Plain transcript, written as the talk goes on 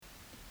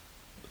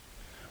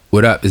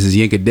What up? This is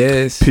Yinka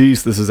Dez.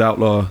 Peace. This is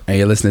Outlaw. And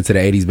you're listening to the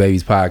 80s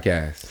Babies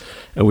podcast.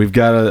 And we've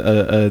got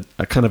a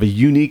kind of a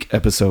unique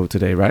episode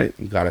today, right?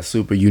 We got a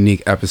super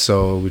unique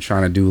episode. We're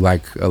trying to do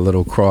like a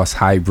little cross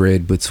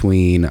hybrid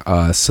between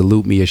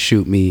Salute Me or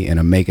Shoot Me and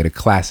a Make It a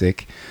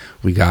Classic.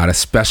 We got a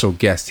special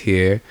guest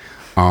here,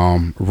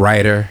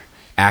 writer,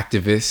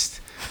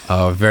 activist,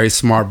 Very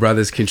Smart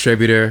Brothers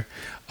contributor,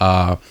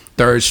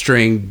 third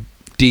string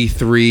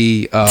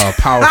D3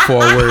 power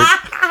forward,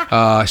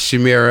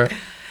 Shamira.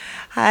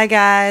 Hi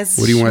guys.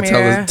 What do you want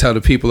to tell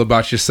the people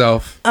about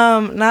yourself?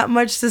 Not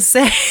much to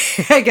say.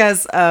 I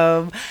guess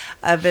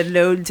I've been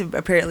known to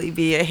apparently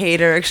be a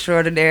hater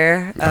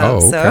extraordinaire. Okay.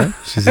 So.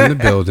 She's in the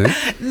building.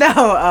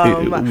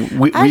 No,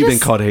 we've been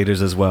called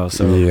haters as well.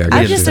 So yeah,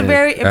 I'm just a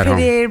very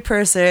opinionated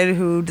person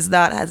who does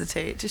not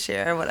hesitate to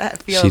share what I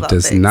feel about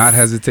things. She does not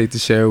hesitate to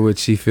share what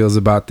she feels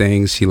about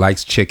things. She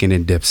likes chicken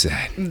and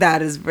Dipset.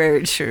 That is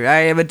very true.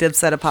 I am a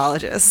Dipset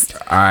apologist.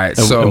 All right.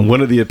 So and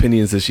one of the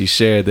opinions that she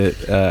shared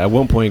that at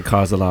one point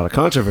caused a lot of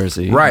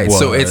controversy. Right.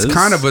 So it's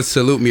kind of a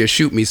salute me or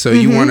shoot me. So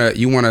you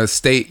wanna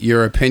state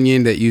your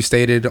opinion that you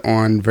stated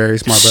on Very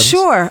Smart Brothers?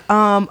 Sure.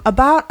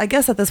 About, I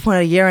guess at this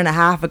point, a year and a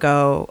half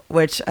ago,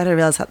 which I didn't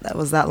realize that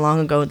was that long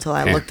ago until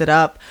I looked it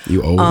up.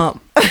 You old. About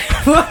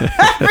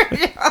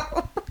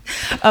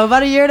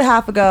a year and a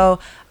half ago,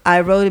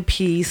 I wrote a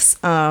piece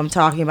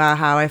talking about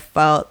how I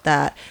felt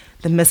that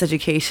The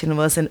Miseducation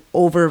was an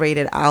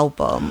overrated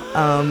album.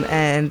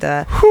 And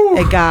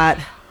it got...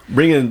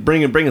 Bringing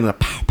the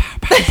pow, pow,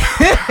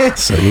 pow.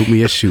 Salute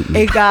me or shoot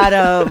me. It got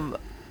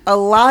a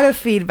lot of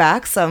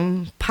feedback,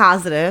 some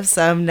positive,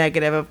 some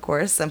negative, of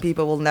course. Some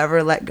people will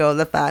never let go of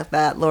the fact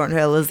that Lauryn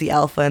Hill is the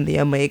alpha and the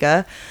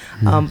omega.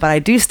 But I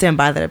do stand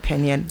by that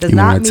opinion. You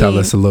want to tell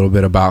us a little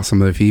bit about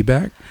some of the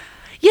feedback?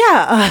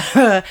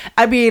 Yeah.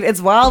 I mean,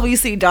 it's wild when you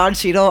see Don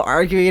Cheadle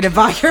arguing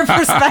about your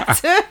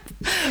perspective.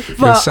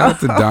 But shout out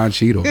to Don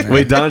Cheadle, man.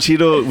 Wait, Don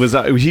Cheadle was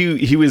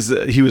he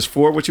was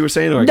for what you were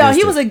saying, or no?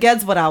 He was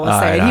against what I was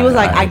saying. He was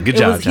like, Good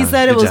job, he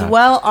said it was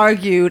well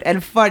argued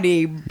and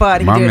funny,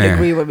 but he didn't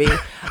agree with me.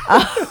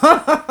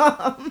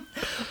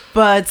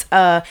 But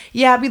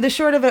yeah, I mean, the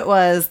short of it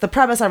was, the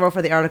premise I wrote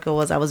for the article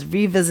was I was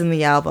revisiting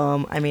the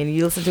album. I mean,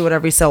 you listen to it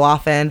every so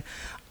often.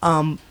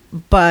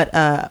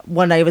 But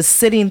when I was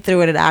sitting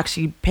through it and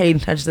actually paying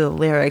attention to the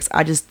lyrics,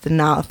 I just did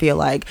not feel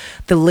like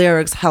the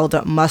lyrics held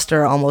up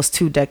muster almost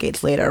 2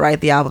 decades later, right?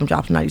 The album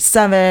dropped in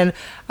 97.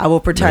 I will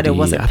pretend it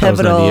wasn't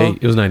pivotal.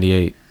 It was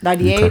 98.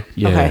 98? Okay.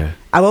 Yeah. Okay.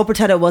 I won't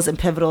pretend it wasn't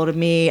pivotal to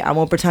me. I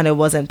won't pretend it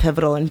wasn't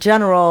pivotal in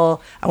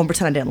general. I won't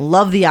pretend I didn't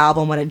love the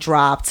album when it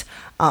dropped.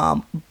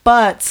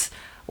 But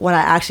when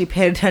I actually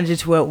paid attention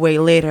to it way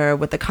later,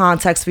 with the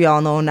context we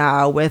all know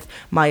now, with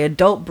my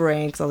adult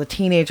brain, because I was a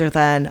teenager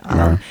then,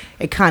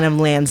 it kind of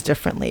lands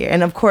differently.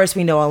 And of course,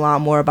 we know a lot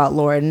more about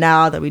Lauryn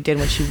now that we did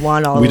when she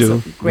won all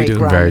those great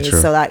Grammys.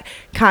 So that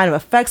kind of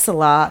affects a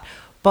lot.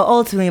 But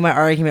ultimately, my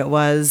argument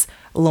was,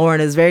 Lauryn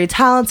is very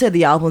talented.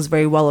 The album is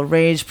very well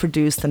arranged,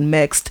 produced, and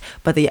mixed.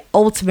 But the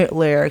ultimate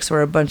lyrics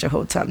were a bunch of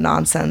hotep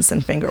nonsense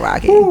and finger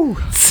wagging. All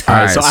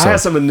right, so I have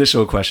some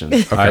initial questions.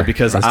 Okay, all right,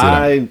 because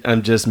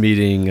I'm just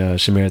meeting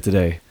Shamira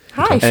today.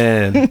 Hi.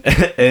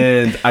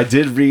 And I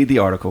did read the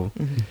article.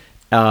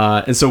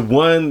 And so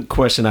one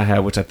question I had,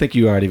 which I think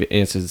you already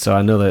answered, so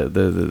I know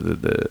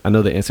I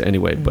know the answer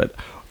anyway, but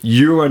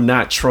you are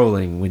not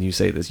trolling when you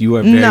say this. You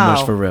are very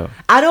much for real.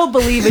 I don't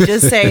believe in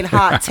just saying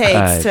hot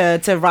takes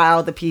to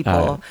rile the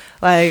people.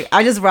 Like,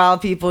 I just rile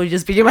people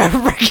just being my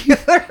regular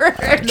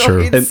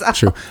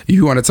True.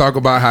 You want to talk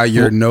about how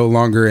you're no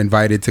longer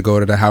invited to go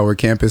to the Howard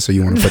campus, or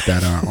you want to put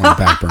that on the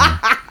back burner?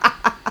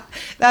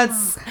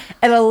 That's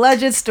an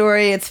alleged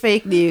story. It's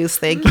fake news.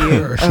 Thank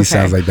you. She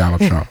sounds like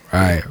Donald Trump. All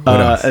right. What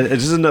else?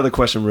 Just another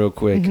question real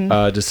quick,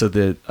 just so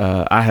that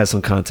I have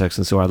some context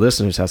and so our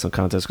listeners have some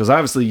context, because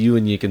obviously you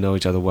and Yinka know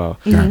each other well.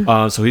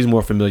 So he's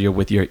more familiar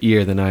with your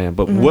ear than I am.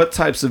 But what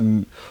type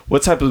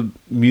of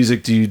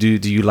music do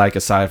you like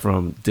aside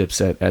from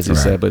Dipset, as you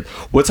said? But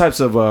what types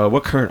of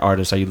what current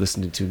artists are you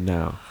listening to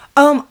now?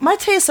 My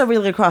tastes are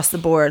really across the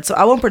board, so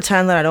I won't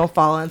pretend that I don't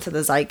fall into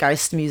the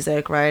zeitgeist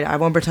music, right? I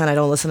won't pretend I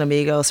don't listen to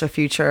Migos or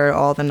Future,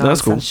 all the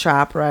nonsense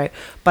trap, right?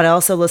 But I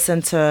also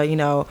listen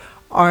to,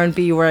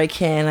 R&B where I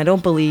can. I know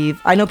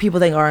people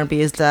think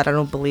R&B is dead. I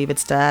don't believe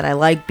it's dead. I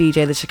like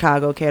BJ the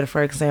Chicago Kid,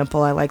 for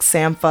example. I like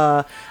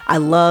Sampha. I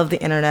love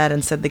The Internet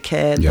and Sid the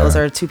Kid. Yeah. Those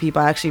are 2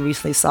 people I actually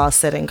recently saw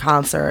Sid in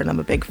concert, and I'm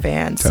a big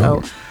fan.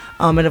 So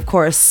And of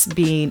course,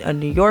 being a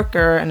New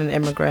Yorker and an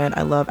immigrant,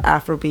 I love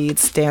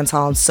Afrobeats,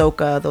 dancehall, and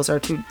soca. Those are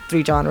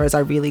three genres I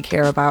really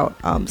care about.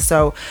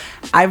 So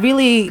I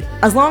really,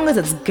 as long as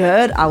it's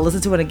good, I'll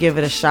listen to it and give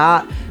it a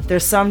shot.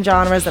 There's some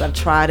genres that I've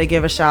tried to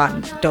give a shot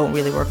and don't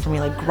really work for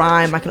me, like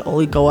grime. I can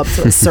only go up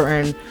to a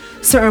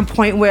certain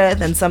point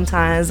with, and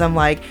sometimes I'm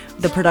like,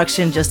 the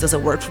production just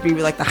doesn't work for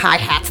me, like the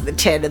hi-hats and the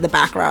tin in the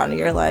background, and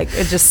you're like,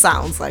 it just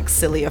sounds like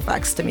silly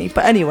effects to me.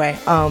 But anyway,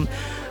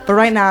 but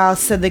right now,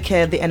 Sid the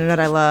Kid, The Internet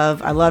I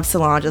love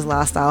Solange's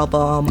last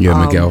album. You're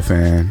a Miguel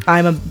fan.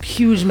 I'm a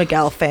huge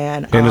Miguel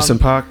fan. Anderson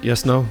 .Paak,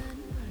 yes, no?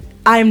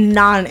 I'm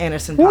not an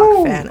Anderson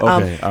 .Paak fan. Okay, all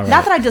right.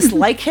 Not that I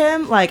dislike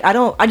him. Like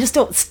I just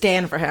don't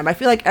stand for him. I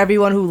feel like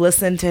everyone who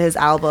listened to his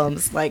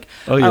albums are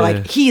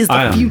like he's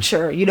the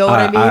future. You know what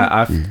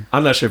I mean?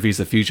 I'm not sure if he's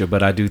the future,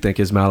 but I do think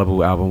his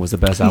Malibu album was the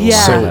best album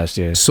last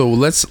year. So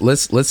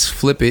let's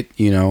flip it.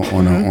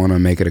 On a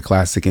make it a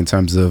classic in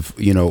terms of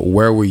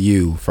where were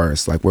you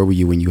first? Like where were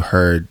you when you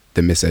heard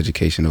the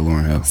Miseducation of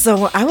Lauryn Hill?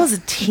 So I was a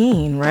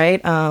teen,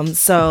 right?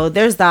 So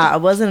there's that. I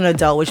wasn't an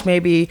adult, which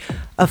maybe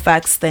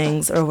affects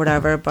things or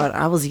whatever, but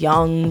I was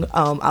young.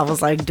 I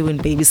was like doing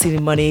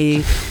babysitting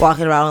money,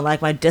 walking around with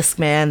like my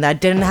Discman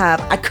that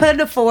I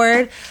couldn't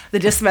afford the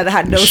Discman that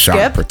had no Shock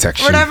skip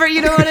protection. Whatever,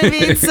 you know what I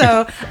mean?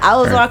 So I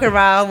was walking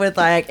around with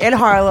like in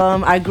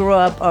Harlem. I grew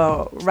up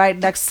right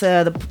next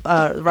to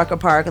the Rucker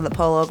Park and the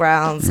Polo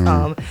Grounds.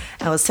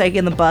 I was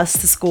taking the bus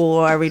to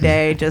school every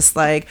day, just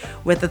like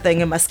with the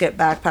thing in my skip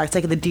backpack,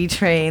 taking the D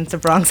train to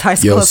Bronx High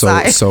School.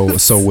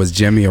 So was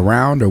Jimmy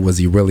around, or was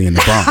he really in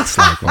the Bronx?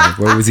 like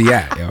where was he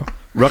at, yo?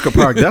 Rucker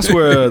Park. That's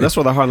where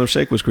the Harlem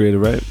Shake was created,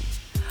 right?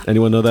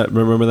 Anyone know that?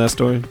 Remember that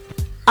story?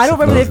 I don't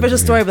remember the official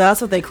story, but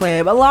that's what they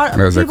claim. A lot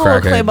of people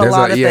will claim a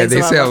lot of things. Yeah,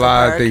 they say a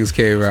lot of things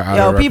came out of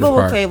Rucker people will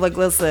Park. claim, like,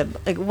 listen,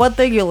 like, one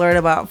thing you learn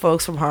about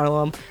folks from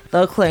Harlem,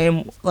 they'll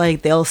claim,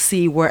 like, they'll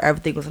see where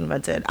everything was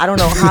invented. I don't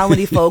know how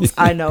many folks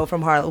I know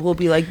from Harlem will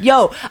be like,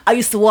 yo, I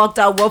used to walk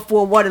down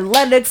 141 in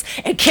Lenox,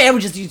 and Cam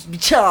just used to be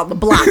chilling on the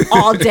block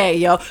all day,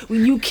 yo.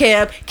 When you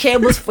Cam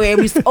was fam.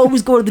 We used to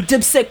always go to the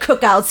Dipset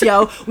cookouts,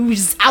 yo. We were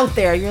just out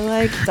there. You're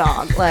like,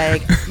 dog,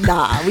 like,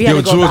 nah. We had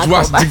to go George back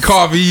Washington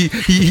Carver,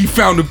 he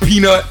found a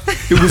peanut.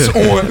 It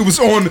was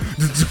on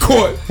the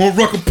court on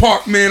Rucker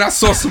Park, man. I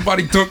saw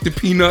somebody dunk the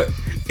peanut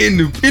in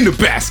the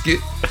basket.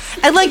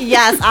 And like,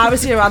 yes,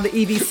 obviously around the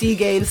EDC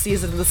game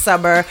season in the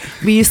summer,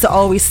 we used to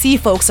always see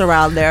folks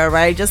around there,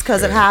 right? Just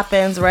because it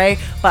happens, right?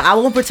 But I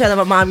won't pretend that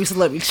my mom used to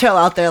let me chill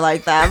out there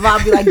like that.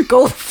 Mom be like,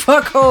 go the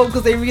fuck home,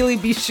 because they really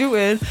be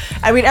shooting.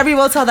 I mean,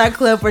 everyone saw that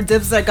clip where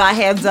Dipset got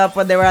hands up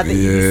when they were at the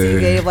EDC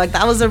game. Like,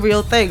 that was a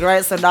real thing,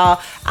 right? So now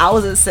I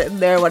wasn't sitting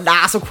there when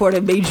Nas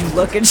recorded Made You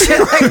Look and shit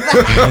like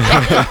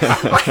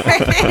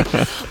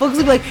that. Folks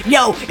would be like,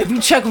 yo, if you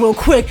check real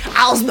quick,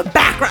 I was in the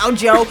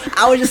background, yo.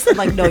 I was just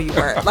like, no, you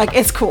weren't. Like,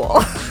 it's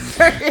cool.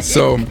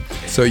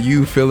 So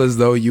you feel as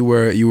though you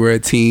were a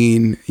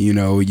teen, you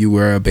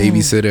were a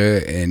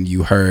babysitter, and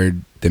you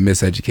heard the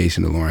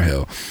Miseducation of Lauryn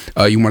Hill.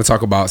 You want to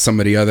talk about some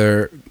of the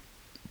other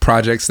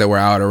projects that were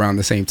out around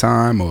the same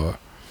time, or?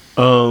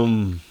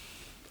 I'm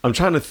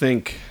trying to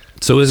think.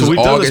 So this is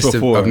August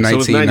of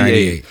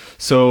 1998.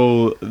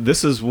 So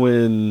this is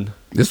when.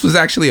 This was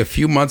actually a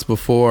few months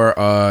before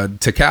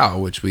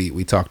Tikal, which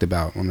we talked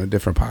about on a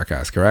different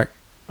podcast, correct?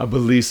 I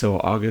believe so.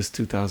 August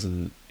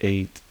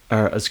 2008.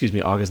 August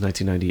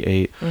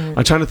 1998.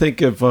 I'm trying to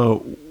think of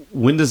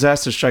when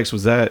Disaster Strikes.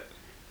 Was that?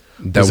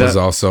 That was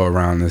also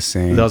around the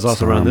same. That was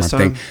also around this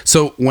time.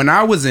 So when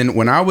I was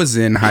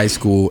in high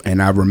school,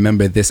 and I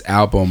remember this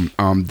album,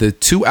 the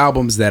two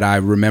albums that I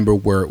remember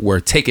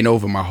were taking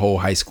over my whole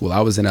high school.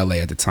 I was in LA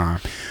at the time.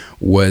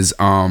 Was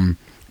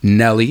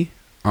Nelly.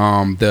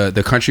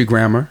 The Country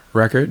Grammar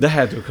record. That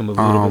had to come a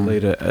little bit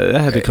later.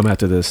 That had to come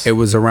after this. It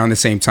was around the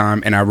same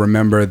time, and I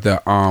remember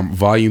the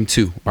Volume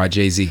 2 by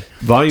Jay-Z.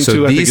 Volume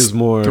 2, I think, is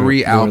more.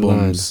 Three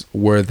albums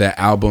were the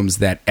albums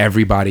that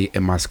everybody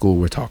in my school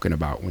were talking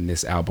about when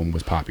this album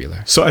was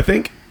popular. So I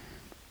think,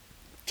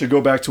 to go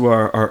back to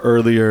our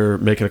earlier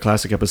Make It a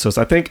Classic episodes,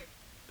 I think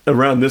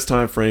around this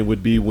time frame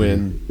would be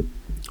when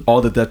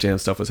all the Def Jam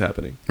stuff was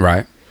happening.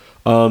 Right.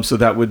 So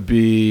that would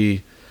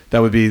be the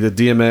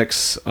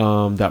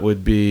DMX. That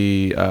would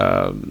be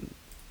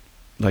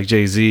like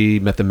Jay-Z,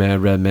 Method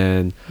Man,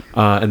 Redman,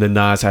 and then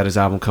Nas had his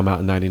album come out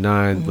in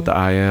 '99 with the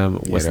I Am,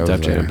 What's the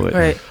Def Jam. But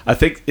I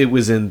think it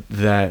was in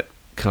that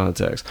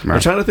context. Right.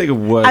 I'm trying to think of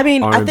what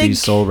R&B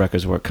soul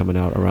records were coming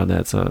out around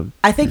that time.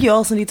 I think you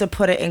also need to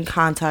put it in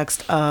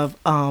context of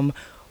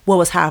what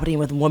was happening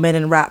with women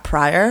in rap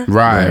prior,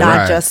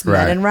 not just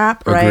men in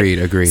rap, right?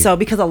 Agreed. So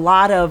because a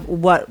lot of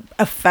what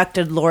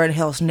affected Lauryn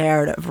Hill's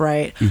narrative,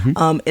 right,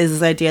 is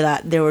this idea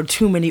that there were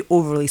too many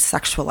overly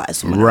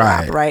sexualized women in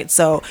rap, right?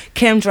 So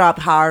Kim dropped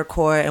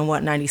Hardcore in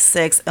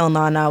 96, Il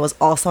Na Na was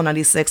also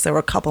 96. They were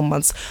a couple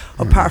months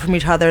apart from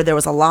each other. There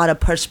was a lot of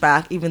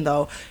pushback, even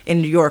though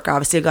in New York,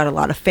 obviously, it got a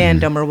lot of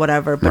fandom or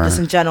whatever, but just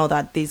in general,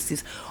 that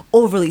these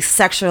overly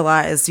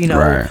sexualized,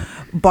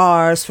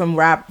 bars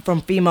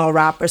from female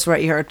rappers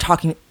right here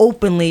talking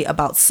openly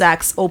about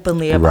sex,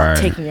 openly about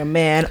taking your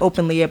man,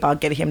 openly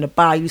about getting him to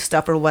buy you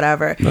stuff or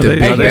whatever.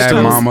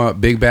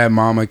 Big Bad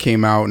Mama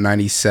came out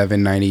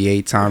 97,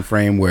 98 time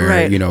frame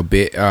where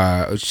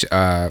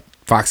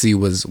Foxy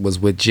was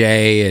with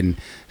Jay, and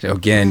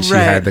Again, she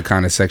had the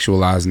kind of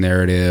sexualized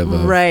narrative.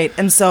 Right.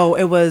 And so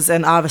it was,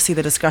 and obviously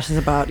the discussions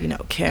about,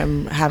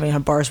 Kim having her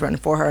bars written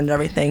for her and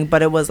everything,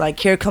 but it was like,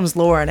 here comes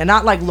Lauren. And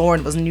not like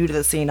Lauren was new to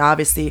the scene.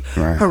 Obviously,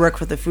 her work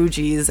with the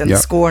Fugees and the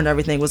score and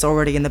everything was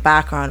already in the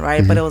background,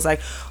 right? But it was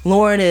like,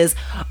 Lauren is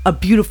a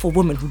beautiful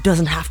woman who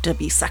doesn't have to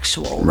be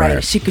sexual,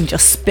 right? She can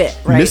just spit,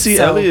 right? Missy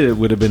Elliott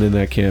would have been in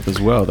that camp as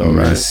well, though,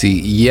 right?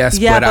 Yes,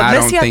 but I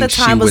Missy don't think at the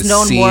time was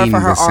known more for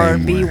her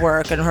R&B way.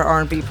 work and her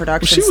R&B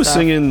production She was stuff.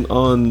 singing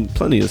on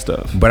plenty of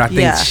stuff. But I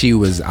think she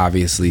was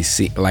obviously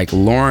like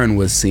Lauren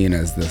was seen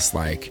as this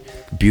like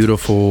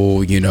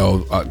beautiful,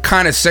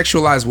 kind of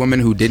sexualized woman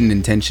who didn't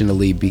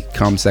intentionally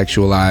become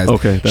sexualized.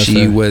 Okay, that's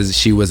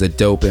she was a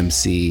dope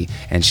MC,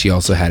 and she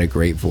also had a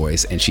great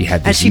voice, and she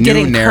had this and she new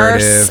didn't narrative.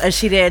 curse, and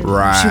she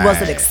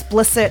wasn't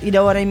explicit. You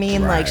know what I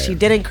mean? Like she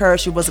didn't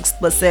curse. She was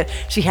explicit.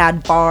 She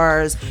had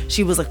bars.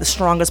 She was like the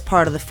strongest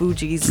part of the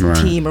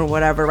Fugees team or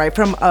whatever. Right,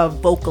 from a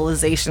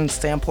vocalization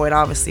standpoint,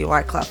 obviously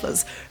Wyclef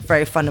was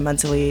very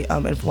fundamentally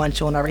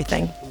influential and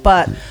everything,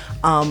 but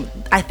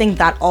I think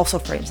that also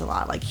frames a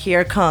lot. Like,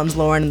 here comes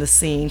Lauren in the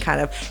scene,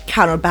 kind of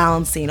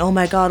counterbalancing. Oh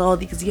my God, all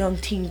these young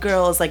teen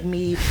girls like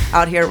me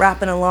out here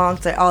rapping along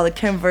to all the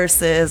Kim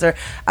verses, or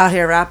out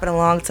here rapping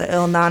along to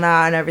Il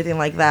Nana and everything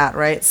like that,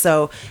 right?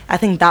 So I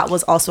think that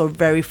was also a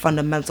very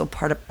fundamental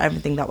part of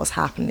everything that was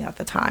happening at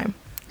the time.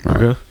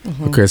 Okay.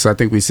 Okay, so I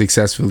think we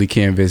successfully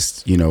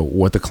canvassed,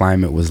 what the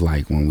climate was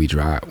like when we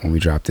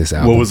dropped this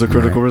album. What was the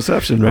critical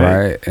reception,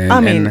 right?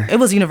 And, it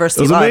was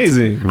universally loved. It was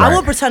amazing. I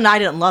won't pretend I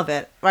didn't love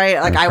it, right?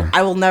 Like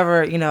I will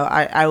never,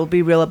 I will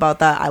be real about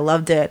that. I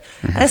loved it,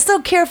 and I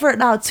still care for it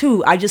now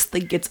too. I just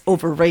think it's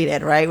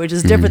overrated, right? Which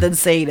is different than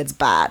saying it's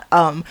bad.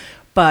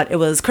 But it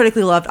was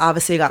critically loved.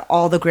 Obviously, it got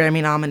all the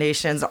Grammy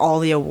nominations, all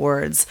the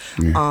awards.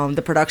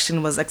 The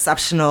production was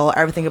exceptional.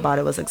 Everything about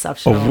it was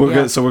exceptional.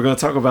 So we're going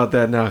to talk about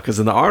that now, because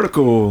in the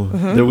article,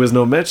 there was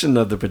no mention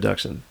of the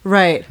production.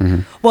 Right.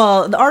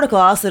 Well, the article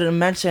also didn't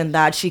mention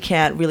that she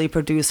can't really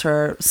perform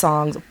her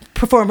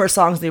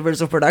songs in the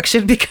original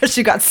production because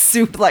she got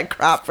sued like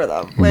crap for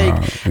them.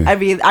 I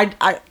mean,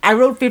 I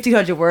wrote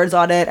 1,500 words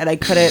on it, and I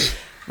couldn't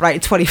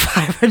write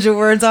 2,500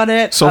 words on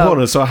it. So hold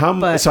on. So how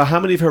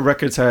many of her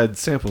records had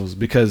samples?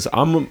 Because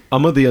I'm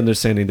of the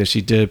understanding that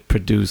she did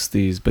produce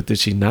these, but did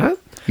she not?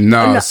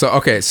 No.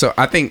 So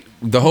I think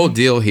the whole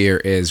deal here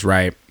is,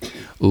 right,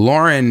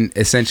 Lauren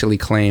essentially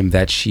claimed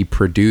that she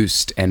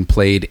produced and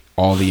played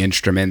all the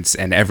instruments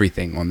and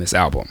everything on this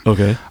album.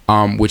 Okay.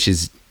 Which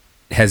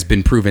has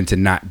been proven to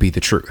not be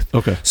the truth.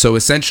 Okay. So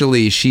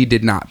essentially, she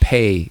did not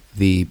pay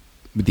the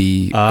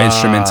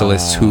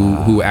instrumentalists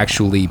who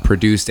actually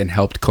produced and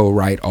helped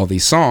co-write all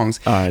these songs,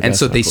 and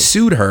so they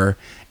sued her,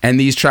 and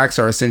these tracks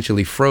are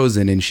essentially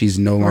frozen, and she's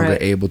no longer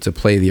able to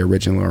play the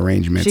original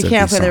arrangements. She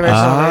can't play the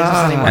original arrangements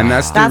anymore, and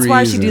that's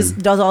why she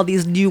does all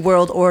these New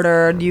World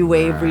Order, New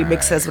Wave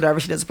remixes,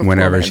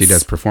 whenever she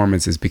does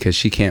performances, because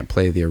she can't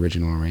play the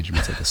original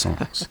arrangements of the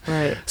songs.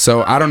 Right.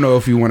 So I don't know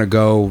if you want to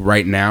go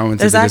right now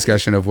into the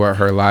discussion of what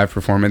her live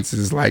performance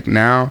is like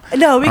now.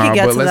 No, we can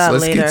get to that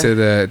later. Let's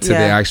get to the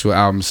actual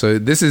album. So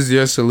this is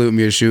your Salute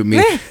Me or Shoot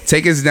Me.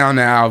 Take us down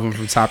the album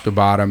from top to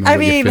bottom, and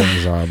what your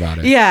feelings are about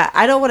it. Yeah,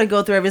 I don't want to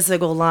go through every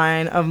single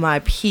line of my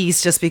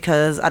piece just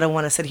because I don't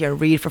want to sit here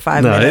and read for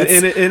 5 minutes.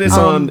 And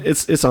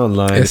it's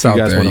online. It's out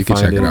there. You can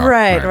check it out.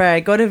 Right.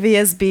 Go to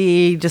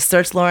VSB. Just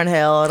search Lauryn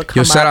Hill. It'll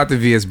come shout out to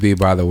VSB,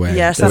 by the way.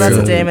 Yeah, shout out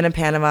to Damon and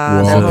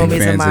Panama. We're all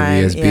big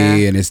fans of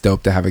VSB, and it's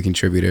dope to have a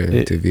contributor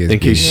to VSB. In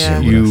case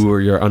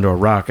you're under a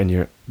rock and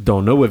you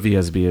don't know what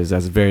VSB is,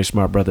 that's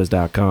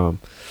verysmartbrothers.com.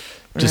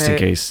 Just in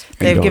case.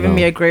 They've given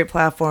me a great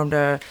platform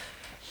to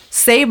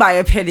say my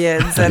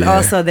opinions, and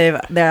also they're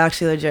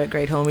actually legit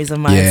great homies of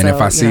mine. Yeah, and if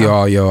I see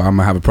y'all, I'm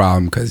gonna have a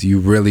problem, because you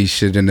really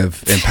shouldn't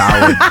have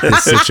empowered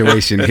this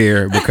situation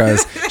here,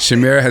 because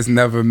Shamira has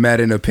never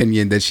met an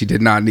opinion that she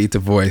did not need to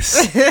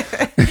voice.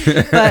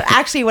 But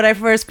actually, when I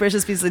first pitched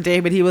this piece to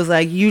Damon, he was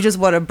like, "You just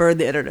want to burn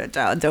the internet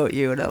down, don't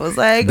you?" And I was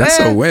like, "That's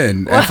a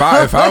win." If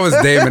I was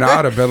Damon, I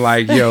would have been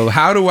like, "Yo,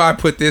 how do I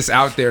put this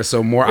out there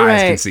so more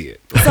eyes can see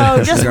it?"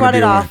 So just run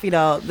it off,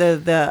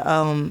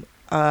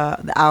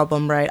 the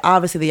album, right?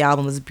 Obviously, the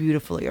album is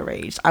beautifully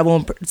arranged. I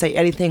won't say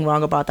anything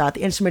wrong about that.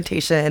 The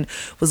instrumentation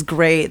was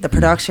great. The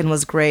production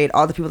was great.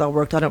 All the people that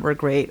worked on it were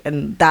great.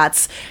 And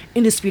that's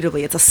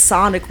indisputably, it's a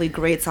sonically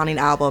great sounding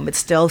album. It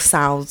still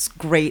sounds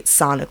great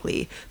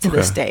sonically to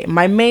this day.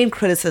 My main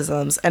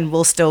criticisms, and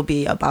will still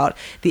be, about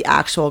the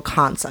actual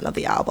content of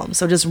the album.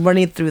 So just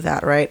running through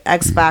that, right?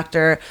 X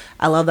Factor,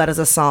 I love that as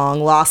a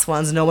song. Lost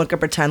Ones, no one can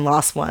pretend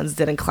Lost Ones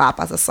didn't clap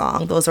as a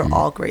song. Those are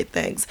all great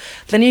things.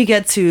 Then you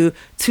get to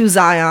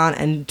Zion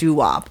and Doo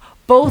Wop.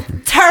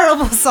 Both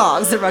terrible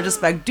songs in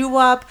retrospect. Doo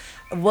Wop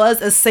was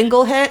a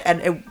single hit,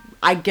 and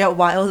I get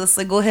why it was a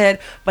single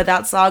hit, but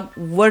that song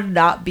would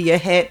not be a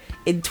hit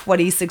in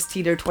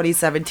 2016 or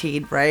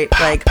 2017, right?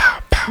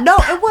 No,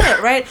 it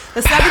wouldn't, right?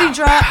 The 70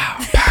 drop.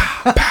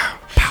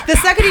 The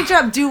second he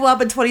dropped Doo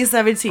Wop in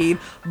 2017,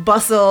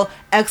 Bustle,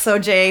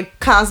 XO Jane,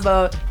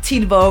 Cosmo,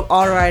 Teen Vogue,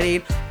 All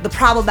Writing, the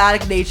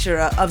problematic nature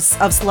of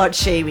slut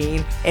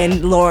shaming and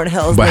Lauryn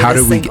Hill's. But how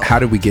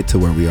did we get to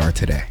where we are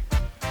today?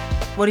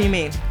 What do you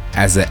mean?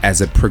 As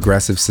a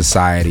progressive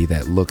society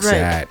that looks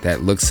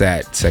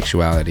at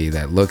sexuality,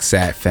 that looks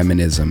at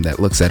feminism, that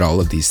looks at all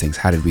of these things,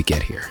 how did we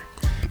get here?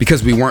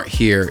 Because we weren't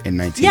here in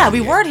 1998. Yeah, we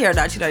weren't here in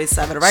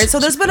 1997, right? So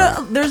there's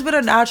been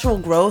a natural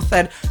growth,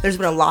 and there's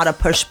been a lot of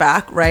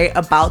pushback, right,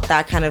 about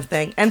that kind of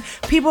thing. And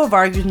people have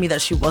argued with me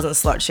that she wasn't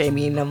slut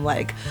shaming. And I'm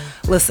like,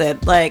 listen,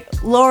 like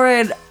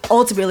Lauryn,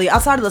 ultimately,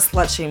 outside of the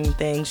slut shaming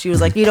thing, she was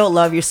like, you don't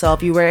love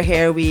yourself. You wear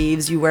hair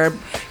weaves. You wear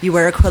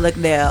acrylic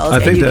nails. I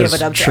think you that's give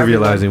it up to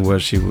trivializing everyone.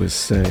 What she was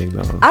saying,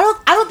 though. I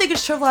don't think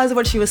it's trivializing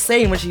what she was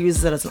saying when she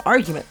uses it as an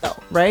argument,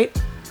 though, right?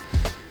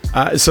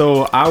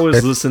 So I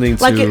was listening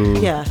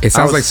to... It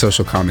sounds like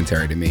social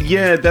commentary to me.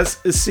 Yeah,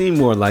 it seemed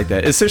more like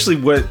that. Essentially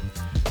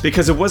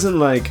because it wasn't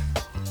like...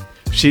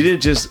 She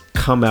didn't just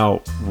come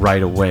out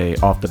right away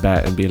off the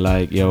bat and be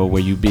like, yo,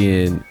 where you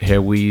being?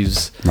 Hair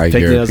weaves, like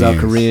fake nails out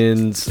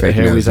Koreans,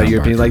 hair weaves out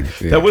Europeans. Like,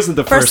 that wasn't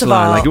the first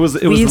line. All, like, it was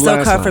the weaves last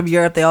don't come line. from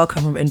Europe. They all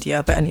come from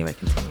India. But anyway,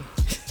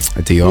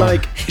 continue. Dior.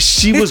 Like,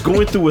 she was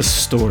going through a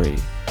story.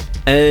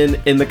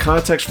 And in the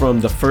context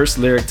from the first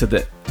lyric to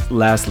the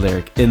last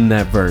lyric in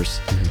that verse,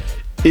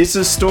 it's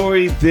a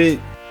story that,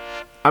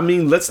 I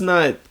mean, let's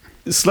not,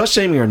 slut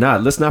shaming or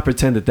not, let's not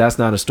pretend that that's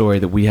not a story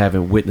that we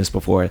haven't witnessed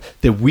before,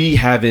 that we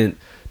haven't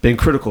been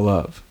critical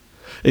of.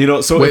 You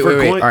know, so wait.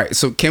 All right,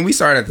 so can we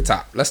start at the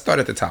top? Let's start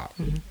at the top.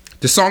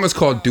 The song is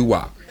called Doo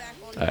Wop.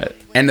 Right.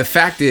 And the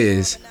fact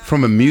is,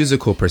 from a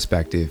musical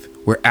perspective,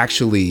 we're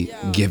actually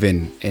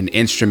given an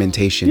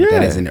instrumentation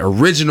that is an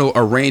original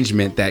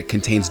arrangement that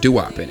contains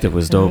doo-wop in it. That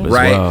was dope as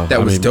right? well.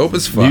 That was dope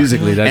as fuck.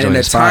 Musically, that and in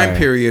a time fire.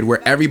 period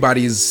where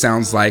everybody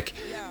sounds like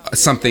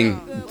something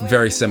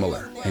very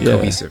similar and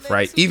cohesive,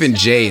 right? Even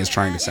Jay is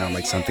trying to sound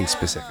like something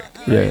specific.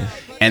 Yeah.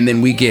 And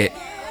then we get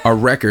a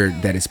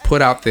record that is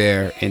put out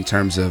there in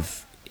terms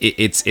of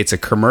it's a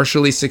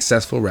commercially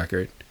successful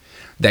record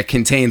that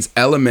contains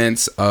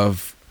elements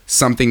of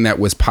something that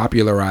was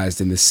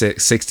popularized in the 60s,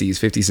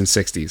 50s, and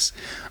 60s.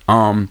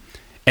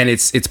 And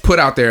it's put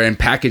out there and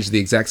packaged the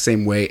exact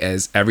same way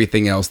as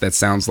everything else that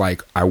sounds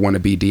like I Want to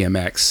Be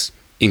DMX,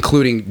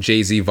 including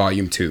Jay-Z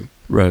Volume 2.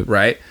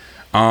 Right?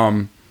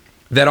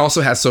 That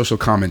also has social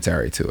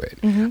commentary to it.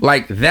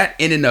 Like, that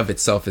in and of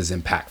itself is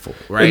impactful,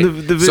 right?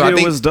 And the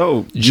video was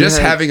dope. Just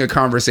having a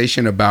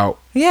conversation about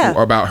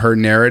her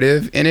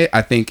narrative in it,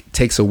 I think,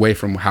 takes away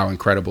from how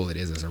incredible it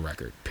is as a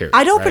record, period.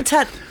 I don't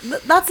pretend.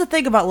 That's the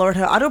thing about Lauryn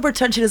Hill. I don't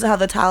pretend she doesn't have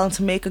the talent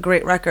to make a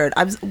great record.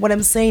 What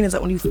I'm saying is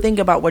that when you think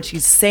about what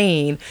she's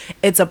saying,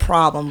 it's a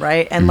problem,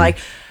 right? And like,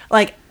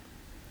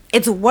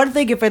 it's one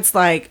thing if it's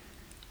like,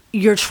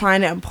 you're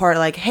trying to impart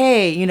like,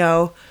 hey, you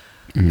know,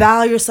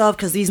 value yourself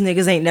because these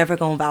niggas ain't never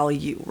gonna value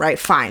you, right?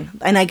 Fine.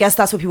 And I guess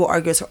that's what people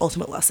argue is her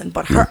ultimate lesson.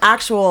 But her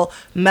actual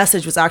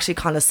message was actually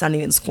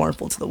condescending and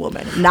scornful to the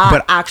woman,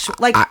 not actual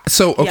like.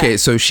 So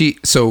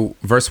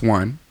verse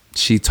 1,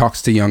 she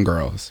talks to young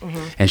girls,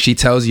 and she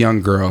tells young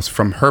girls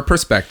from her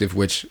perspective,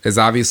 which is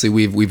obviously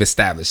we've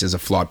established as a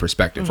flawed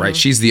perspective, right?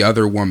 She's the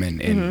other woman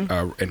in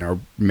a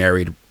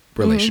married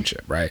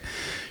relationship, right?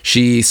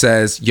 She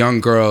says,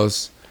 young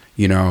girls,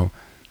 you know,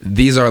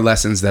 these are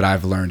lessons that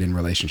I've learned in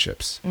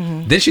relationships.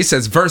 Then she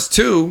says, verse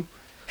 2,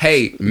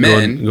 hey,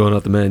 men. Going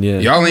out the men, yeah.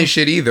 Y'all ain't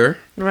shit either.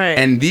 Right.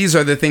 And these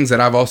are the things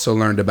that I've also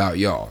learned about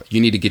y'all. You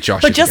need to get y'all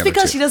shit together. But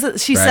just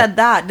because she said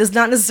that does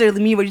not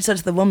necessarily mean what you said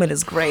to the woman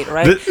is great,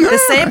 right?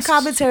 The same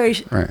commentary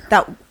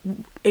that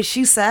if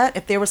she said,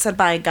 if they were said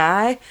by a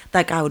guy,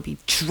 that guy would be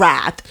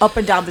dragged up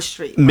and down the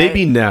street.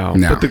 Maybe right? now.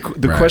 But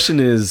the question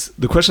is,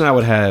 the question I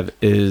would have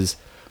is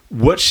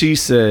what she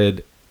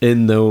said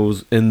in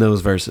those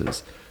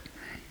verses.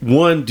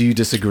 1, do you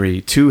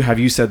disagree? 2, have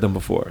you said them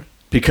before?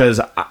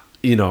 Because,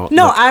 you know...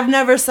 No, I've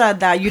never said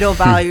that you don't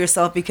value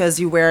yourself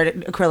because you wear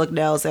acrylic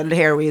nails and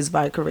hair weaves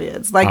by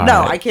Koreans. Like,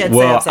 no, I can't say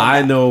I've said that.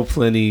 I know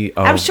plenty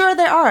of... I'm sure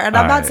there are, and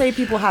I'm not saying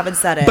people haven't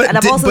said it. And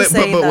I'm also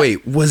saying But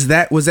wait, was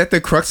that the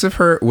crux of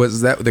her...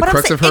 Was that the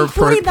crux of her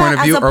point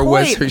of view? Or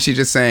was she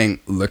just saying,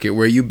 look at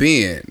where you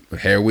been?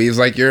 Hair weaves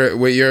like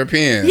with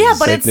Europeans. Yeah,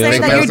 but it's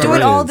saying that you're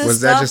doing all this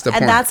stuff,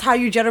 and that's how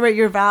you generate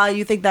your value.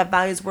 You think that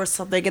value is worth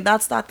something, and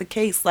that's not the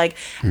case. Like,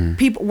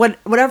 people...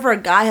 Whenever a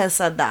guy has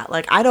said that,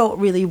 like, I don't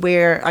really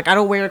wear... Like, I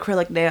don't wear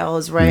acrylic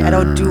nails, right? I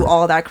don't do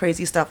all that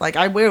crazy stuff. Like,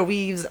 I wear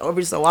weaves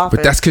every so often.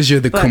 But that's because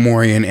you're the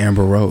Comorian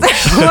Amber Rose.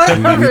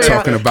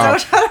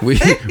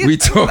 we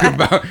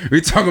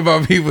talking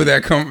about people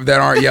that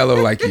aren't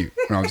yellow like you.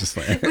 No, I'm just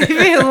playing. Leave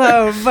me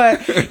alone.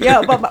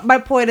 But my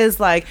point is,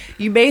 like,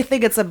 you may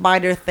think it's a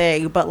minor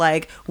thing, but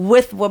like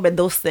with women,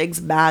 those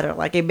things matter.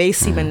 Like, it may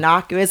seem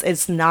innocuous.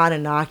 It's not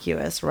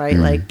innocuous, right?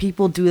 Like,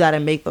 people do that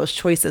and make those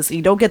choices. So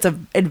you don't get to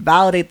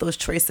invalidate those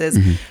choices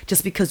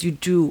just because you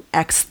do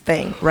X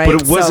thing, right?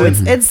 But it wasn't.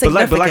 So it's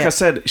insignificant. But like I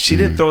said, she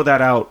didn't throw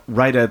that out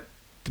right at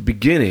the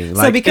beginning.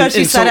 So like, because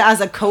she said it as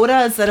a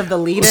coda instead of the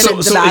lead-in,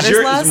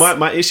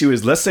 my issue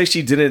is, let's say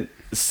she didn't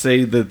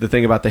say the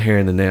thing about the hair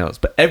and the nails,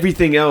 but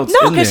everything else.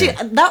 No,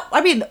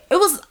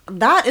 because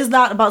that is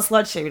not about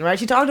slut shaming, right?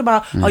 She talked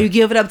about you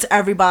give it up to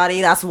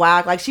everybody. That's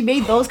whack. Like she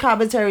made those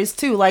commentaries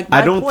too. Like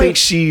I don't think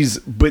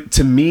but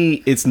to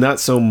me, it's not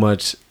so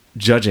much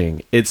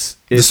judging. It's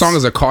the song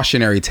is a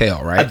cautionary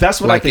tale, right?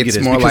 That's what like I think it's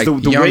it is. more like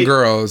the young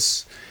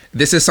girls.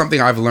 This is something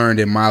I've learned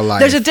in my life.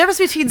 There's a difference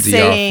between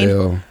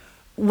saying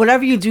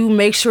whatever you do,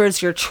 make sure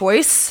it's your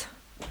choice,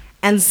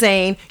 and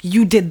saying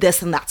you did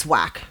this and that's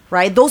whack,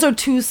 right? Those are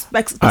two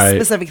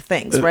specific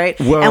things, right?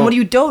 And when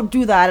you don't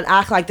do that and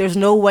act like there's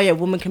no way a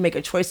woman can make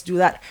a choice to do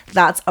that,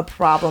 that's a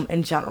problem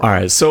in general. All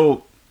right,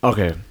 so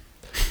okay,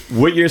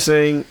 what you're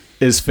saying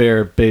is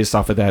fair based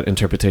off of that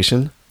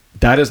interpretation.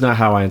 That is not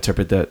how I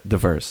interpret the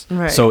verse.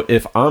 Right. So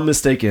if I'm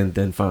mistaken,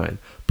 then fine.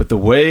 But the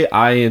way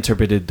I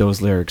interpreted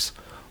those lyrics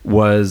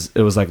was,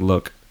 it was like,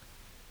 look,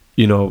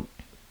 you know,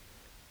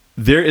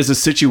 there is a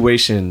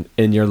situation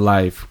in your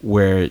life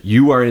where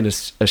you are in a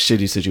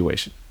shitty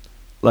situation.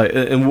 Like,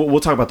 and we'll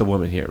talk about the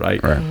woman here,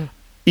 right? Mm-hmm.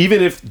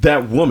 Even if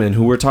that woman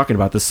who we're talking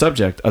about, the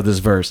subject of this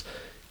verse,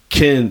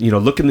 can, you know,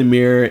 look in the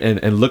mirror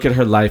and look at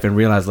her life and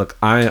realize, look,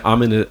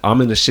 I'm in a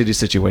shitty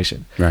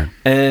situation. Right.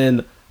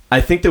 And I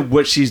think that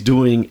what she's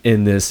doing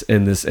in this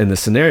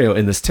scenario,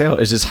 in this tale,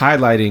 is just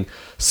highlighting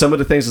some of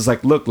the things. It's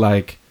like, look,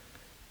 like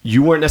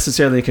you weren't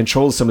necessarily in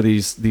control of some of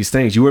these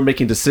things. You were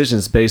making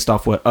decisions based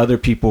off what other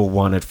people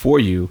wanted for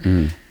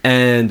you.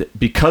 And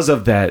because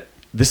of that,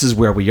 this is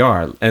where we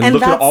are. And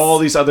look at all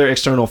these other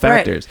external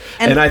factors.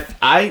 Right. And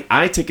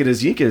I take it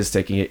as Yinka is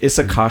taking it. It's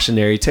a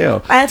cautionary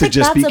tale. I think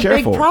just that's be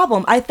careful. Big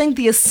problem. I think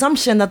the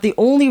assumption that the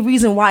only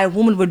reason why a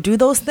woman would do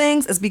those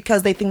things is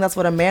because they think that's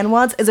what a man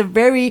wants is a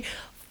very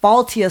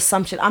faulty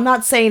assumption. I'm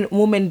not saying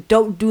women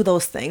don't do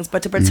those things,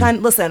 but to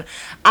pretend, listen,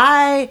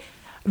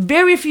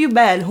 very few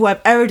men who I've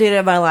ever dated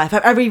in my life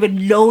have ever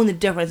even known the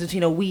difference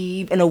between a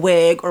weave and a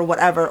wig or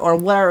whatever, or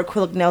what are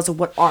acrylic nails and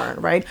what aren't,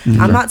 right?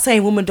 I'm not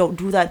saying women don't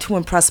do that to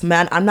impress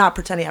men. I'm not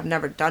pretending I've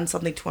never done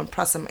something to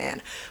impress a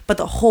man. But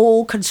the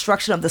whole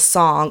construction of the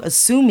song,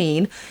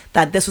 assuming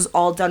that this was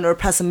all done to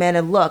impress a man,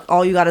 and look,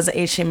 all you got is an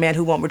Asian man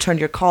who won't return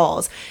your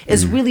calls,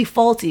 is really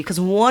faulty. Because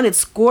one, it's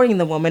scoring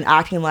the woman,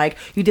 acting like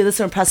you did this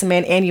to impress a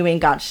man and you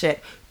ain't got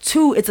shit.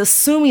 Two, it's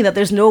assuming that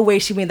there's no way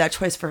she made that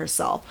choice for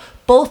herself.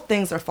 Both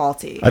things are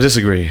faulty. I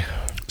disagree.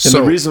 And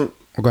the reason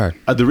why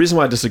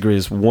I disagree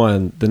is,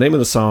 one, the name of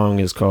the song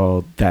is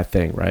called That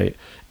Thing, right?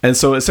 And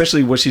so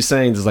essentially what she's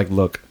saying is like,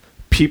 look,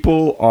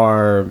 people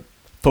are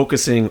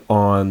focusing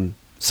on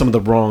some of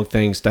the wrong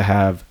things to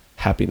have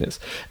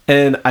happiness.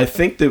 And I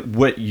think that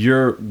what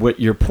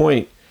your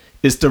point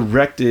is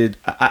directed,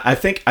 I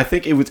think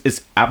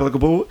it's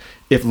applicable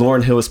if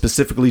Lauryn Hill is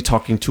specifically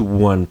talking to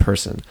one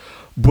person.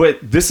 But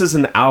this is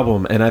an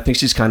album, and I think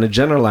she's kind of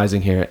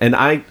generalizing here. And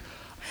I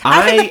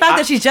think the fact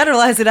that she's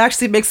generalized it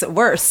actually makes it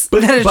worse.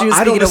 But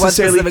I don't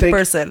necessarily think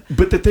person.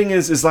 But the thing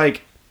is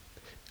like,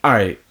 all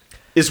right,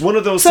 it's one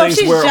of those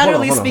things where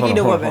generally speaking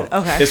to women.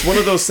 Okay, it's one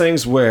of those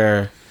things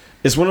where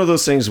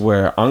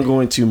I'm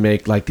going to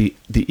make like the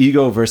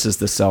ego versus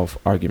the self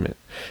argument.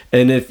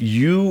 And if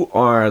you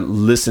are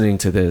listening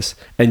to this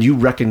and you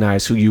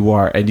recognize who you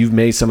are and you've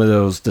made some of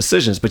those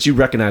decisions, but you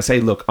recognize, hey,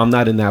 look, I'm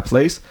not in that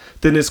place,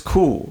 then it's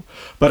cool.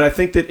 But I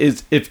think that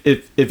if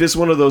it's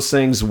one of those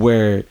things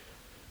where,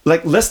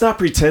 like, let's not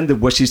pretend that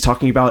what she's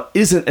talking about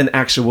isn't an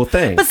actual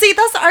thing. But see,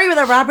 that's the argument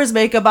that rappers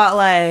make about,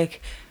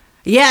 like,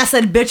 yeah, I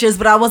said bitches,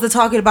 but I wasn't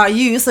talking about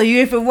you. So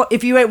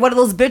if you ain't one of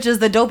those bitches,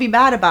 then don't be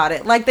mad about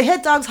it. Like, the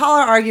hit dogs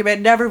holler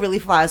argument never really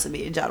flies with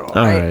me in general,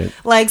 right?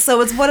 Like,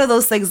 so it's one of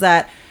those things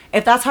that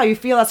if that's how you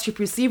feel, that's how you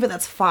perceive it,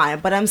 that's fine.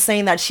 But I'm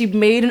saying that she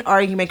made an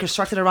argument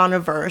constructed around a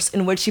verse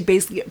in which she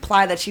basically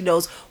implied that she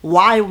knows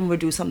why a woman would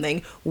do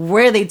something,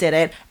 where they did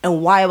it,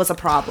 and why it was a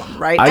problem,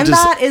 right?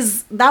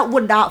 That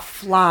would not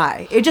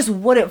fly. It just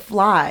wouldn't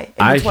fly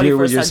in the 21st century. I hear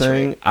what you're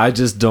saying. I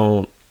just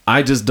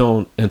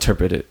don't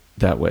interpret it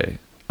that way.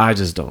 I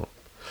just don't.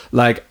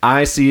 Like,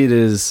 I see it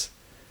as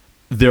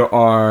there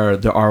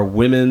are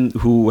women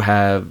who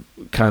have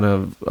kind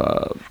of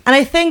and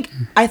I think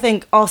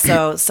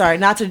also, sorry,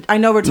 I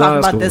know we're talking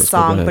about this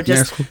song, but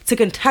just to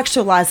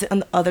contextualize it on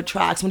the other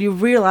tracks, when you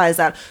realize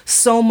that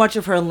so much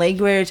of her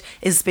language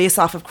is based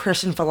off of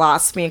Christian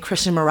philosophy and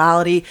Christian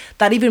morality,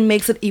 that even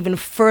makes it even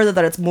further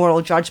that it's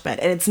moral judgment,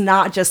 and it's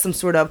not just some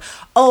sort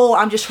of, oh,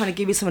 I'm just trying to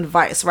give you some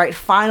advice, right?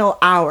 Final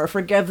hour,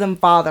 forgive them,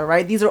 Father,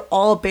 right? These are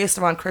all based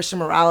around Christian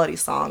morality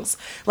songs.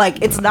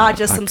 Like, it's not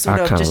just some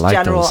sort of just like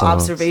general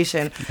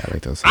observation. I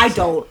like those. I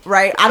don't,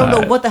 right? I don't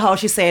know what the hell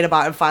she's saying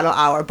about in Final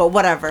Hour, but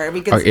whatever.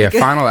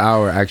 Final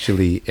Hour,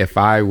 actually, if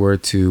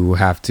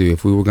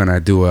we were gonna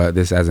do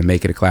this as a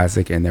Make It a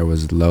Classic and there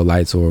was Low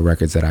Lights or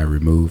records that I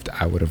removed,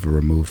 I would have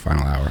removed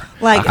Final Hour.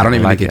 Like, I don't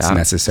even think it's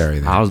necessary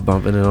there. I was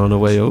bumping it on the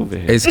way over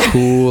here. It's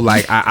cool.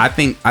 Like, I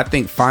think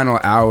Final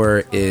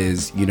Hour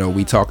is, you know,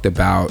 we talked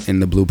about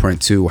in the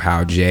Blueprint 2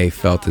 how Jay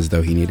felt as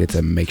though he needed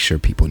to make sure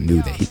people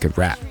knew that he could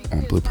rap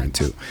on Blueprint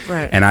 2.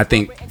 Right. And I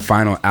think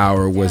Final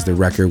Hour was the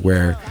record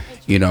where,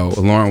 you know,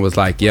 Lauryn was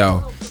like,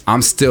 yo,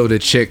 I'm still the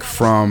chick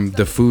from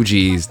the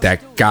Fugees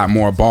that got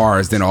more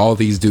bars than all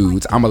these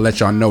dudes. I'm gonna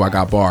let y'all know I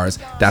got bars.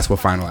 That's what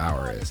Final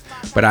Hour is.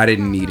 But I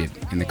didn't need it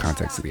in the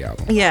context of the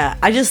album. Yeah,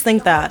 I just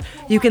think that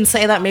you can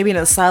say that maybe in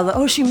a style that,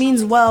 oh, she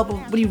means well, but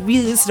when you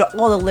really listen to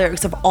all the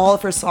lyrics of all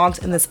of her songs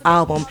in this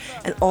album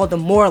and all the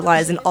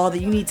moralizing, all the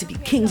you need to be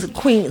kings and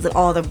queens and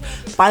all the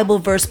Bible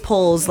verse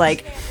pulls,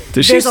 like...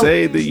 Did she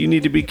say that you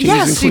need to be kings and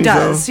queens? Yes, she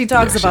does. Though? She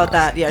talks about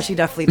that. Yeah, she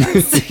definitely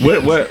does.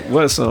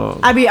 What song?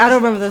 I mean, I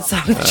don't remember the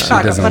song that she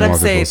talks about, but I'm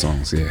saying...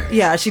 songs, yeah.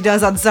 Yeah, she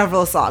does on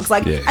several songs.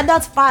 Like, and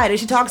that's fine. And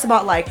she talks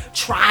about, like,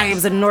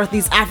 tribes in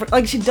Northeast Africa.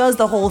 Like, she does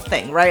the whole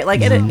thing, right?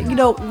 Like, it, you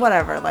know,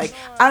 whatever. Like,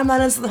 I'm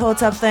not into the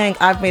Hotep thing.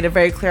 I've made it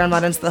very clear I'm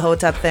not into the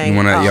Hotep thing.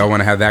 Y'all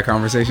wanna have that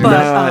conversation? But,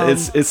 nah,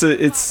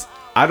 it's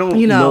I don't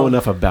know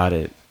enough about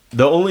it.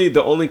 The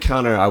only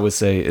counter I would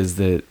say is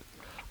that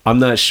I'm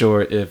not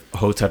sure if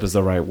Hotep is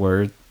the right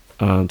word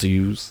to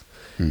use,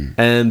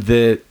 and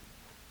that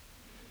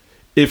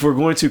if we're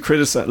going to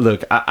criticize,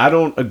 look, I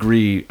don't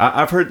agree.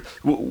 I've heard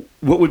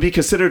what would be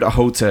considered a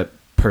Hotep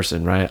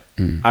person, right?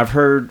 I've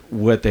heard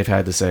what they've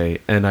had to say,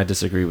 and I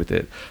disagree with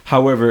it.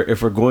 However,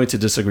 if we're going to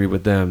disagree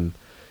with them,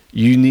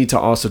 you need to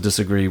also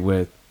disagree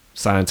with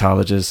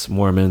Scientologists,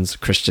 Mormons,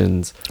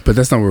 Christians. But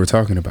that's not what we're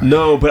talking about.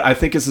 No, but I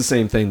think it's the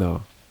same thing,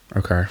 though.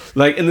 Okay.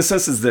 Like, in the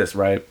sense is this,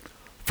 right?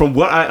 From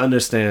what I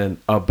understand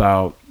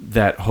about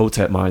that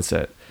Hotep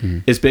mindset,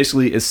 it's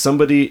basically is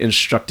somebody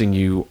instructing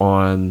you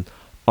on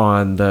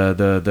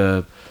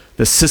the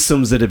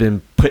systems that have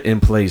been put in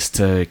place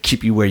to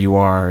keep you where you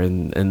are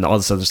and all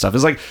this other stuff.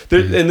 It's like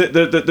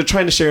they're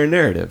trying to share a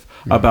narrative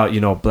about, you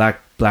know,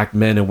 black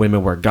men and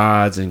women were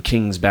gods and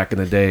kings back in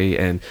the day,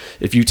 and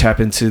if you tap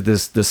into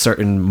this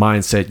certain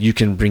mindset, you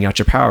can bring out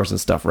your powers and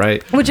stuff,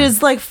 right? Which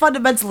is like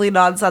fundamentally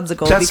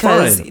nonsensical. That's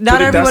because fine.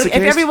 Not everyone. If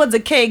everyone's a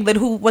king, then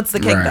what's the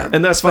kingdom?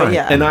 And that's fine. But,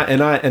 yeah.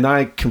 And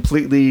I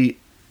completely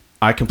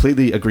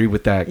agree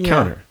with that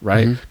counter,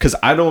 right? Because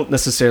I don't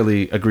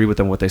necessarily agree with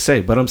them what they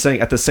say, but I'm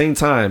saying at the same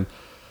time,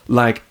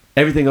 like,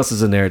 everything else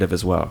is a narrative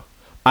as well.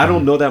 I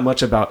don't know that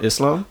much about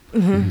Islam,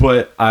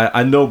 but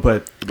I know,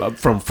 but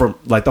from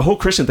like the whole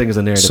Christian thing is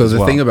a narrative. So as the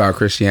well. thing about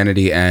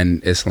Christianity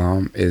and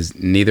Islam is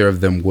neither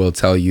of them will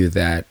tell you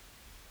that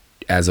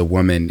as a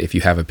woman, if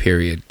you have a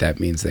period, that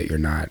means that you're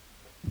not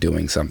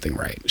doing something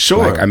right.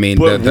 Sure, like, I mean,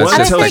 but that's one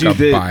just tells like you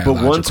a that.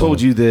 But one told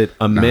you that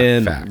a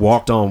man fact.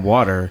 walked on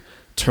water,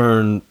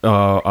 turned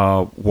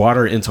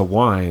water into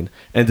wine,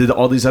 and did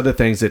all these other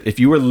things that if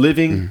you were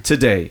living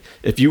today,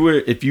 if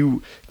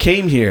you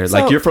came here,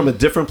 like you're from a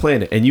different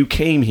planet and you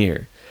came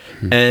here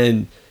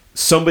and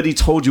somebody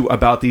told you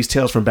about these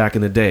tales from back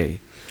in the day,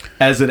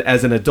 as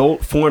an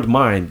adult formed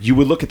mind, you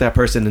would look at that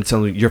person and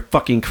tell them you're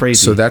fucking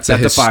crazy. So that's that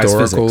a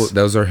historical. physics.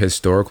 Those are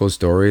historical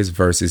stories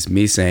versus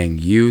me saying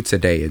you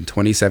today in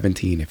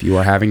 2017, if you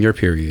are having your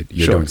period,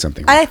 you're doing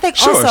something right. And I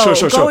think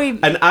also going.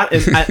 And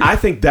I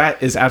think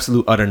that is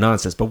absolute utter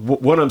nonsense. But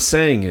what I'm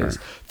saying is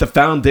the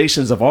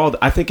foundations of all.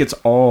 I think they're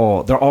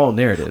all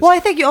narratives. Well, I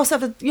think you also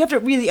have to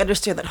really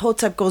understand that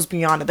Hotep goes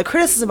beyond it. The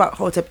criticism about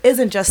Hotep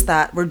isn't just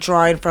that we're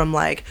drawing from,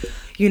 like,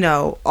 you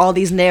know, all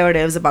these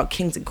narratives about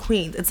kings and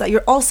queens. It's that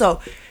you're also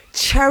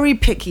cherry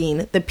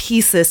picking the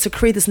pieces to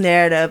create this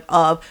narrative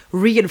of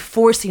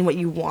reinforcing what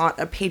you want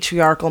a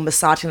patriarchal,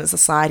 misogynist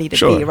society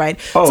to be,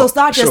 right? So it's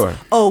not just,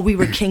 we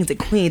were kings and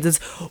queens.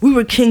 It's we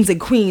were kings and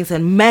queens,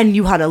 and men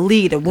knew how to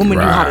lead, and women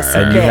knew how to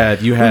submit.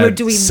 And you had we were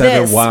doing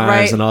 7 wives,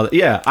 right? and all that.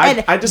 Yeah,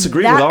 I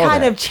disagree with all that. That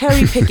kind of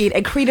cherry picking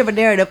and creative a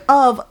narrative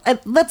of, and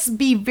let's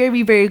be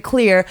very, very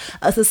clear,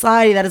 a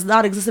society that has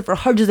not existed for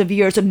hundreds of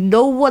years, and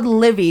no one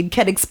living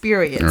can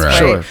experience, right?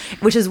 Sure.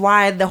 Which is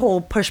why the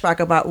whole pushback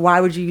about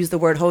why would you use the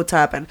word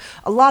Hotep and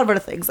a lot of other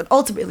things, and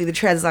ultimately the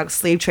transatlantic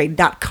slave trade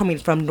not coming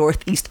from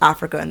Northeast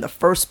Africa in the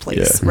first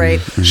place, right?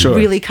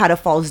 Really kind of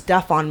falls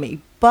deaf on me.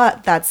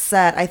 But that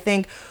said, I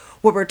think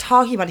what we're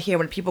talking about here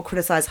when people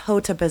criticize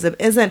Hotepism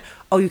isn't,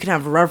 you can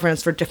have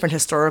reverence for different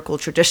historical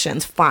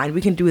traditions. Fine,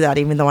 we can do that,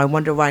 even though I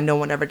wonder why no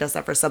one ever does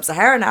that for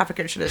sub-Saharan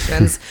African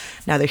traditions.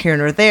 Neither here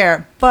nor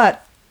there.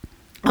 But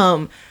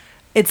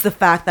it's the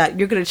fact that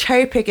you're going to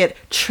cherry pick it,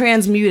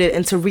 transmute it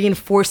into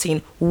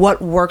reinforcing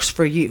what works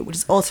for you, which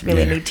is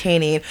ultimately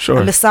maintaining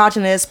a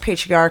misogynist,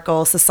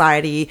 patriarchal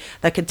society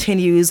that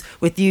continues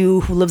with you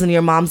who lives in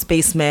your mom's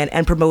basement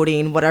and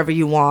promoting whatever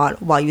you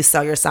want while you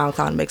sell your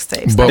SoundCloud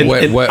mixtapes. But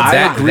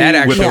that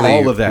actually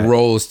all of that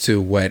rolls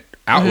to what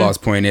Outlaw's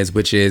point is,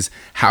 which is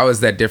how is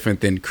that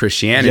different than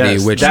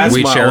Christianity, which that's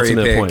we my cherry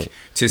ultimate pick point.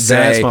 To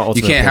say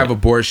you can't have point.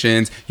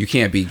 abortions, you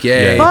can't be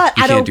gay, but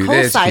you I can't don't do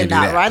this, you co-sign can't do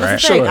that, that, right?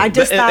 That's the thing. I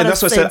just thought at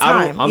the same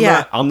time.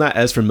 I'm not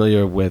as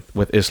familiar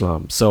with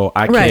Islam, so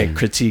I can't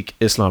critique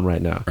Islam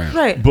right now.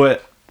 Right.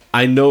 But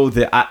I know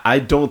that I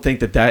don't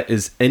think that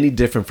is any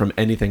different from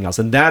anything else,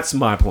 and that's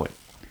my point.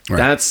 Right.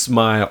 That's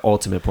my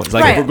ultimate point. It's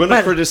like if we're going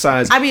to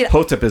criticize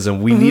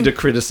Hotepism, we need to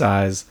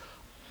criticize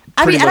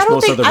pretty much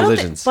most other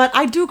religions. But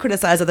I do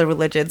criticize other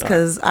religions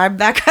because I'm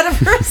that kind of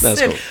person.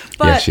 That's cool.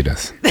 But, yeah, she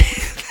does.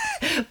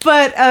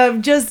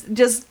 But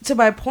just to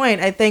my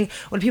point, I think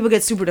when people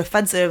get super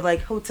defensive,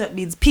 like Hotep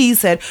means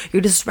peace and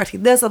you're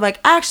disrespecting this, I'm like,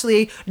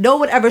 actually, no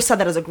one ever said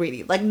that as a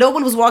greeting. Like, no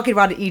one was walking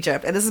around in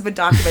Egypt, and this has been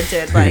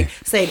documented, like,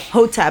 saying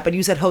Hotep, and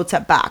you said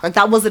Hotep back. Like,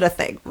 that wasn't a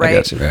thing, right? I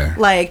got you, yeah.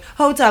 Like,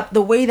 Hotep,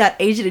 the way that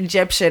ancient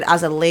Egyptian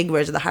as a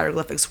language and the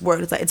hieroglyphics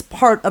work is that it's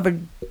part of a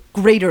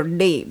greater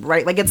name,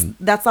 right? Like,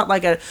 that's not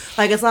like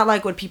it's not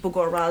like when people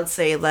go around and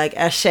say, like,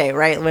 Eshe,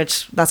 right?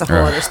 Which, that's a whole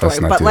other story.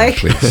 But, like,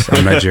 please.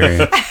 I'm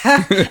Nigerian.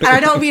 And I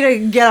don't mean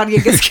to get on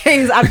Yinka's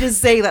case. I'm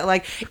just saying that,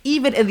 like,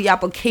 even in the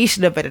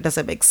application of it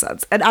doesn't make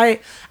sense. And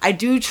I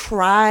do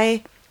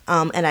try,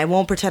 and I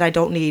won't pretend I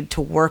don't need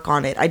to work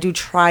on it. I do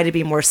try to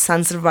be more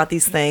sensitive about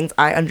these things.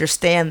 I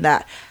understand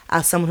that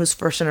as someone who's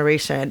first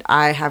generation,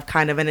 I have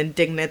kind of an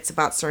indignance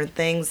about certain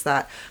things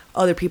that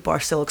other people are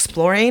still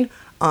exploring.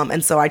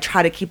 And so I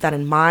try to keep that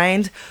in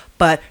mind.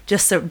 But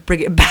just to bring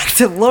it back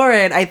to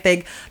Lauren, I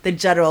think the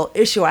general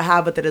issue I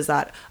have with it is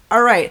that,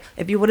 all right,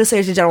 if you want to say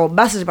it's a general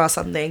message about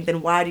something,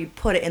 then why do you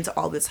put it into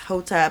all this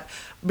Hotep,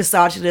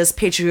 misogynist,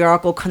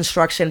 patriarchal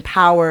construction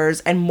powers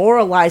and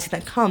moralizing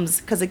that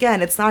comes? Because,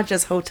 again, it's not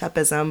just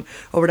Hotepism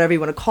or whatever you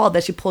want to call it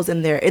that she pulls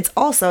in there. It's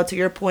also, to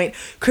your point,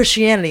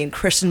 Christianity and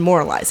Christian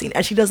moralizing.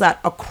 And she does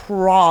that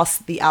across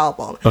the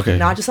album. Okay.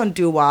 Not just on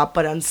doo-wop,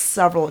 but on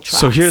several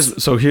tracks.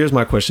 So here's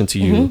my question to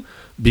you,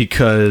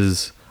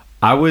 because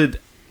I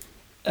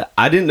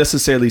didn't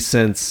necessarily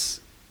sense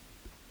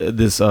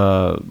this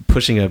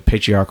pushing a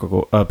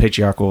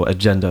patriarchal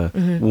agenda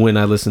when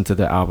I listened to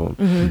the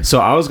album. So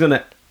I was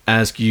gonna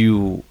ask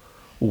you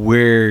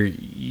where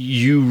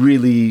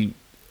you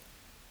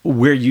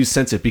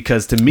sense it,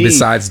 because to me,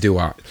 besides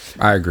doo-wop,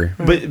 I agree.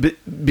 But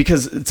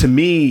because to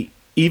me,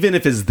 even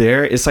if it's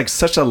there, it's like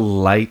such a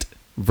light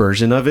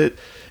version of it,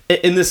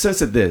 in the sense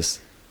that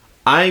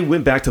I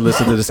went back to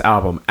listen to this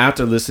album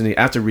after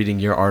reading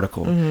your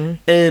article,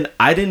 and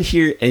I didn't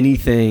hear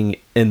anything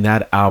in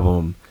that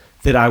album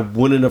that I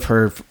wouldn't have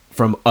heard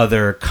from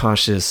other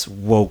conscious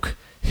woke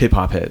hip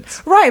hop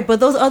heads. Right, but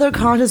those other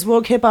conscious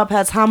woke hip hop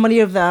heads, how many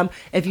of them,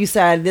 if you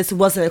said this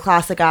wasn't a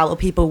classic album,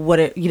 people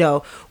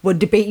would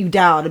debate you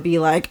down and be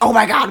like, "Oh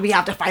my God, we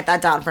have to fight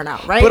that down for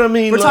now," right? But I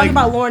mean, we're talking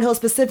about Lauryn Hill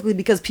specifically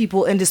because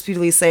people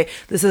indisputably say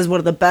this is one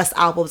of the best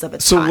albums of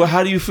its time. So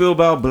how do you feel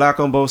about Black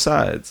on Both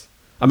Sides?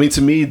 I mean,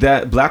 to me,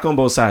 that Black on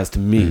Both Sides, to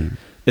me,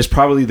 is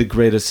probably the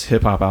greatest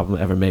hip hop album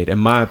ever made, in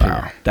my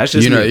opinion. Wow. That's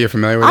just you're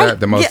familiar with that,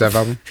 the Mos Def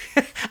album?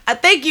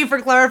 Thank you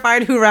for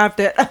clarifying who rapped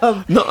it.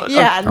 I'm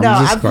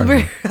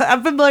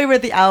familiar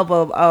with the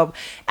album, and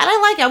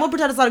I like it. I won't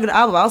pretend it's not a good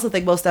album. I also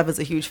think Mos Def is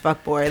a huge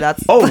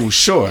fuckboy.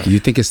 Sure. You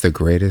think it's the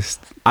greatest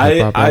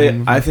hip-hop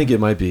album? I think it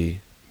might be.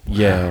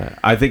 Yeah,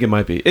 I think it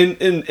might be.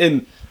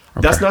 And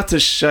that's not to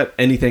shut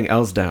anything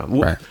else down.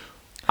 Right.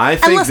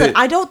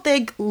 I don't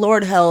think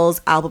Lauryn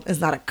Hill's album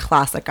is not a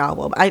classic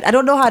album. I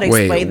don't know how to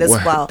explain this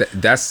well.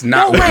 That's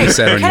not what you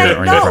said on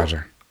your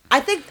project. I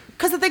think,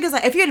 because the thing is,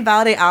 like, if you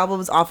invalidate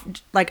albums off,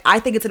 like, I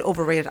think it's an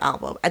overrated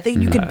album. I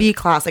think you could be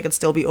classic and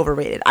still be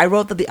overrated. I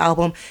wrote that the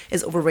album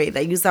is overrated.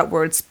 I use that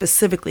word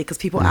specifically because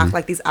people act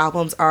like these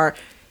albums are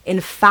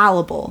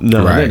infallible.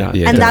 No, they're not.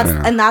 Yeah,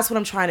 and that's what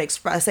I'm trying to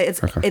express.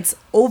 It's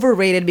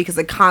overrated because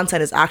the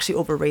content is actually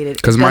overrated.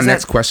 Because my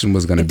next question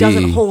was going to be, it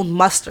doesn't hold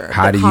muster.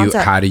 How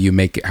would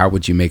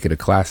you make it a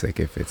classic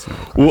if it's not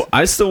a classic? Well,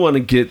 I still want to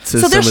get to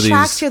some of these. So there's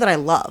tracks here that I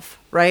love,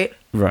 right?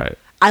 Right.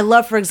 I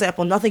love, for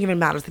example, Nothing Even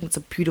Matters. I think it's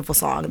a beautiful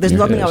song. There's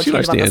nothing I would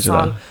change about the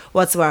song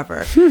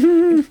whatsoever.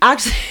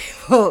 Actually,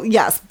 well,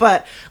 yes,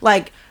 but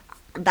like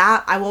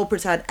that, I won't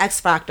pretend. X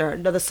Factor,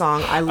 another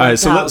song I love. All right,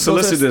 so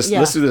let's do this. Yeah.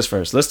 Let's do this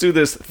first. Let's do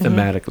this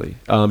thematically,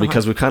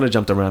 because we kind of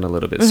jumped around a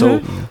little bit.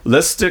 So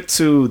let's stick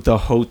to the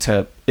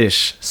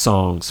Hotep-ish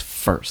songs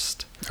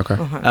first.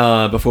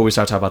 Okay. Before we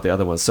start talking about the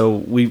other ones. So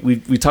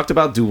we talked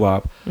about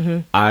doo-wop.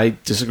 I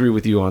disagree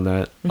with you on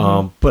that.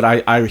 But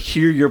I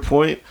hear your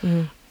point.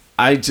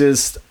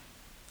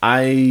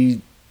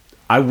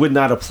 I would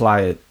not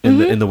apply it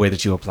in the way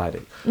that you applied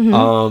it.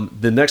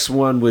 The next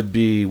one would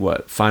be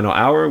what? Final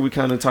Hour. We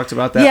kind of talked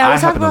about that. Yeah, I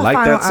happen to like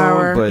that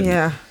song, but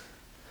yeah.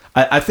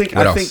 I think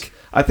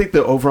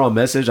the overall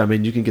message. I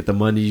mean, you can get the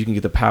money, you can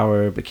get the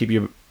power, but keep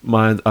your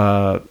mind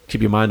on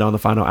the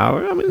final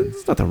hour. I mean,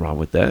 there's nothing wrong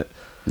with that.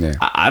 Yeah,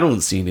 I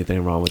don't see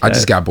anything wrong with that. I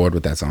just got bored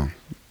with that song.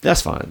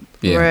 That's fine.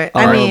 Yeah, right.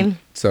 I mean,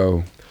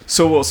 so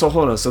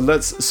hold on.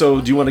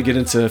 So do you want to get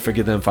into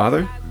Forget Them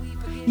Father?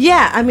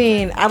 Yeah, I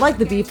mean, I like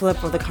the B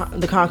flip or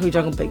the Concrete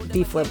Jungle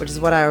B flip, which is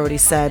what I already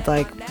said,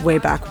 like, way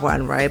back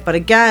when, right? But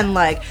again,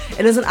 like,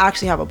 it doesn't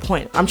actually have a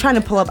point. I'm trying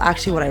to pull up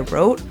actually what I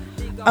wrote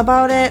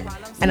about it,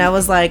 and I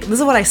was like, this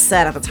is what I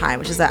said at the time,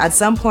 which is that at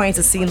some points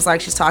it seems like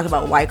she's talking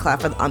about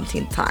Wyclef for the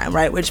umpteenth time,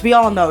 right? Which we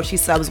all know she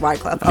subs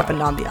Wyclef up and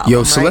down the album.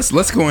 Yo, so right?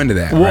 let's go into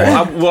that.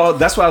 Well, right? Well,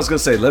 that's what I was gonna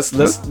say. Let's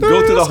go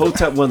through the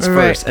Hotep ones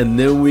first, and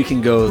then we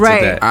can go to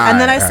that. And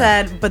then I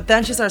said, but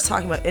then she starts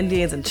talking about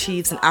Indians and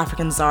chiefs and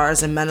African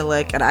czars and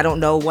Menelik, and I don't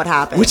know what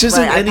happened. Which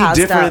isn't any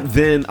different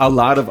than a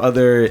lot of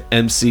other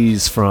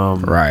MCs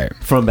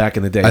from back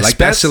in the day,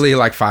 especially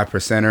like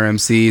 5%er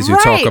MCs who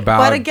talk about.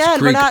 But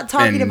again, we're not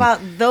talking about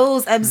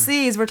those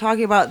MCs. case we're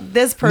talking about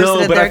this person. No,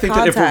 in but their I think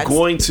context. that if we're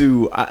going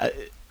to,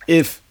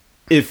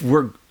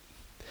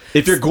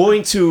 if you're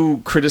going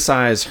to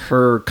criticize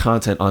her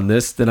content on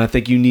this, then I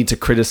think you need to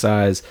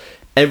criticize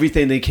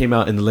everything that came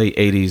out in the late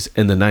 80s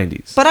and the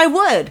 90s. But I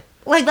would.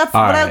 Like, that's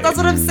that's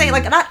what I'm saying.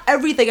 Like, not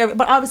everything,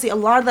 but obviously a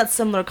lot of that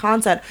similar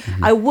content.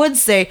 I would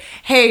say,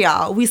 hey,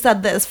 y'all, we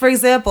said this. For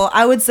example,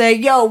 I would say,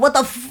 yo, what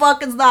the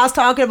fuck is Nas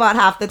talking about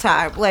half the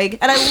time? Like,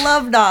 and I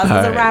love Nas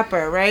as a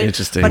rapper, right?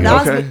 Interesting. But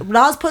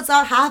Nas puts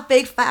out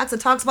half-baked facts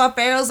and talks about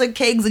pharaohs and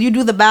kings, and you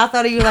do the math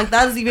out of it, you're like,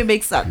 that doesn't even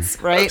make sense,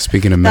 right?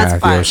 Speaking of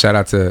math, yo, shout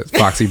out to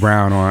Foxy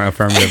Brown on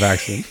affirmative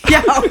action.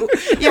 yo,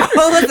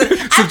 listen.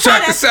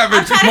 Subtract the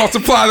 7,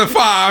 multiply the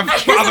 5. By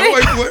the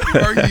way,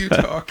 what are you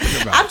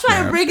talking about? I'm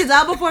trying to break it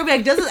down before me.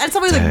 Like, and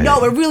somebody's like,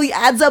 no, it really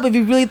adds up if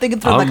you really think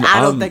it through.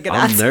 I don't think it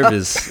adds up. I'm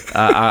nervous.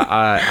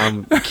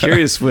 I'm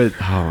curious what.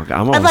 Oh,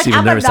 I'm almost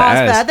even nervous to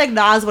ask. I think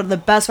Nas is one of the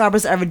best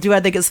rappers to ever do. I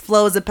think his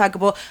flow is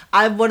impeccable.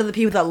 I'm one of the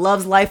people that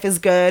loves Life is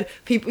Good.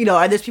 People,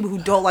 and there's people who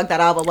don't like that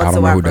album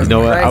whatsoever. I don't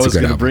know who doesn't. What? I was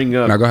going to bring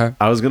up. No, go ahead.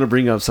 I was going to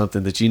bring up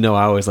something that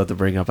I always love to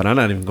bring up, and I'm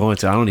not even going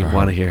to. I don't even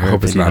want to hear her. I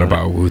hope it's not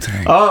about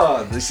Wu-Tang.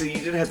 Oh, see, you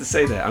didn't have to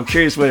say that. I'm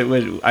curious what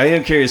I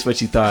am curious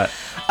what you thought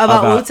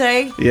about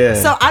Wu-Tang. Yeah.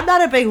 So I'm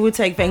not a big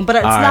Wu-Tang fan, but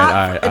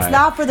it's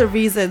not for the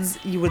reasons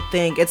you would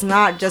think. It's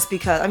not just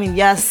because,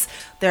 yes,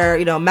 their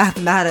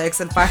mathematics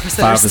and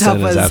 5%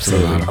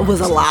 stuff was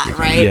a lot,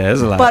 right? Yeah,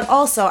 it's a lot. But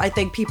also, I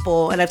think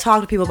people, and I've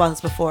talked to people about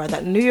this before,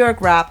 that New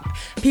York rap,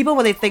 people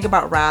when they think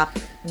about rap,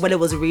 when it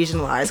was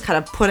regionalized, kind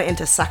of put it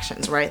into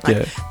sections, right?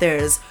 Like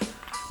there's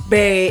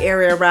Bay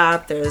Area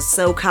rap, there's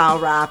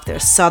SoCal rap,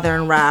 there's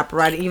Southern rap,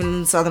 right? Even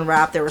in Southern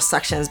rap, there were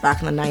sections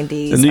back in the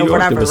 90s or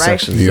whatever, right?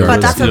 Sections.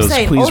 But that's what I'm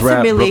saying.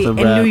 Ultimately, rap,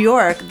 in New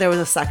York, there was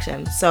a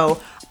section.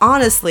 So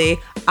honestly,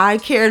 I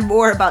cared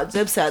more about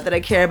Dipset than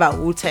I care about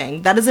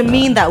Wu-Tang. That doesn't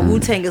mean that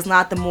Wu-Tang is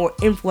not the more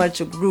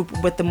influential group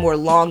with the more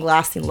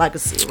long-lasting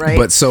legacy, right?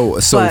 But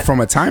so from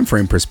a time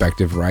frame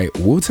perspective, right?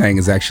 Wu-Tang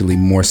is actually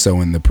more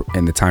so in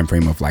the time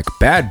frame of like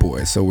Bad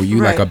Boy. So were you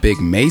like a big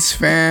Mace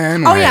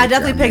fan? Oh yeah, I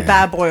definitely picked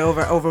Bad Boy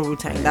over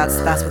Wu-Tang. That's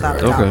without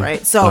a doubt,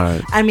 right?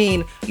 So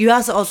you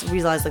have to also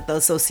realize like the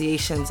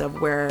associations of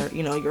where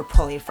you're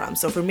pulling from.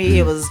 So for me,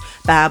 it was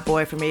Bad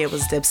Boy. For me, it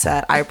was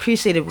Dipset. I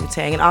appreciated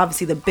Wu-Tang, and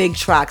obviously the big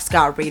tracks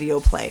got radio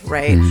play,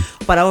 right?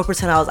 But I would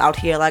pretend I was out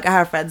here. Like I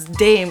have friends,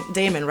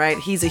 Damon, right?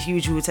 He's a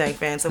huge Wu-Tang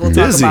fan, so we'll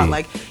talk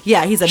about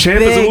he's a Champ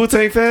big. Is a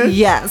Wu-Tang fan?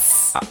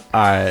 Yes. All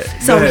right.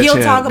 So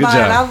he'll talk about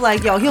it, and I'm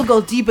like, he'll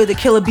go deeper the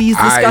Killer Bees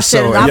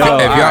discussion.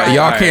 If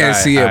y'all can't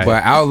see it,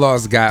 but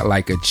Outlaw's got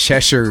like a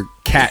Cheshire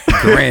cat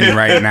grin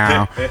right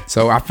now.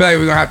 So I feel like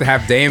we're gonna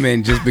have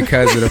Damon just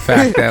because of the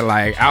fact that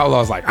like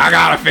Outlaw's like, I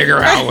gotta figure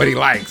out what he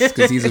likes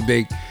because he's a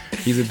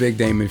big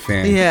Damon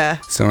fan.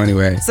 Yeah. So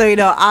anyway. So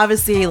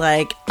obviously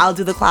like I'll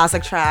do the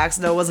classic tracks.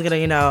 No one's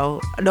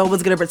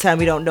gonna pretend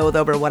we don't know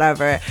them or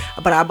whatever.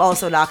 But I'm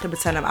also not gonna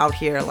pretend I'm out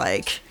here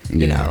like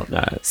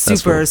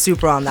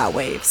super on that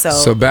wave.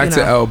 So back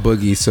to L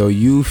Boogie. So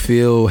you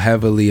feel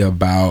heavily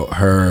about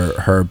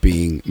her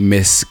being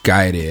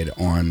misguided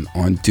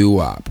on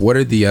doo-wop. What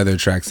are the other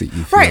tracks that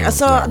you feel? Right.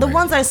 So the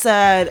ones I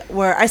said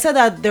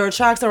that there were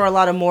tracks that were a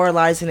lot of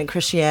moralizing and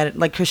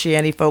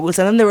Christianity focused,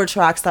 and then there were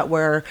tracks that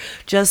were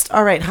just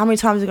all right. How many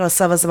times are you gonna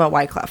sub us about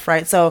Wyclef,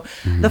 right? So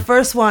the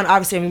first one,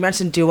 obviously, we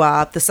mentioned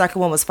doo-wop. The second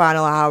one was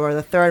Final Hour.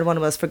 The third one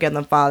was Forgive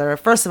Them Father.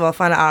 First of all,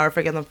 Final Hour,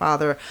 Forgive Them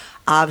Father.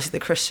 Obviously,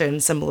 the Christian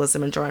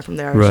symbolism and drawing from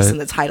there, just in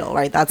the title,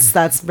 right?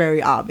 That's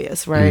very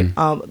obvious, right?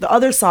 The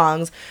other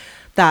songs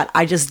that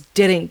I just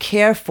didn't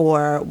care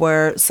for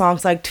were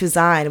songs like To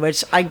Zion,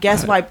 which I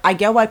guess I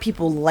get why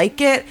people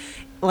like it.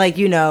 Like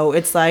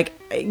it's like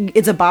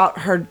it's about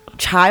her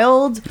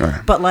child,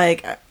 but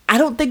like I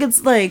don't think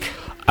it's like.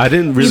 I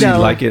didn't really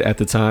like it at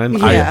the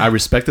time. I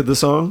respected the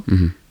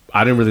song.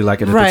 I didn't really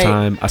like it at the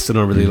time. I still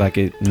don't really like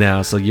it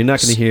now. So you're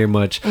not going to hear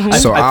much.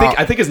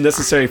 I think it's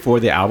necessary for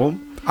the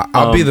album.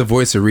 I'll be the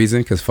voice of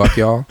reason because fuck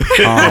y'all.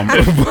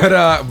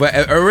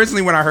 But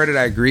originally when I heard it,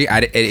 I agree.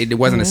 It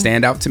wasn't a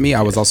standout to me.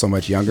 I was also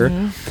much younger.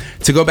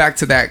 To go back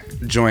to that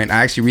joint,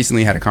 I actually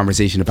recently had a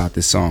conversation about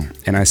this song,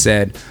 and I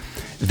said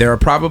there are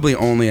probably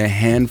only a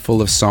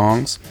handful of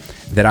songs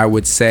that I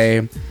would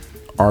say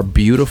are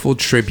beautiful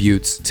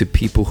tributes to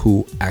people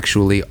who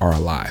actually are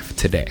alive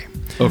today.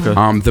 Okay.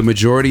 The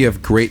majority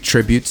of great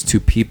tributes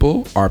to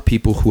people are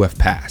people who have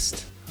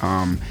passed.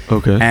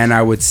 And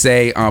I would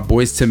say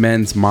Boyz II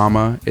Men's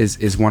Mama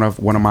is one of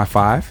my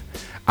 5.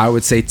 I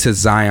would say To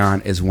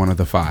Zion is one of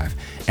the 5,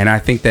 and I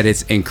think that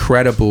it's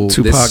incredible.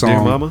 Tupac, this song, Dear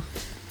Mama.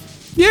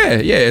 Yeah,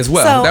 as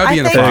well. So that would be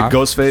in the 5.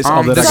 Ghostface.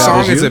 All that the I got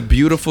song is is you. a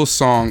beautiful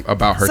song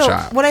about her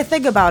child. When I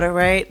think about it,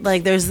 right,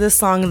 like there's this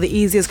song. The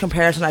easiest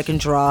comparison I can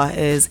draw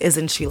is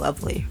 "Isn't She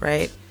Lovely,"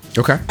 right?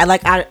 Okay. And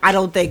like I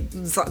don't think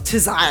To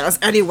Zion is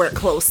anywhere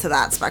close to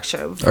that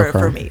spectrum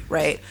for me,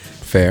 right?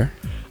 Fair.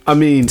 I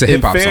mean, it's a in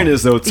hip-hop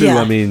fairness song. though, too. Yeah.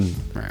 I mean,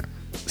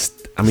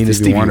 I mean, it's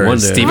Stevie Wonder.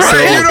 Stevie Wonder.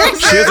 Right, you know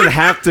she doesn't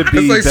have to be.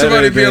 It's like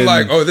somebody being than...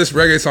 like, "Oh, this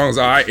reggae song's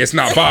alright. It's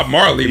not Bob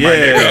Marley, my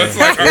nigga." It's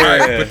like,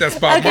 alright, but that's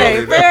Bob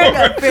Marley.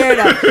 Fair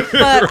enough.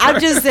 But I'm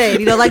just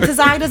saying, like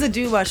design doesn't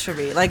do much for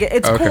me. Like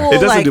it's cool.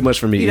 It doesn't do much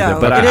for me either.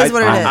 But it is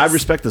what it is. I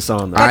respect the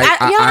song.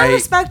 I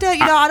respect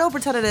it. I don't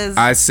pretend it is.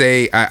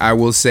 I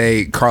will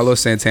say,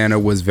 Carlos Santana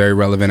was very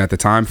relevant at the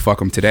time.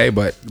 Fuck him today,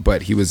 but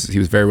he was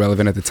very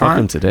relevant at the time. Fuck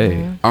him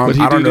today.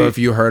 I don't know if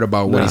you heard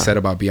about what he said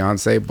about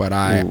Beyonce, but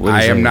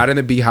I am not in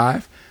the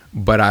Beehive,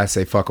 but I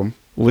say fuck him.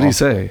 What did he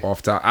say?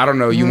 Off top, I don't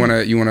know. You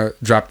wanna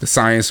drop the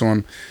science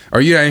on,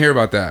 or you didn't hear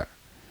about that?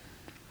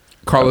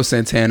 Carlos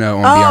Santana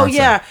on Beyonce. Oh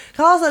yeah,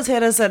 Carlos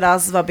Santana said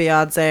this about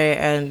Beyonce,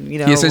 and he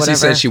essentially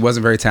said she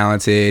wasn't very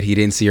talented. He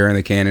didn't see her in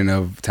the canon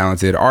of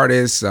talented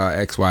artists.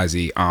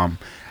 XYZ.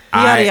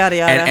 Yada yada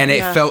yada. And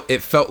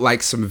it felt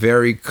like some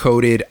very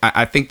coded.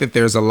 I think that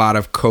there's a lot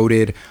of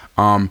coded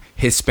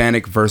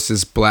Hispanic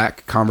versus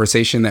Black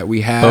conversation that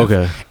we have.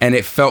 Okay. And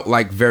it felt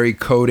like very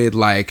coded,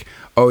 like,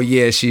 oh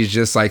yeah, she's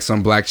just like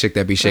some black chick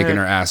that be shaking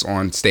her ass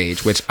on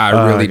stage, which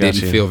I really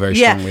didn't feel very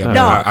strongly about.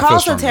 No,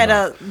 Carlos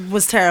Santana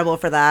was terrible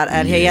for that,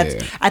 and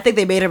I think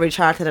they made him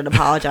retract it and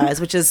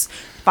apologize, which is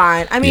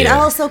fine. I mean, I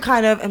also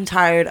kind of am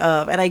tired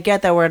of, and I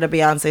get that we're in a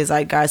Beyonce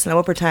zeitgeist, and I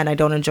will pretend I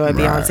don't enjoy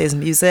Beyonce's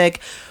music,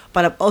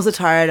 but I'm also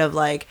tired of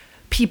like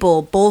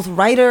people, both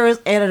writers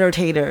and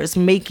entertainers,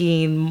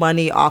 making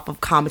money off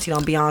of commenting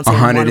on Beyonce.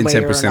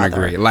 110%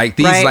 agree. Like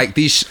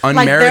these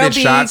unmerited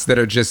shots that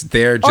are just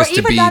there just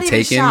to be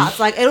taken. Shots.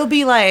 Like it'll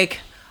be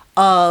like,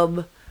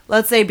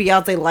 let's say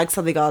Beyonce likes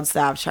something on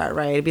Snapchat,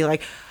 right? It'd be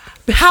like,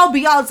 how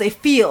Beyonce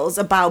feels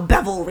about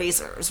bevel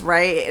razors,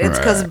 right? It's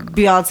because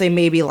Beyonce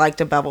maybe liked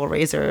a bevel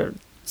razor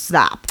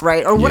snap,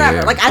 right, or whatever.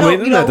 Yeah. Like I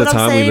don't, you know what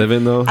I'm saying. We live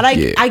in, though. And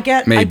I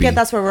get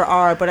that's where we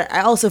are, but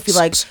I also feel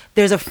like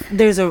there's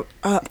a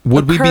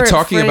would we be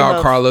talking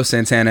about Carlos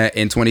Santana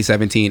in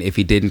 2017 if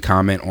he didn't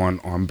comment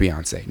on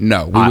Beyonce?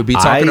 No, we would be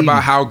talking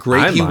about how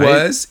great he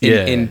was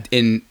in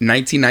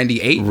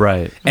 1998,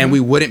 right? And we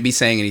wouldn't be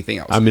saying anything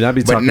else. I mean, I'd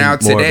be talking more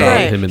about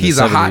him in he's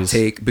the 70s. A hot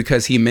take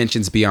because he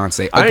mentions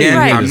Beyonce again.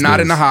 I'm not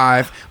in the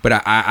hive,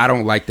 but I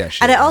don't like that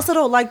shit. And I also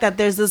don't like that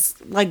there's this,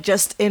 like,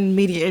 just in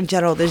media in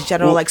general, there's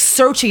like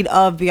searching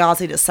of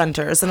Beyonce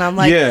dissenters, and I'm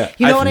like,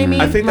 you know what I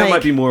mean? I think that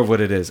might be more of what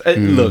it is.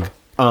 Look,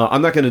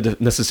 I'm not going to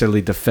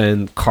necessarily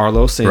defend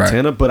Carlos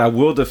Santana, but I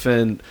will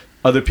defend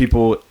other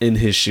people in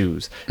his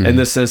shoes, in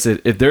the sense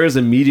that if there is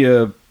a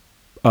media,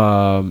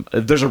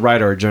 if there's a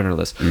writer or a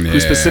journalist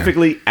who's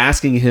specifically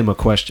asking him a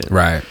question,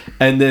 right,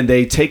 and then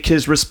they take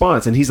his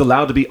response, and he's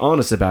allowed to be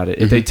honest about it.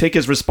 If they take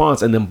his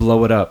response and then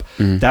blow it up,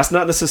 that's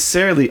not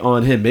necessarily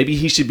on him. Maybe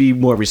he should be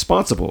more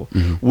responsible,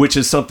 which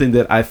is something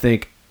that I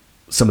think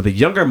some of the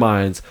younger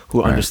minds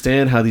who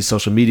understand how these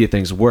social media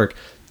things work,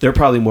 they're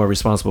probably more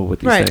responsible with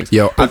these things.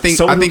 Yo, I think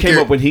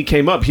when he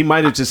came up, he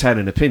might have just had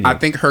an opinion. I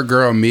think her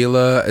girl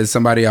Mila is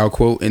somebody I'll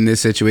quote in this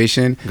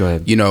situation. Go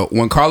ahead. You know,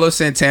 when Carlos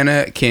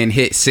Santana can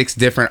hit 6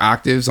 different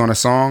octaves on a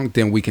song,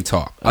 then we can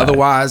talk.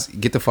 Otherwise,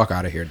 get the fuck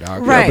out of here,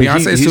 dog. Right.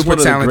 Beyonce is super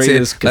talented.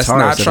 Let's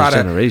not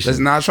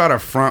try to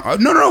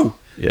front. No.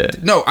 Yeah.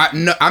 No,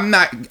 I'm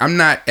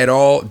not at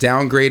all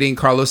downgrading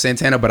Carlos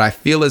Santana, but I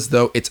feel as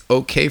though it's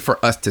okay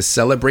for us to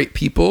celebrate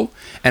people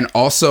and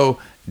also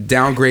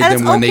downgrade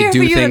them when they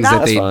do things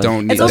that they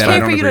don't need. It's okay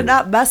for you to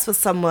not mess with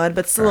someone,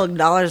 but still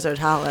acknowledge their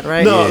talent,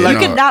 right? No, you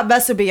can not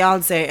mess with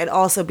Beyonce and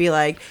also be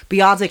like,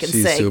 Beyonce can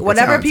sing.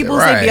 Whenever people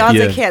say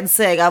Beyonce can't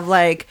sing, I'm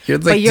like,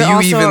 but you're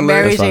also a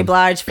Mary J.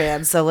 Blige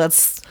fan, so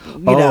let's,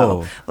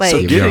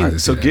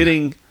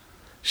 getting.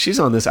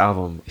 She's on this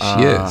album.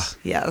 She is.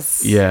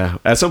 Yes. Yeah.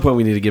 At some point,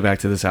 we need to get back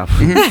to this album.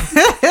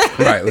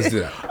 Right. Let's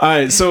do that. All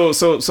right. So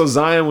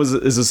Zion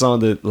is a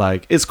song that,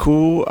 like, it's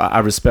cool. I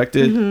respect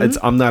it.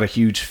 I'm not a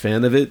huge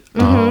fan of it,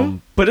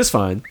 but it's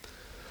fine.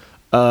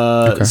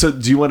 So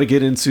do you want to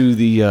get into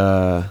the?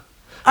 All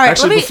right.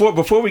 Actually,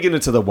 before we get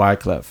into the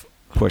Wyclef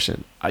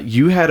portion,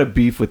 you had a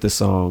beef with the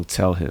song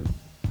 "Tell Him."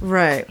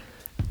 Right.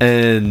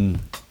 And.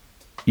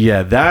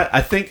 Yeah, that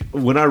I think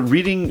when I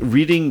reading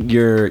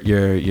your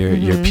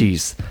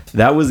piece,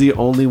 that was the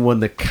only one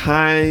that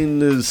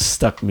kind of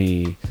stuck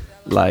me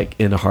like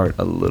in the heart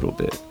a little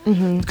bit.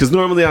 Because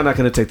normally I'm not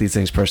going to take these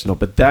things personal,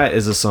 but that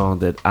is a song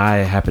that I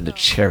happen to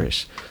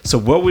cherish. So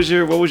what was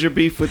your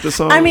beef with the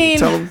song? I mean,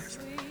 tell them.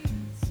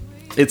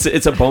 It's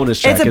a bonus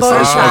track. It's a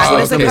bonus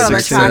track. It's a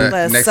bonus track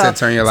list. Next to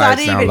Turn Your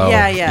Lights Down Low.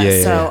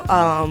 Yeah. So,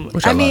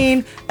 I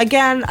mean,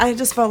 again, I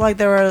just felt like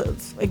there were,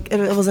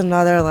 it was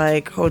another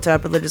like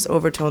Hotep religious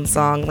overtone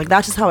song. Like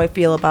that's just how I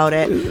feel about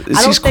it. I don't think about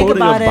it. She's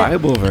quoting a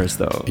Bible verse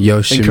though.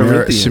 Yo,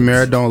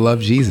 Shamira don't love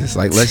Jesus.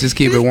 Like, let's just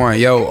keep it one.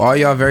 Yo, all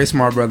y'all very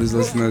smart brothers,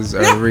 listeners,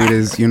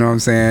 readers. You know what I'm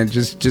saying?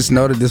 Just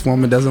know that this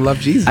woman doesn't love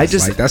Jesus. Like,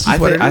 that's just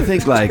what it is. I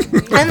think like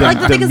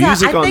the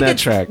music on that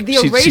track. The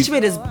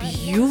arrangement is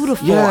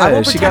beautiful.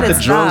 Yeah, she got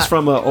the drums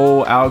from an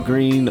old Al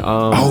Green,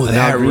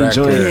 that Green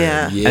joint,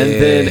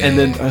 and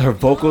then her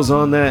vocals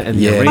on that, and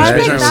the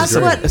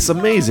arrangement it's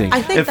amazing.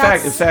 In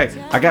fact,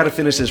 I got to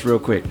finish this real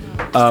quick.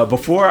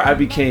 Before I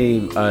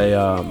became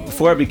a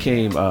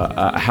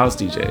house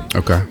DJ,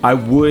 okay, I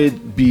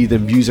would be the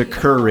music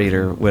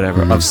curator,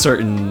 whatever, of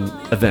certain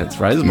events,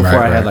 right? This is before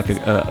I had like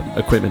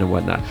equipment and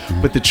whatnot.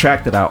 But the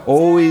track that I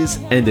always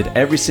ended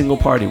every single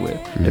party with,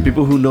 and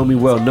people who know me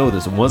well know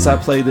this, once I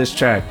play this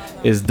track,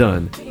 is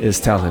done, is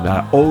Tell Him.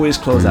 I always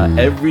close out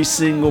every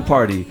single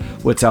party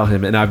with Tell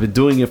Him, and I've been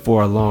doing it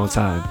for a long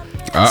time.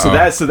 So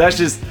that's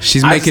just...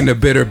 She's making the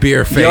bitter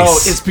beer face. Yo,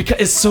 it's because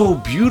it's so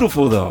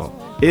beautiful, though.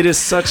 It is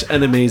such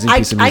an amazing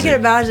piece of music. I can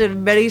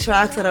imagine many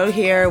tracks that I don't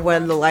hear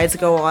when the lights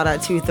go on at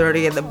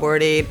 2:30 in the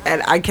morning,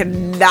 and I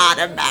cannot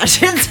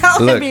imagine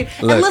telling me.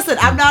 And listen,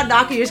 I'm not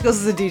knocking your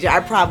skills as a DJ. I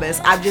promise.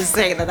 I'm just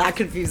saying that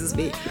confuses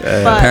me.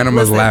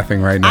 Panama's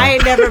laughing right now. I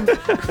ain't never.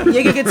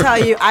 Yiggy can tell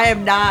you,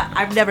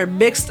 I've never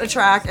mixed a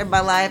track in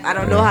my life. I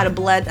don't know how to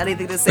blend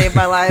anything to save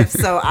my life.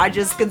 So I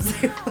just can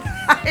say what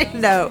I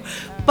know.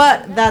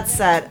 But that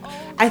said,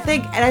 I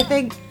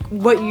think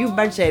what you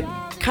mentioned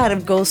kind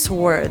of goes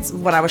towards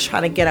what I was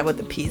trying to get at with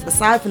the piece.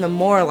 Aside from the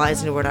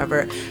moralizing or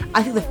whatever,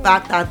 I think the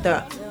fact that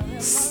the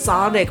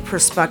sonic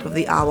perspective of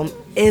the album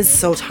is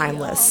so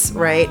timeless,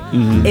 right?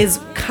 Is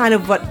kind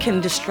of what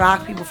can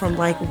distract people from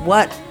like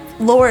what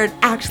Lauren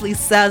actually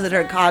says in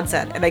her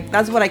content. And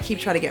that's what I keep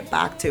trying to get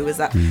back to, is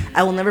that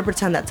I will never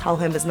pretend that Tell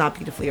Him is not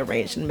beautifully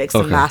arranged and mixed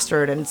and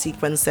mastered and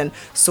sequenced and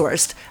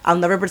sourced. I'll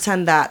never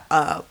pretend that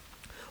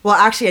well,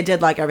 actually, I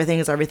did like Everything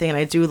Is Everything, and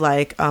I do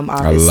like,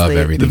 obviously. I love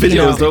Everything. The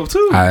video was dope,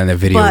 too. And the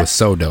video was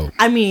so dope.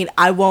 I mean,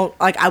 I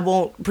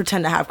won't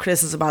pretend to have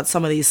criticisms about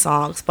some of these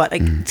songs, but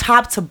like,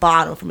 top to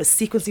bottom, from a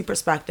sequencing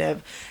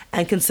perspective,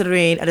 and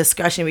considering a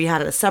discussion we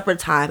had at a separate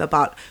time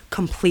about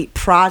complete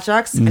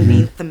projects and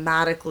being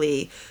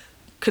thematically,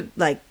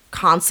 like,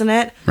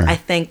 consonant, I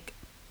think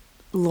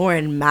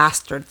Lauren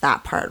mastered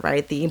that part,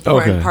 right? The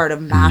important part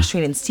of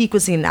mastering and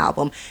sequencing an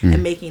album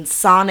and making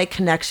sonic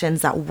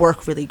connections that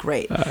work really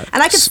great.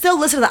 And I can still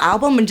listen to the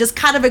album and just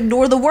kind of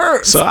ignore the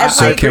words. So I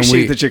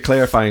appreciate that you're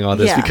clarifying all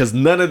this, because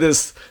none of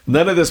this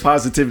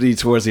positivity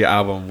towards the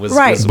album was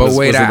right. But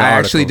wait, I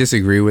actually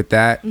disagree with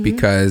that,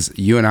 because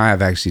you and I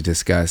have actually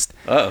discussed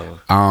the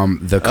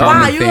common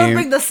theme. You gonna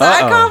bring the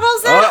side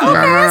combos in?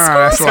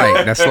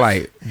 No, that's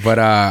light.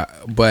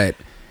 But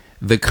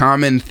the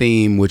common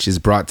theme, which is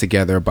brought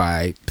together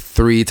by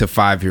 3 to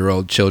 5 year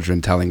old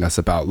children telling us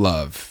about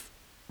love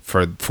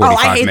for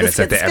 45 minutes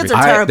at the end.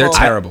 They're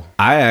terrible.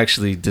 I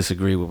actually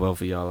disagree with both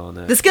of y'all on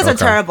that. The skits are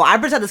terrible. I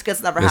pretend the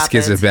skits never happened.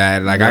 The skits are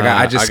bad. Like,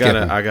 I just skip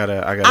them.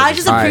 I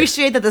just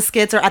appreciate that the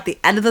skits are at the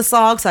end of the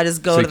song, so I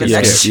just go to the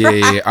next track.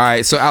 Yeah. All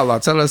right, so Outlaw,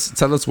 tell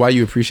us why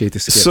you appreciate the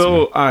skits.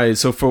 So, all right,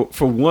 so for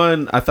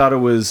one, I thought it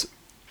was...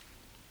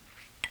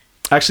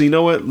 Actually, you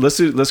know what? Let's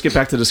get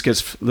back to the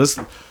skits.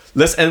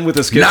 Let's end with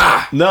the skits.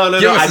 No.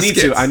 I need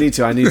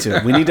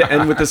to. We need to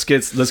end with the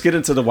skits. Let's get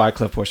into the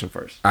Wyclef portion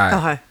first. All right.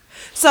 Okay.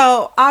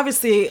 So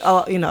obviously, a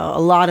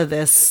lot of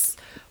this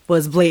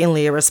was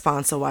blatantly a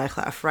response to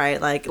Wyclef, right?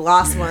 Like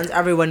Lost Ones,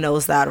 everyone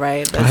knows that,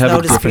 right? There's I have no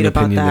a different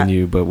opinion than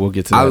you, but we'll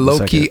get to that in a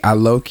second. I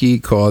low-key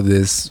call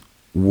this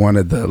one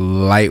of the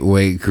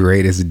lightweight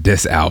greatest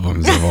diss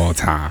albums of all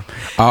time.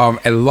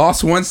 And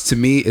Lost Ones to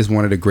me is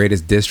one of the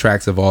greatest diss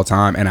tracks of all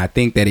time, and I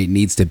think that it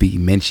needs to be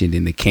mentioned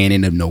in the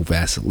canon of No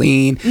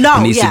Vaseline.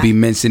 It needs to be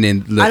mentioned in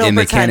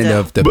the canon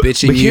of The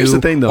Bitch in You. Here's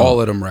the thing, though. All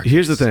of them records.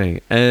 Here's the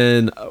thing,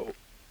 and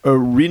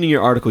reading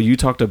your article, you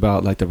talked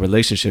about like the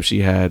relationship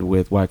she had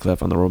with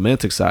Wyclef on the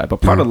romantic side,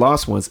 but part of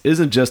Lost Ones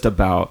isn't just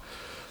about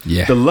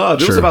the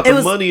love. It was about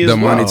the money as well.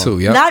 The money too,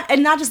 yeah.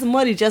 Not just the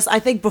money, just I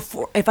think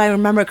before, if I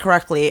remember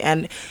correctly,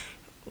 and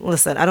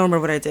listen, I don't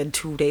remember what I did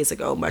 2 days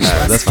ago, much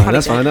less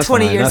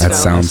 20 years ago. That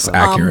sounds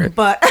accurate.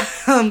 But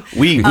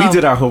we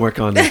did our homework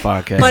on this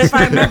podcast. But if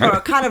I remember,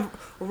 kind of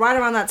right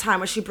around that time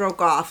when she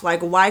broke off, like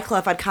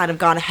Wyclef had kind of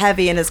gone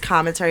heavy in his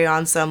commentary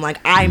on some like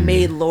I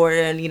made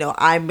Lauren,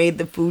 I made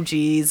the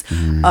Fugees,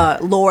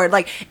 Lord,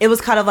 like it was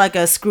kind of like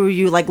a screw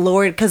you, like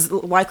Lauren, because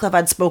Wyclef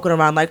had spoken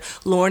around like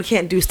Lauren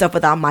can't do stuff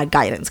without my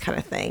guidance kind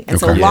of thing, and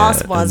so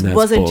Lost Ones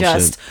wasn't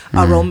just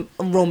a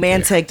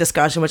romantic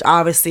discussion, which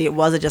obviously it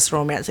wasn't just a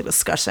romantic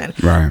discussion,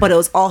 but it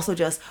was also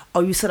just,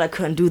 oh, you said I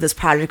couldn't do this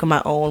project on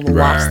my own, we'll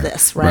watch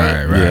this, right?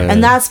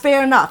 And that's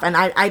fair enough, and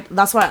I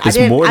that's why it's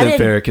more than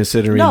fair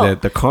considering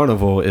that the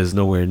Carnival is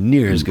nowhere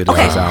near as good as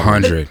this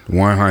album.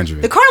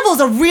 100. The Carnival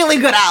is a really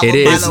good album. It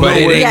is, but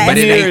it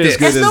ain't as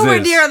good as it's nowhere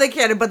near the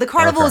canon, but the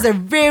Carnival is a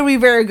very,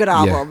 very good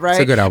album, right?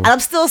 It's a good album. And I'm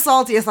still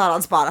salty it's not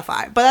on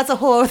Spotify, but that's a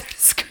whole other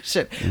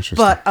discussion.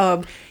 But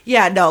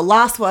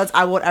Lost Ones,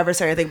 I won't ever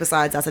say anything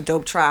besides that's a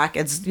dope track.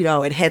 It's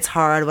it hits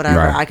hard,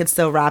 whatever. I could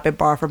still rap it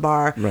bar for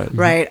bar,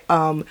 right?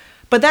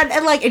 But then,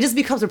 and like, it just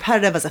becomes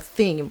repetitive as a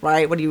theme,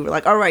 right? When you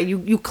like, all right,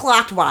 you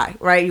clocked Y,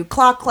 right? You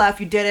clocked Clef,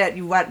 you did it,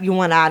 you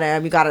went at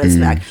him, you got at his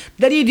neck.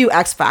 Then you do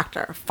X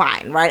Factor,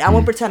 fine, right? I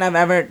won't pretend I've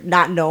ever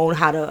not known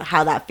how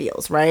that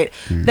feels, right?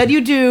 Then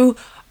you do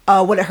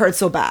When It Hurts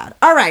So Bad.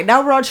 All right,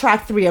 now we're on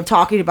track 3 of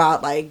talking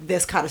about like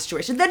this kind of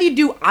situation. Then you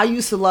do I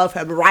Used to Love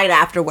Him right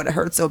after When It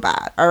Hurts So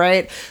Bad, all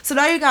right? So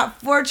now you got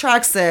 4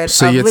 tracks in.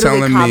 So you're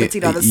telling me,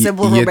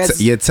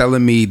 you're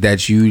telling me that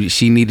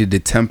she needed to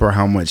temper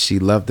how much she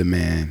loved the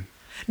man.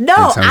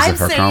 No, I'm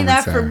saying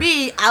that for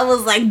me, I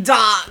was like,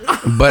 dog.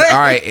 But all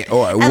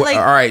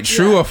right,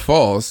 true or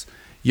false,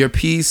 your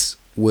piece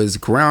was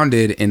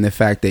grounded in the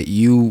fact that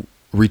you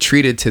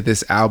retreated to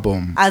this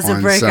album as a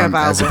breakup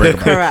album.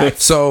 Correct.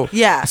 So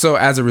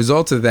as a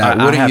result of that,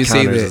 wouldn't you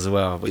say that as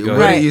well?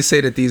 Wouldn't you say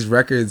that these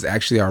records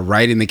actually are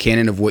right in the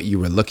canon of what you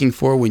were looking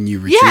for when you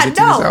retreated to this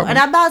album? And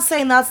I'm not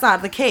saying that's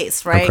not the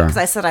case, right? Because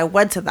I said I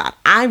went to that.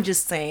 I'm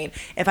just saying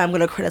if I'm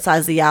going to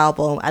criticize the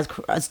album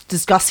as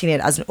discussing it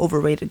as an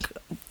overrated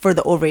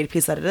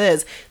piece that it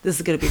is, this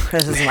is going to be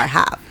criticism I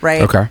have,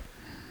 right? Okay.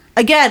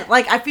 Again,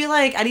 like, I feel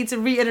like I need to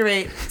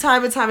reiterate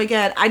time and time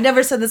again, I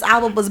never said this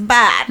album was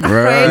bad.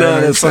 Right?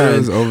 No, that's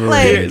fine.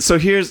 Like, so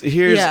here's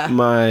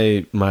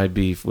my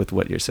beef with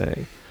what you're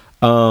saying.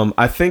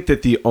 I think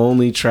that the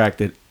only track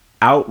that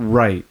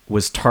outright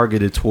was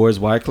targeted towards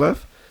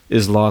Wyclef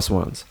is Lost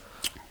Ones.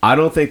 I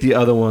don't think the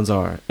other ones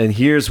are. And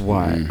here's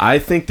why. I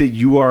think that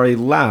you are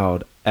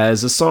allowed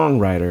as a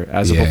songwriter,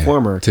 as a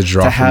performer, to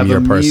draw from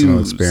your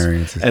personal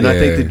experiences. And I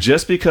think that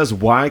just because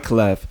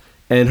Wyclef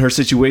and her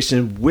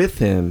situation with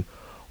him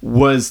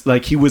was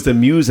like he was the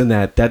muse in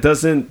that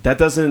doesn't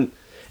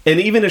and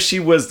even if she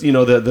was, you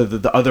know,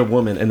 the other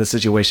woman in the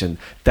situation,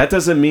 that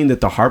doesn't mean that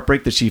the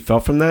heartbreak that she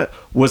felt from that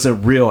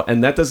wasn't real,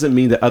 and that doesn't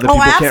mean that other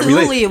people can't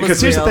relate.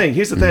 Because here's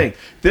the thing.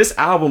 This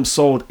album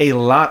sold a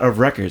lot of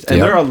records, and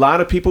there are a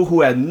lot of people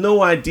who had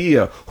no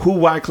idea who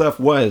Wyclef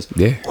was,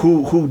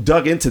 who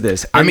dug into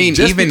this. And I mean,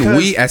 even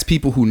we as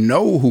people who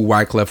know who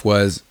Wyclef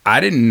was,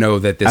 I didn't know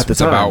that this was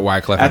about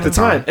Wyclef at the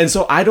time. And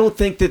so I don't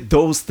think that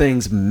those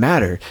things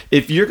matter.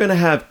 If you're going to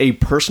have a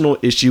personal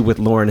issue with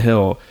Lauryn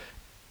Hill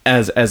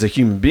as a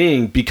human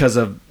being because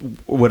of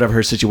whatever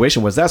her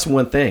situation was, that's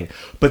one thing.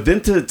 But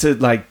then to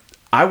like,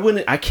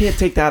 I can't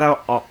take that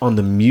out on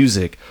the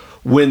music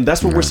when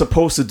that's what we're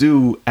supposed to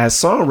do as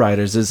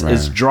songwriters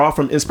is draw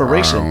from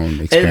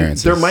inspiration. And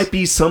there might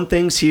be some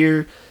things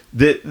here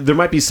that there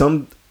might be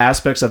some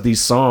aspects of these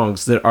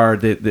songs that are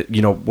that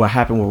you know, what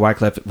happened with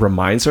Wyclef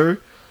reminds her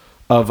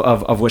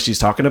of what she's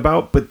talking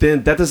about, but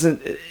then that doesn't,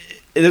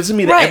 it doesn't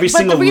mean that every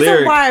single lyric. The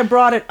reason why I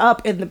brought it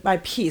up in my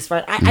piece,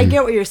 right? I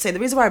get what you're saying. The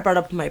reason why I brought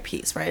it up in my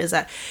piece, right, is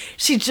that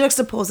she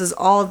juxtaposes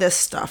all this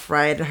stuff,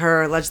 right?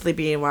 Her allegedly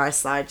being a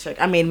side chick.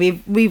 I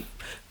mean, we've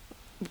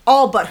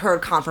all but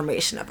heard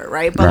confirmation of it,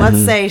 right? But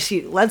let's say it's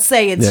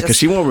just because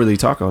she won't really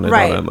talk on it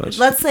all that much.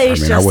 Let's say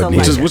it's just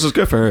which is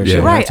good for her. Yeah.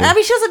 Right. I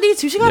mean, she doesn't need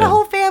to. She got a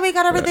whole family,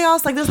 got everything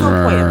else. Like, there's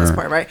no point at this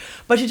point, right?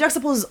 But she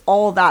juxtaposes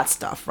all that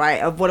stuff,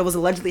 right, of what it was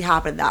allegedly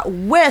happened that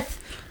with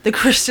the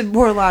Christian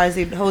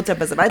moralizing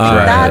Hotepism.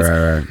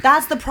 I think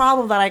that's the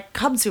problem that I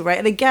come to, right?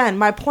 And again,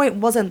 my point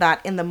wasn't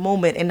that in the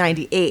moment in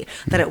 '98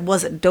 that it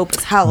wasn't dope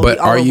as hell. But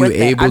are you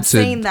able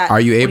to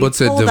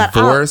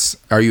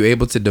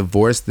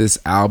divorce this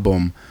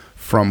album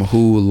from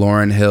who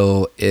Lauryn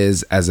Hill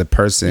is as a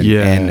person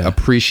and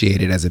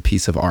appreciate it as a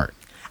piece of art?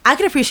 I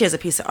can appreciate it as a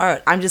piece of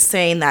art. I'm just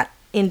saying that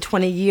in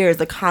 20 years,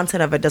 the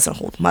content of it doesn't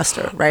hold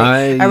muster, right?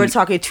 And we're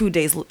talking 2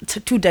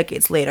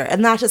 decades later,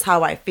 and that's just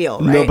how I feel,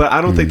 right? No, but I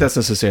don't think that's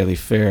necessarily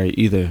fair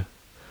either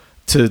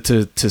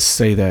to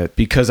say that,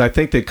 because I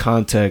think that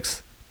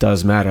context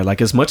does matter.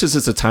 Like, as much as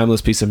it's a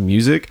timeless piece of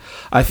music,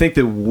 I think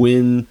that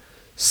when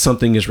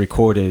something is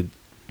recorded,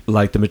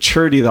 like the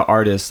maturity of the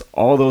artist,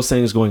 all those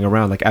things going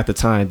around, like at the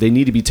time, they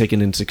need to be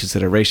taken into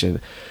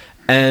consideration.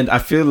 And I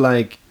feel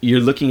like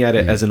you're looking at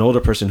it as an older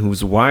person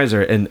who's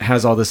wiser and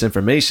has all this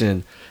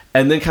information,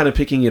 and then kind of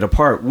picking it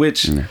apart,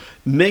 which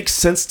makes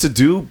sense to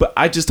do, but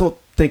I just don't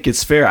think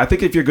it's fair. I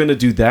think if you're going to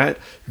do that,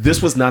 this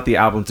was not the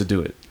album to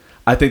do it.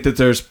 I think that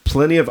there's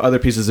plenty of other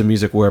pieces of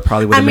music where it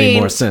probably would have made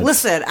more sense.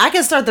 Listen, I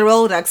can start the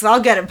Rolodex and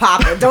I'll get it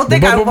popping. Don't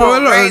think I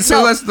won't. Right?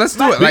 So let's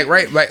do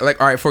it. Like,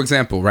 all right, for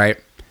example, right?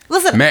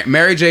 Listen,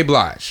 Mary J.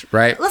 Blige,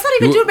 right? Let's not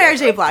even do Mary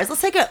J. Blige.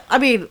 Let's take I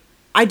mean,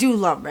 I do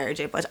love Mary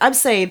J. Blige. I'm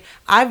saying,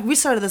 we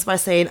started this by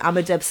saying I'm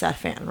a Dipset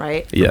fan,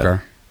 right? Yeah.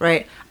 Okay.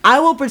 Right? I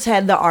will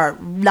pretend there are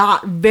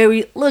not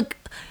look,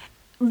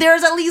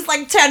 there's at least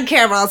like 10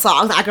 Cameron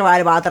songs I can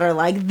write about that are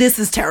like, this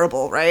is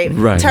terrible, right?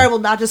 Terrible,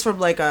 not just from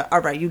like all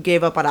right, you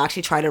gave up on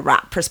actually trying to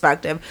rap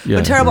perspective,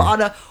 but terrible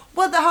on a,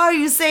 what the hell are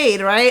you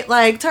saying, right?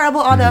 Like, terrible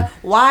on a,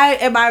 why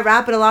am I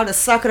rapping along to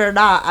Suck It or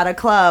Not at a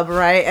club,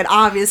 right? And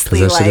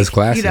obviously,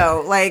 like, you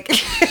know, like,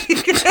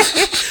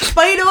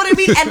 but you know what I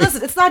mean? And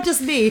listen, it's not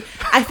just me.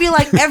 I feel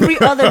like every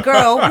other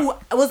girl who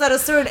was at a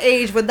certain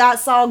age when that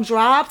song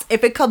dropped,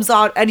 if it comes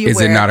on anywhere.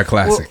 Is it not a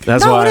classic? It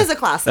is a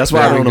classic. That's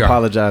why I don't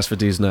apologize for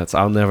These Nuts.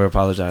 I'll never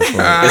apologize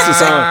for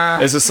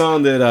it. It's a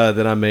song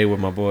that I made with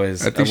my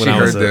boys. I think she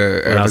heard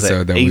the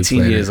episode that we played.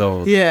 18 years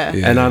old. Yeah.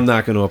 And I'm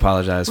not going to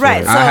apologize for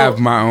it. So, I have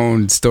my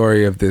own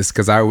story of this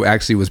because I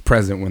actually was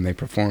present when they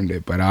performed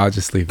it, but I'll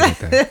just leave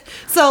it at that.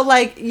 So,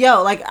 like,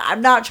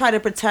 I'm not trying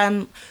to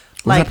pretend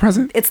like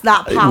present? It's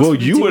not possible. Well,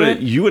 you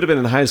would have been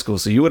in high school,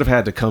 so you would have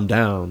had to come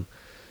down.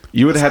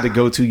 You would have had to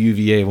go to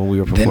UVA when we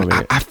were performing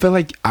it. I feel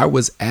like I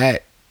was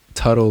at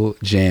Tuttle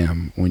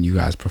Jam when you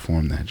guys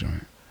performed that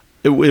joint.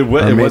 It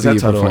was at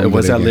Tuttle. It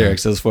was at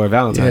Lyrics. It was for a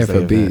Valentine's Day. Yeah,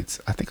 for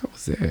Beats. I think I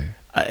was there.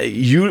 If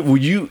you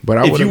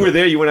were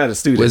there, you weren't at a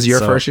student. Was your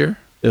first year?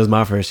 It was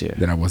my first year.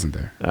 Then I wasn't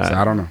there. So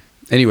I don't know.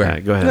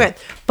 Anyway, go ahead. Okay.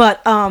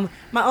 But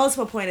my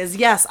ultimate point is,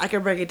 yes, I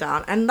can break it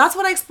down. And that's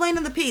what I explained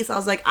in the piece. I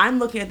was like, I'm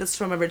looking at this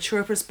from a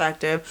mature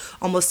perspective,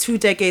 almost 2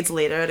 decades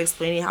later, and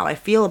explaining how I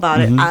feel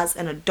about it as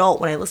an adult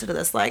when I listen to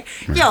this. Like,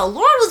 yo,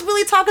 Lauren was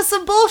really talking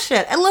some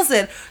bullshit. And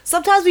listen,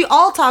 sometimes we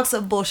all talk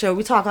some bullshit.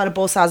 We talk out of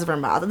both sides of our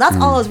mouth. And that's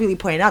all I was really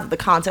pointing out, that the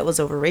content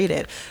was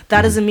overrated.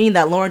 That doesn't mean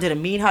that Lauren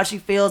didn't mean how she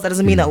feels. That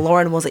doesn't mean that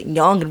Lauren wasn't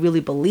young and really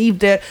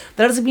believed it.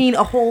 That doesn't mean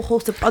a whole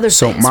host of other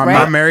things, my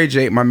right? Mary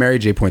J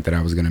point that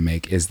I was going to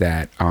make is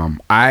that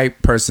I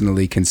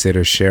personally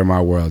consider Share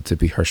My World to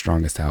be her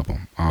strongest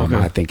album.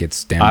 I think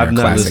it's damn near I've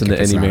not classic. listened to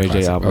any Mary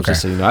J album,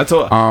 just so you know. I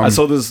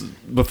told this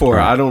before.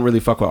 I don't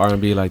really fuck with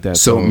R&B like that.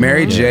 So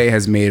Mary J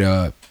has made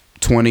a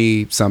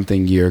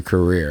 20-something year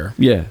career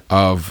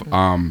of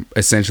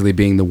essentially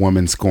being the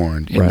woman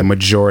scorned in the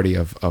majority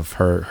of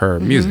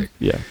her music.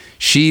 Yeah.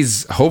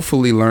 She's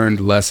hopefully learned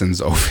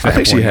lessons over that. I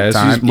think she has.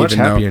 Time, she's much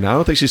happier now. I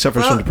don't think she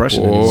suffers from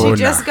depression anymore.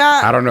 She just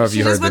got. I don't know if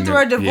you heard. She just went through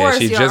her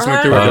divorce. Yeah, she just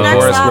went through her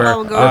divorce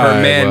where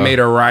her man made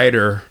a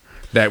writer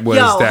that was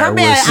her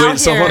man Wait,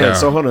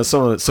 so hold on.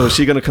 So is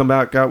she gonna come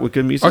back out with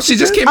good music? Oh, she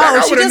just came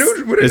back out with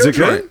a new. Is it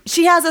good?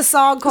 She has a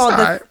song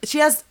called.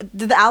 Did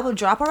the album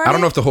drop already? I don't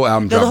know if the whole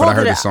album dropped, but I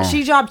heard the song.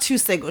 She dropped 2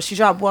 singles. She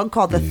dropped one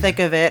called "The Thick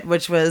of It,"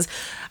 which was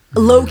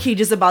low key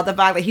just about the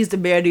fact that he's the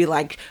man who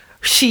like.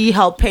 She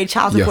helped pay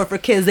child support for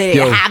kids they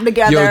didn't have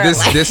together.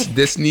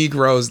 This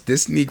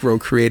Negro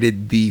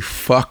created the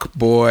fuck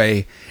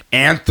boy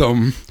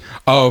anthem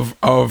of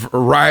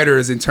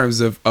writers in terms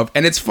of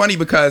and it's funny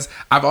because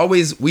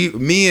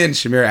me and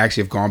Shamira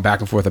actually have gone back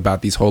and forth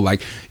about these whole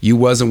like you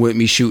wasn't with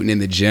me shooting in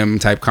the gym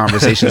type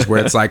conversations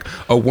where it's like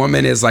a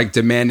woman is like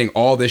demanding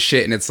all this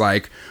shit and it's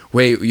like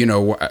wait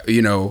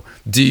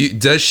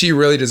does she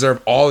really deserve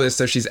all this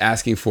stuff she's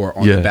asking for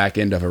on the back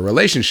end of a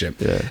relationship?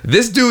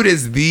 This dude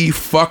is the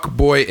fuck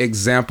boy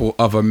example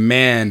of a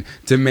man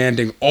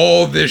demanding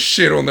all this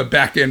shit on the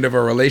back end of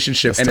a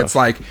relationship. That's tough. It's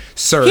like,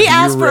 sir, he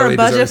asked for a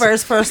budget for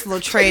his personal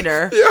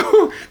trainer.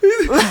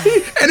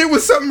 And it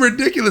was something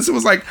ridiculous. It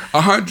was like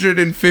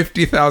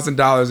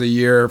 $150,000 a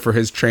year for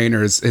his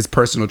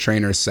personal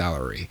trainer's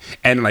salary,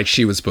 and like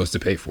she was supposed to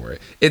pay for it.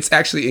 It's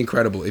actually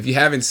incredible. If you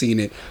haven't seen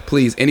it,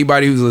 please,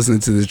 anybody who's listening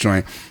to this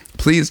joint,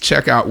 please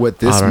check out what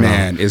this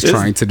man is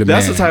trying to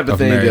demand. That's the type of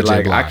thing Mary that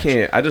like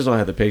J. I just don't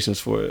have the patience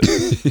for it.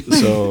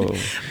 So,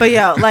 but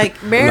yeah,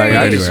 like Mary,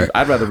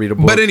 I'd rather read a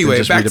book. But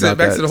anyway, back to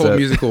the whole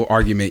musical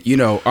argument.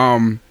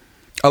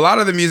 A lot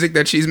of the music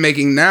that she's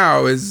making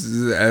now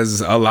is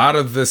as a lot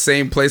of the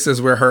same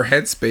places where her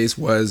headspace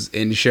was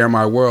in Share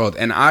My World,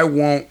 and I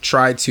won't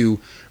try to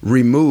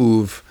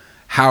remove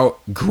how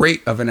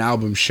great of an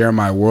album Share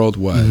My World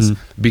was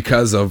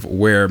because of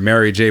where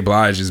Mary J.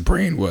 Blige's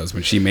brain was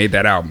when she made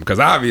that album. Because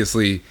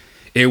obviously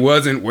it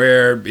wasn't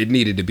where it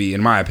needed to be,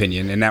 in my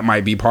opinion. And that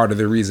might be part of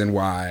the reason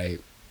why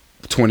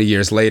 20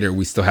 years later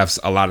we still have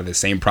a lot of the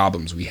same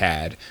problems we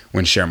had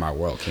when Share My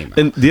World came out.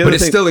 But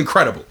it's still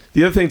incredible.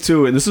 The other thing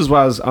too, and this is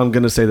why I'm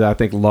going to say that I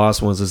think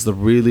Lost Ones is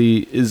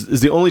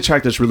the only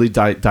track that's really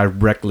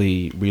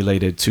directly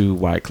related to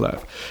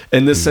Wyclef.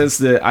 In the sense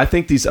that I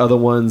think these other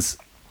ones,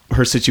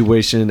 her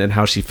situation and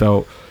how she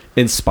felt,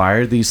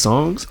 inspired these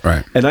songs.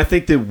 Right. And I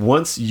think that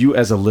once you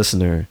as a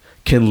listener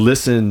can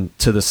listen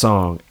to the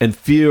song and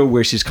feel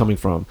where she's coming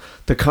from,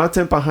 the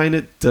content behind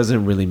it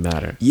doesn't really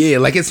matter. Yeah,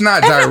 like it's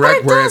not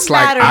direct where it's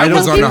like I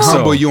was on the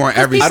humble you on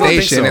every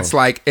station. It's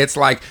like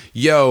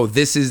yo,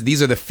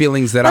 these are the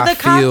feelings that I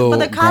feel. But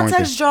the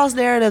context draws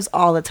narratives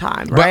all the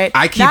time, right? But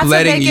I keep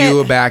letting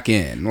you back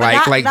in,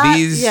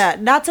 these. Yeah,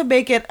 not to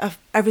make it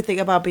everything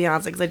about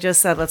Beyonce, because I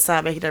just said let's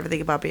stop making everything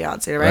about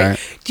Beyonce, right?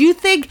 Do you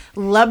think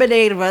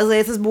Lemonade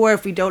resonates more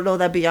if we don't know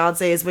that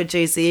Beyonce is with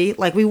Jay-Z?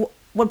 Like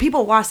when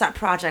people watch that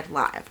project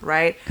live,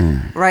 right?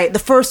 Right, the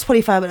first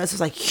 25 minutes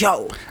was like,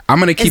 yo. I'm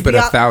gonna keep it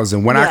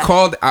 1,000. When I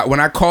called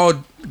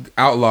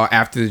Outlaw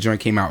after the joint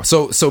came out,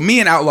 so me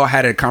and Outlaw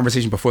had a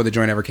conversation before the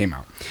joint ever came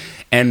out.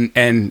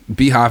 And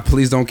Beehive,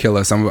 please don't kill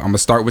us. I'm gonna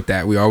start with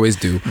that. We always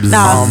do.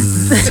 Beehive,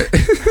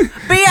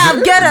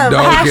 get him.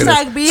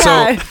 Hashtag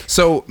Beehive.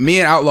 So me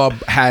and Outlaw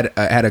had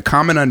a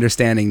common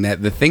understanding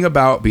that the thing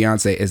about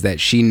Beyonce is that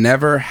she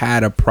never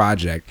had a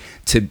project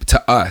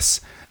to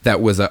us that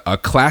was a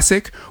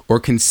classic or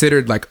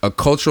considered like a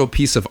cultural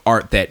piece of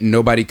art that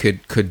nobody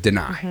could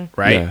deny,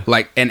 right? Yeah.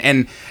 Like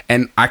and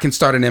I can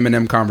start an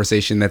Eminem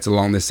conversation that's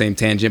along the same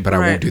tangent, but I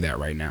won't do that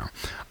right now.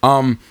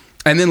 And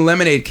then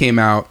Lemonade came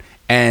out,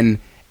 and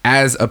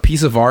as a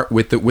piece of art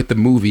with the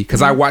movie,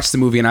 because I watched the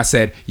movie and I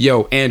said,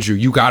 yo, Andrew,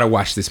 you gotta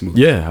watch this movie.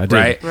 Yeah, I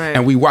did. Right?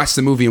 And we watched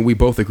the movie and we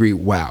both agreed,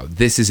 wow,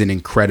 this is an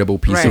incredible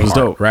piece of art.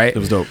 Dope. Right? It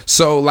was dope.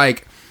 So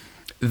like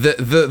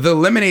the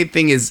Lemonade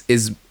thing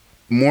is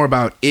more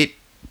about it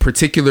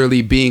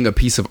particularly being a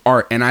piece of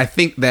art. And I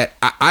think that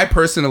I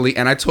personally,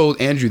 and I told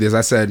Andrew this,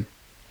 I said,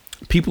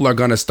 people are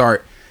gonna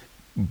start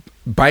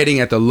biting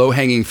at the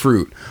low-hanging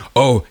fruit.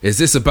 Oh, is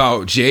this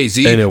about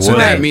Jay-Z? So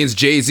that means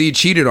Jay-Z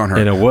cheated on her.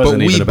 And it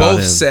wasn't. But we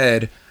both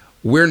said,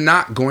 we're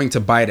not going to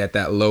bite at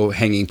that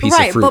low-hanging piece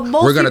of fruit.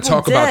 We're going to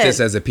talk about this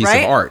as a piece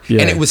of art.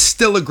 Yeah. And it was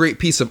still a great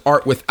piece of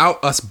art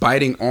without us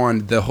biting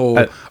on the whole,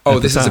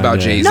 this is about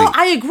Jay-Z. No,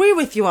 I agree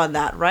with you on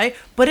that, right?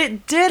 But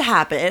it did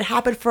happen. It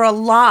happened for a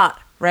lot,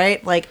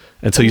 right? Like,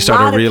 until you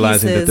started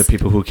realizing that the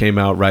people who came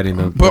out writing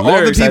the but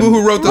all the people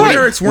who wrote the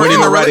lyrics weren't in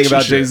the writing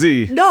about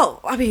Jay-Z. No,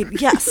 I mean,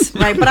 yes,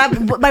 right.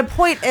 But my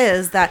point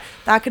is that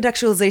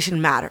contextualization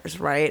matters,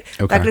 right?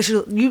 Okay.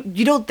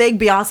 You don't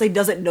think Beyonce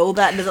doesn't know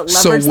that and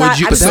doesn't leverage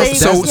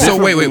that?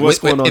 So wait.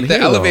 If the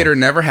elevator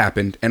never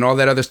happened and all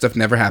that other stuff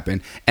never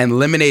happened and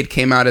Lemonade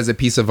came out as a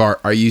piece of art,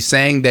 are you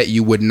saying that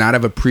you would not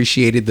have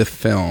appreciated the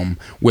film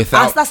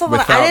without that's not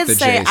what I didn't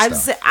say.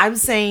 I'm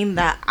saying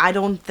that I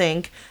don't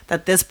think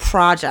that this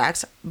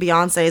project,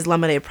 Beyonce's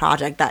Lemonade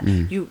project, that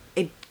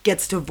it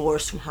gets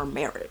divorced from her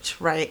marriage,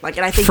 right? Like,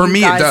 and I think for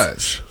me it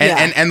does.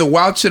 And the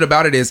wild shit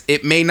about it is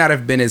it may not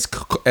have been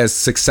as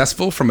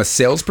successful from a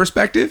sales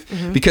perspective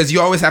because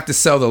you always have to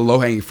sell the low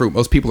hanging fruit.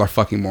 Most people are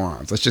fucking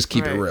morons. Let's just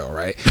keep it real,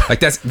 right?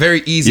 Like that's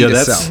very easy to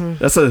sell.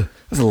 That's a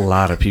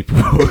lot of people.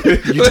 But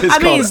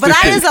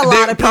that is a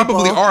lot of people.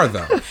 Probably are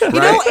though. Right? You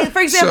know,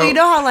 for example, you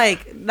know how,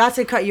 like, not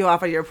to cut you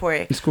off on your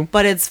point, it's cool.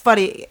 But it's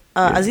funny.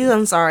 Aziz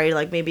Ansari,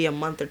 like maybe a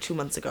month or 2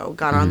 months ago,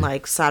 got on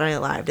like Saturday Night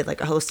Live, did like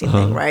a hosting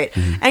thing, right?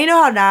 And you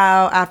know how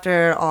now,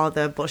 after all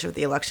the bullshit with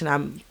the election,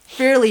 I'm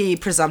fairly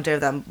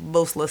presumptive that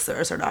most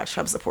listeners are not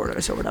Trump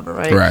supporters or whatever,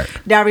 right? Right.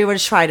 Now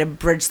everyone's trying to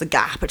bridge the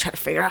gap and try to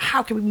figure out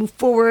how can we move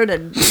forward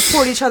and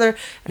support each other.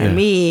 And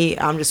me,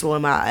 I'm just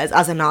rolling my eyes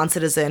as a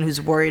non-citizen who's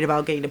worried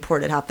about getting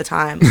deported half the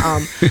time.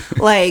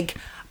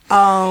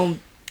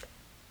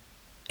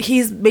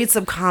 He's made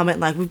some comment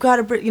like, we've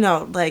got to, you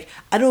know, like,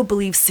 I don't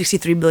believe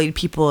 63 million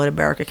people in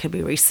America can be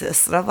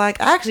racist. And I'm like,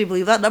 I actually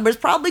believe that number is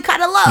probably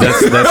kind of low.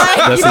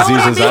 That's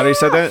Aziz Ansari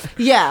said that?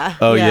 Yeah.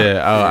 Oh,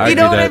 yeah. Oh, you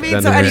know what I mean?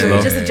 So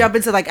anyway, just to jump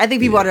into, like, I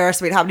think people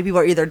underestimate how many people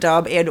are either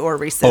dumb and or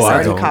racist or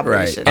in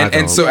combination. Right.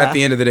 And so at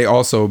the end of the day,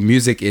 also,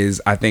 music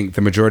is, I think,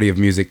 the majority of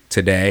music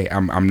today,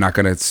 I'm not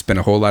going to spend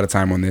a whole lot of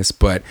time on this,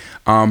 but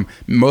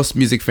most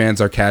music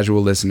fans are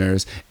casual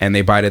listeners and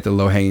they bite at the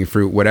low-hanging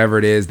fruit, whatever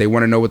it is. They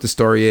want to know what the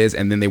story is,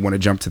 and then they want to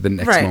jump to the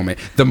next moment.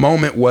 The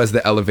moment was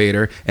the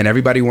elevator, and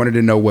everybody wanted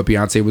to know what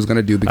Beyonce was going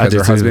to do because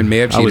her husband may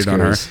have cheated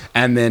on her.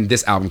 And then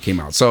this album came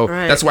out. So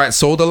that's why it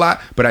sold a lot,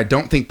 but I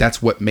don't think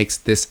that's what makes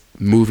this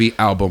movie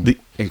album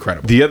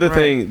incredible. The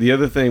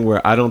other thing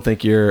where I don't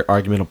think your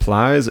argument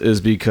applies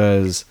is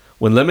because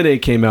when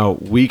Lemonade came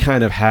out, we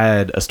kind of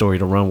had a story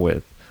to run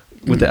with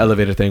the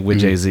elevator thing with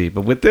Jay-Z.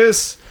 But with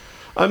this,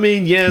 I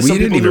mean, some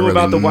people knew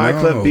about the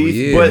Wyclef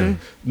beef, but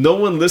no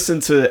one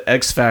listened to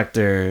X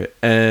Factor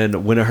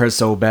and When It Hurt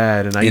So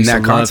Bad and I Used to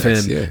Love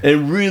Him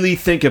and really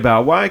think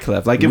about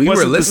Wyclef. Like, we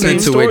were listening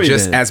to it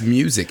just as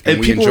music, and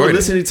we people enjoyed were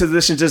listening to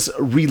this and just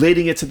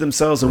relating it to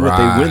themselves and what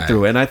they went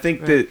through. And I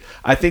think that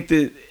I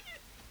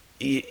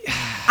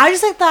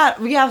just think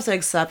that we have to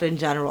accept in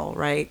general,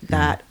 right,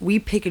 that we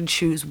pick and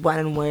choose when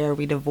and where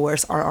we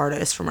divorce our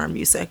artists from our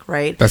music,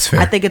 right? That's fair.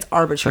 I think it's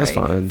arbitrary. That's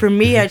fine. For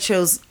me, I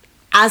chose,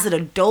 as an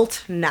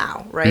adult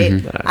now,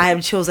 right, I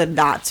have chosen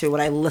not to when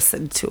I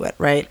listened to it,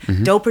 right?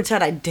 Don't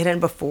pretend I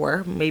didn't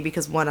before, maybe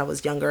because one, I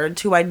was younger, and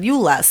two, I knew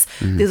less.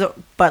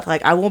 But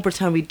like, I won't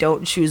pretend we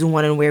don't choose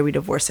when and where we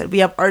divorce it. We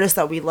have artists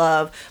that we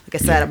love.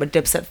 Like I said, I'm a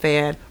Dipset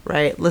fan,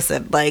 right?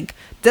 Listen, like,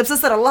 Dipset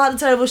said a lot of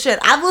terrible shit.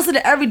 I've listened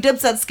to every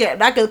Dipset skit,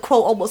 and I could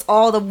quote almost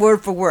all the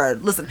word for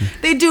word. Listen,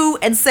 they do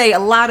and say a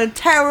lot of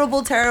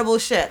terrible, terrible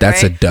shit.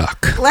 That's right? a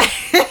duck. Like,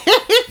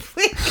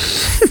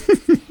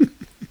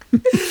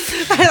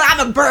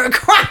 I'm a bird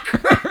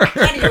quacker.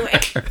 Anyway.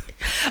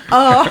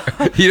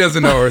 He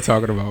doesn't know what we're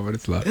talking about, but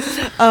it's love.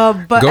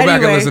 But Go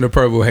back and listen to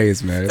Purple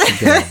Haze, man.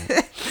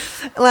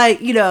 Like,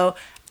 you know,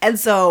 and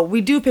so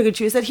we do pick and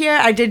choose. And here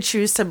I did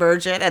choose to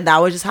merge it, and that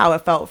was just how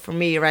it felt for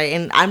me, right?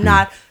 And I'm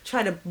not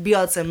trying to be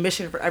on some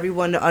mission for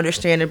everyone to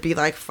understand and be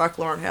like, fuck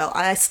Lauryn Hill.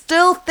 I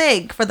still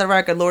think, for the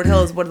record, Lauryn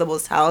Hill is one of the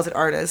most talented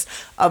artists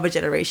of a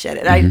generation.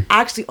 And I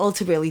actually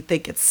ultimately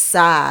think it's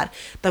sad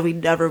that we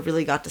never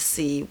really got to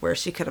see where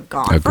she could have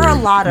gone for a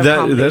lot of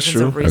combinations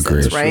of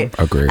reasons, right?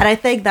 And I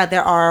think that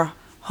there are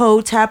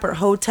Hotep or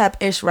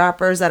Hotep-ish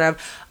rappers that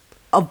have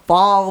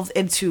evolved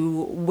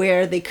into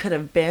where they could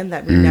have been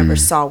that we never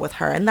saw with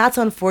her, and that's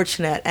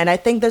unfortunate. And I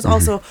think there's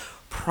also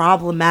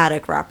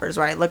problematic rappers,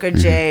 right? Look at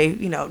Jay,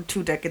 you know,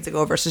 2 decades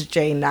ago versus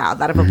Jay now,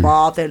 that have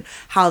evolved and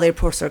how they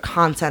post their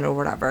content or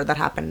whatever that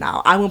happened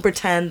now. I won't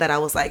pretend that I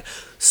was like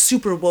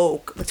super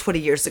woke 20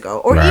 years ago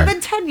or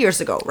even 10 years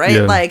ago,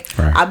 right?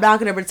 I'm not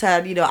gonna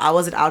pretend, you know, I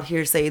wasn't out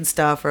here saying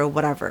stuff or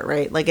whatever,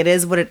 right? Like, it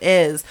is what it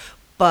is.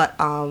 But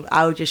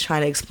I was just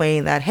trying to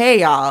explain that,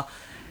 hey, y'all,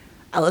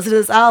 I listened to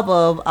this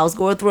album, I was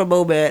going through a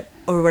moment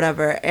or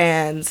whatever,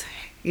 and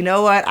you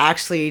know what?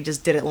 Actually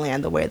just didn't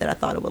land the way that I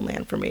thought it would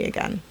land for me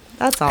again.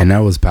 That's all. And that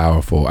was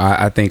powerful.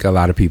 I think a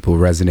lot of people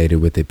resonated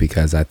with it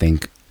because I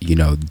think, you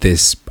know,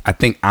 I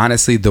think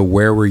honestly, the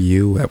Where Were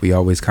You that we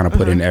always kind of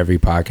put in every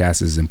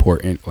podcast is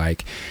important.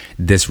 Like,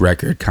 this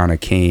record kind of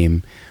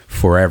came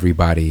for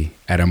everybody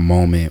at a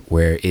moment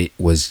where it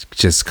was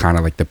just kind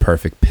of like the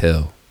perfect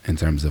pill in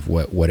terms of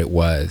what it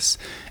was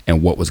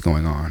and what was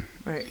going on,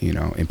 right, you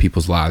know, in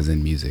people's lives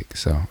in music.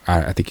 So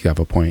I think you have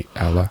a point,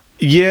 Allah.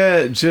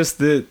 Yeah, just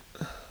that.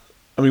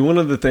 I mean, one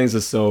of the things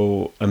that's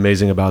so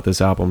amazing about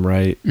this album,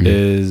 right,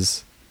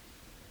 is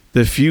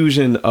the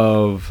fusion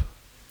of,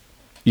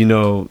 you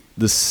know,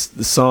 the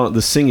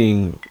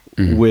singing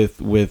with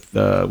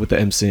the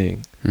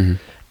emceeing.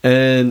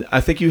 And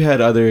I think you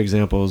had other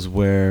examples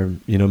where,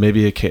 you know,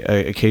 maybe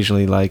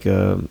occasionally like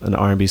an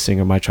R&B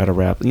singer might try to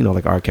rap, you know,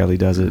 like R. Kelly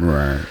does it.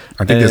 Right.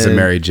 I think there's a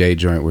Mary J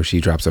joint where she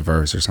drops a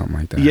verse or something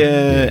like that.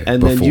 Yeah,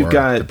 and then you've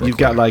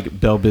got like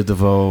Belle Biv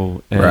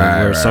DeVoe, and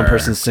where some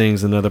person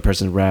sings, another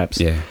person raps.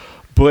 Yeah.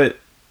 But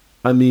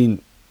I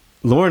mean,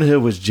 Lauryn Hill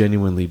was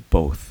genuinely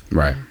both.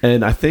 Right.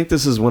 And I think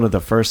this is one of the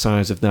first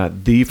times, if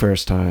not the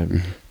first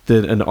time,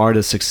 that an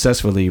artist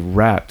successfully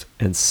rapped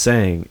and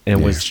sang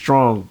and was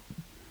strong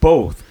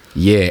both,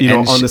 you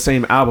know, on the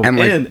same album.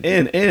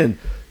 And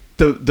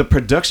the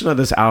production of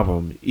this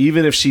album,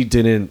 even if she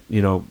didn't,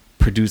 you know,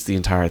 produce the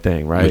entire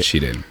thing, right? Which she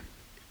didn't.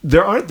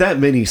 There aren't that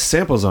many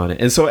samples on it.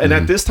 And so, and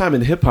at this time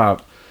in hip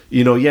hop,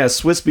 you know,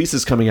 Swizz Beatz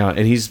is coming out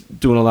and he's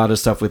doing a lot of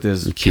stuff with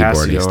his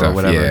Casio or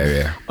whatever.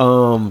 Yeah.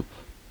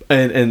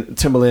 And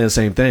Timbaland,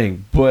 same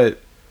thing. But,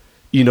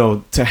 you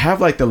know, to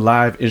have like the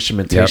live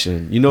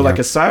instrumentation, you know, like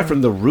aside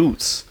from the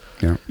Roots,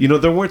 you know,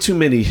 there weren't too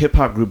many hip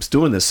hop groups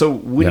doing this. So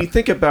when you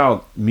think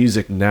about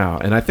music now,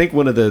 and I think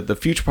one of the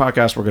future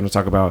podcasts we're going to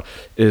talk about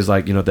is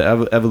like, you know,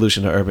 the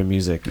evolution of urban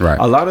music. Right.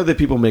 A lot of the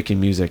people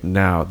making music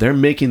now, they're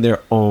making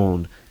their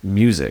own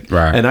music.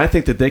 Right. And I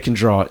think that they can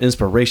draw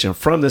inspiration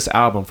from this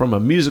album from a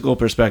musical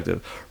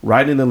perspective,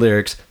 writing the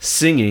lyrics,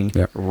 singing,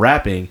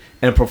 rapping,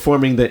 and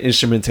performing the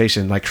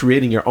instrumentation, like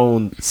creating your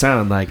own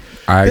sound. Like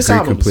this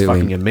album is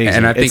fucking amazing.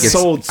 And I think it's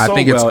sold so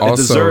well. It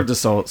deserved to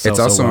sell it's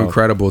also so well.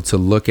 incredible to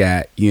look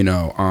at, you know,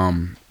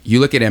 you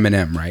look at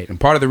Eminem, right? And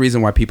part of the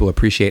reason why people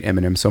appreciate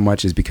Eminem so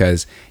much is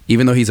because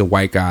even though he's a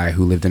white guy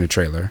who lived in a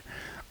trailer,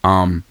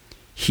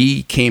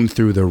 he came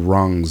through the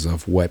rungs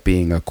of what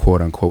being a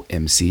quote unquote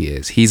MC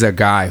is. He's a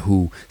guy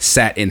who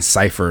sat in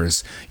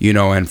ciphers, you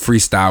know, and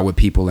freestyle with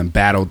people and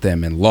battled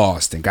them and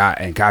lost and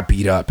got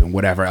beat up and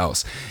whatever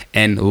else.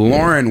 And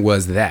Lauryn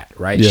was that,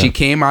 right? Yeah. She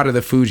came out of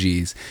the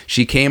Fugees.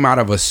 She came out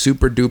of a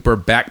super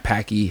duper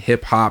backpacky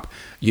hip hop,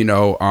 you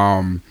know,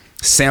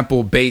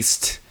 sample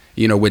based,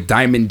 you know, with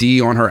Diamond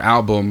D on her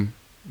album,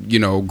 you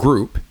know,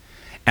 group.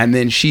 And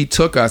then she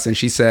took us and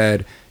she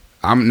said,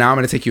 I'm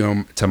going to take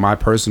you to my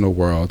personal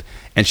world.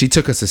 And she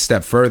took us a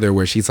step further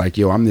where she's like,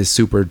 yo, I'm this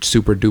super,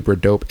 super duper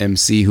dope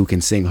MC who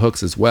can sing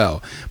hooks as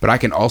well. But I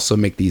can also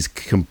make these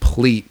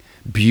complete,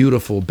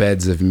 beautiful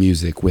beds of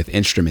music with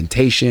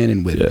instrumentation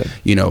and with,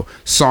 you know,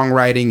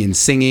 songwriting and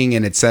singing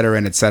and et cetera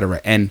and et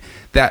cetera. And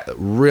that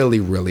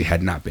really, really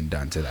had not been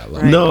done to that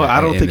level. No,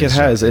 I don't think it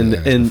has.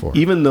 And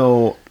even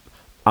though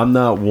I'm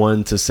not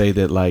one to say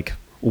that like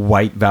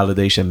white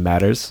validation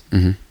matters,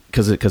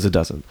 because it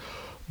doesn't.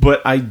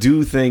 But I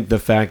do think the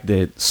fact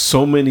that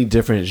so many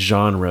different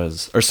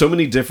genres or so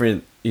many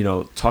different, you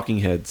know, talking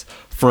heads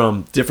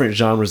from different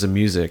genres of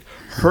music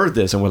heard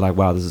this and were like,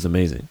 wow, this is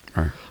amazing.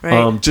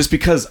 Right. Just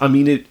because, I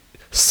mean, it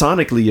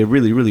sonically, it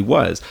really, really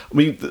was. I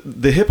mean,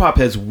 the hip hop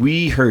heads,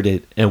 we heard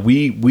it and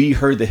we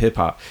heard the hip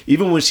hop.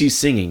 Even when she's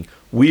singing,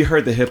 we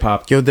heard the hip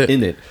hop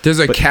in it. There's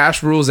a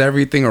Cash Rules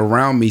Everything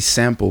Around Me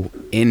sample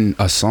in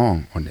a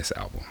song on this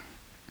album.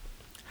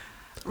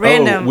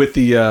 Random. Oh,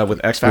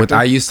 with X Factor? With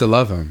I Used to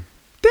Love Him.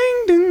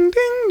 Ding, ding,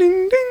 ding,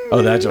 ding, ding.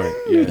 Oh, that joint.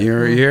 Yeah.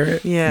 You hear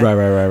it? Yeah.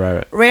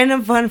 Right.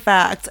 Random fun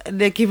fact.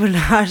 Nicki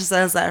Minaj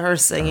says that her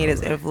singing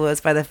is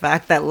influenced by the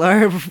fact that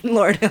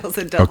Lauryn Hill's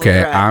a double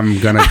threat. I'm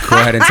going to go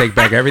ahead and take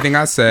back everything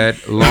I said.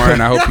 Lauryn,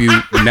 I hope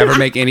you never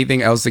make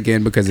anything else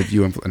again because if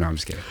you... No, I'm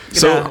just kidding.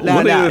 So one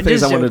of the other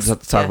things I wanted to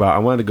talk about, I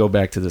wanted to go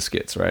back to the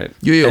skits, right?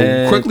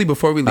 Yo, quickly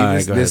before we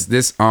leave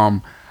this,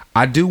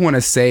 I do want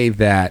to say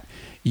that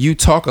you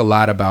talk a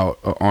lot about,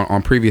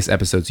 on previous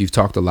episodes, you've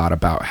talked a lot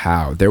about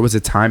how there was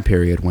a time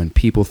period when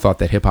people thought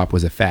that hip hop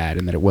was a fad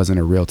and that it wasn't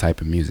a real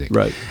type of music.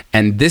 Right.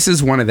 And this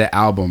is one of the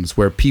albums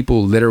where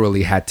people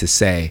literally had to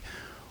say,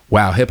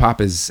 wow, hip hop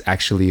is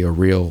actually a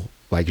real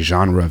like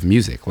genre of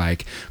music.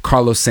 Like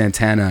Carlos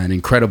Santana, an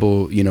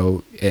incredible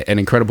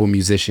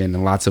musician,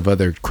 and lots of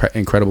other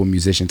incredible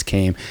musicians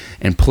came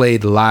and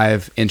played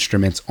live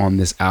instruments on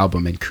this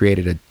album and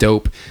created a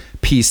dope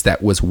piece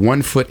that was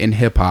 1 foot in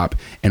hip hop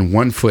and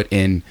 1 foot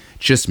in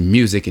just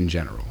music in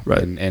general.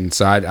 Right. And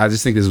so I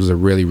just think this was a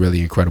really,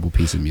 really incredible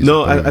piece of music.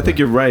 No, I think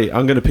you're right.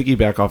 I'm going to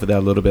piggyback off of that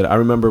a little bit. I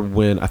remember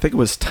when, I think it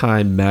was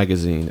Time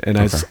magazine, and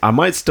I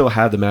might still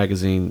have the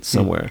magazine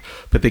somewhere,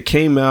 but they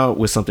came out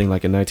with something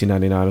like in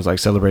 1999. It was like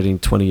celebrating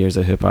 20 years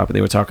of hip hop, and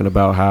they were talking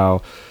about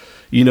how,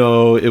 you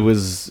know, it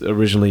was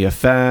originally a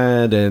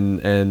fad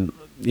and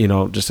you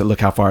know, just to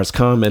look how far it's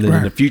come, and then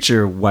in the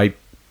future, white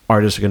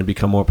artists are going to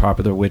become more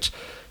popular, which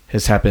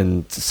has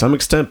happened to some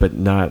extent, but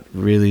not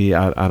really.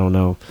 I don't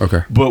know.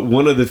 Okay. But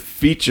one of the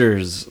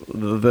features,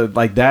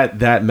 like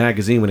that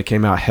magazine when it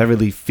came out,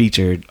 heavily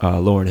featured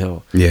Lauryn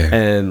Hill. Yeah.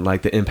 And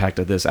like the impact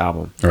of this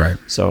album. All right.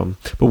 So,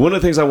 but one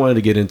of the things I wanted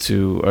to get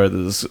into, or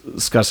the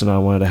discussion I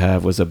wanted to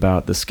have, was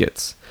about the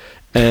skits,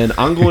 and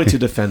I'm going to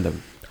defend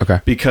them.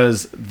 Okay.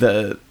 Because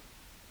the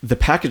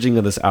packaging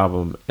of this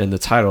album and the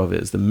title of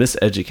it is The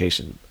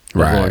Miseducation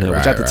of Lauryn Hill,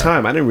 which at the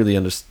time I didn't really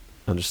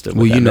understood.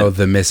 Well,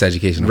 the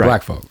miseducation of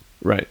black folk.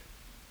 Right.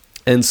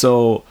 And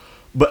so,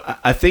 but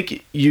I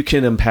think you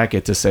can unpack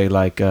it to say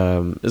like,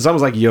 it's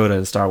almost like Yoda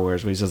in Star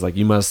Wars, where he says like,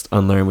 you must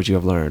unlearn what you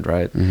have learned,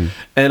 right? Mm-hmm.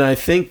 And I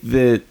think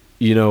that,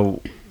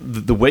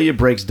 the way it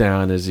breaks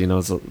down is,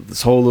 it's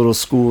this whole little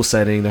school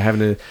setting. They're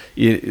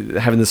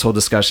having this whole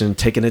discussion,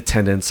 taking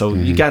attendance. So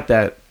you got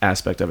that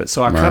aspect of it.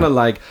 So I kind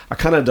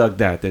of dug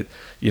that,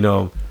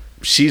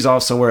 she's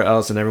off somewhere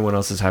else and everyone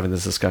else is having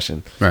this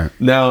discussion. Right.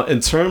 Now,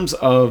 in terms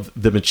of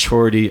the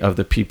maturity of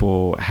the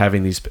people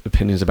having these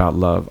opinions about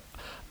love,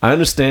 I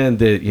understand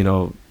that,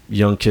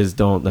 young kids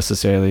don't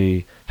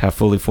necessarily have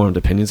fully formed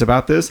opinions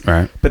about this.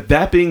 Right. But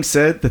that being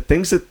said, the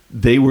things that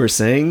they were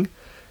saying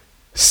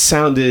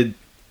sounded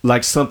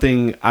like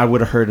something I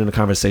would have heard in a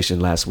conversation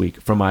last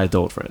week from my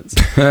adult friends.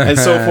 And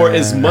so for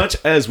as much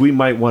as we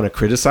might want to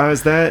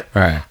criticize that,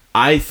 right.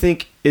 I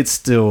think it's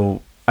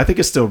still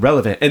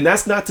relevant. And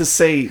that's not to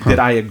say that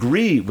I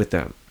agree with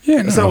them.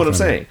 Yeah, that's not what I'm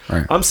saying.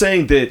 Right. I'm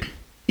saying that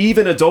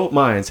even adult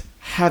minds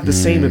have the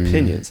same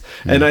opinions.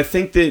 And I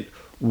think that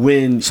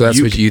so that's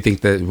what you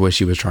think that what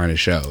she was trying to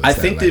show. I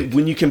think that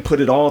when you can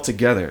put it all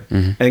together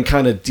and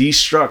kind of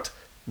destruct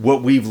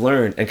what we've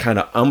learned and kind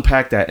of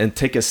unpack that and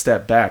take a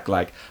step back,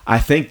 like I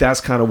think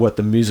that's kind of what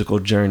the musical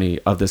journey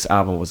of this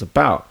album was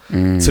about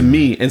to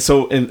me. And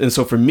so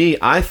for me,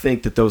 I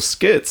think that those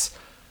skits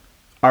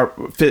are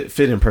fit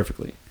in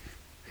perfectly.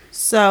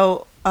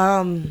 So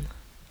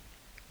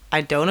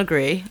I don't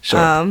agree. Sure.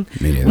 One,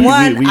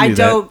 we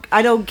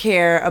I don't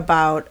care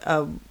about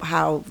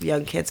how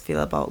young kids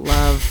feel about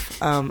love.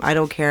 I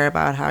don't care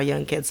about how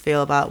young kids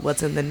feel about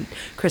what's in the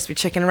crispy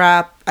chicken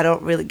wrap. I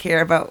don't really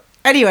care about.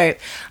 Anyway,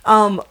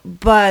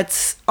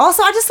 but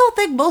also I just don't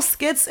think most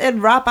skits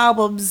and rap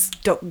albums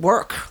don't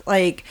work.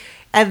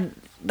 And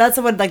that's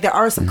what, there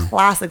are some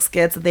classic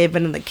skits that they've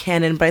been in the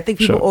canon, but I think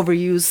people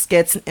overuse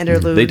skits and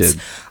interludes. They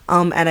did.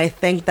 And I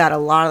think that a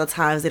lot of the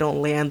times they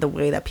don't land the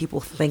way that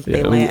people think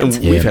they land.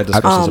 And we've had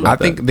discussions about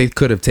that. I think they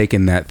could have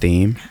taken that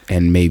theme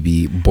and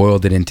maybe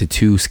boiled it into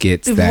two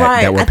skits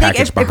that were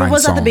packaged behind songs. If it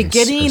was at the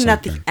beginning and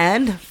at the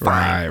end,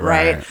 fine,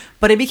 right?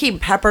 But it became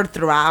peppered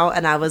throughout,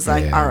 and I was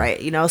like, all right,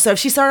 So if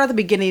she started at the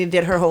beginning and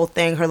did her whole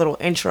thing, her little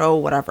intro,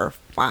 whatever,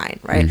 fine,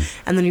 right?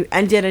 And then you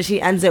end it, and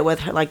she ends it with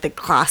her, the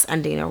class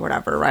ending or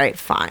whatever, right?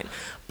 Fine.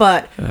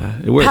 But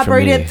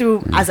peppering it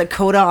through as a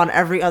coda on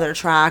every other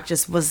track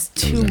just was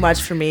too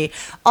much for me.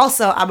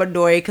 Also, I'm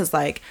annoyed because,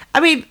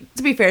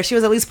 to be fair, she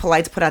was at least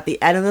polite to put at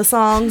the end of the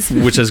songs.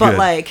 Which is good.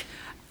 But,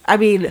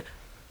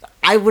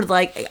 I would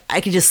I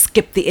could just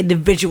skip the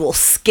individual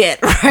skit,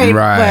 right?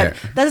 Right.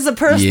 But that is a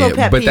personal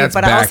pet peeve,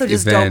 but I also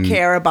just don't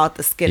care about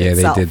the skit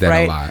itself, they did that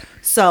right? a lot.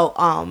 So,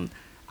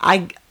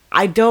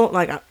 I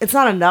don't, it's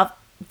not enough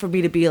for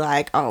me to be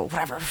oh,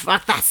 whatever,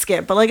 fuck that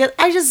skit. But,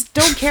 I just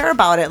don't care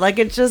about it.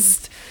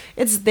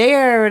 It's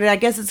there, and I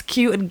guess it's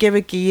cute and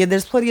gimmicky, and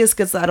there's plenty of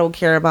skits that I don't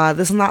care about.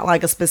 This is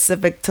not a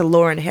specific to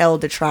Lauryn Hill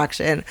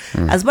detraction.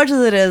 As much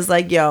as it is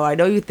yo, I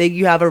know you think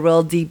you have a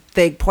real deep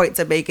thing point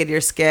to make in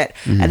your skit,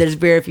 and there's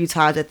very few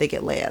times I think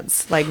it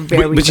lands.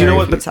 Very few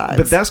times.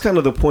 But that's kind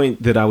of the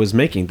point that I was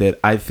making, that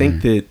I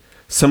think that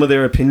some of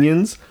their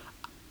opinions,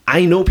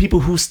 I know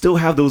people who still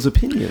have those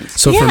opinions.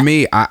 So for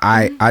me,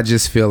 I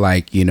just feel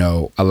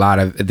a lot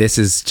of this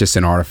is just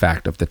an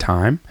artifact of the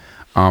time.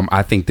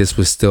 I think this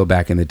was still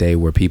back in the day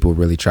where people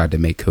really tried to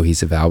make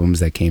cohesive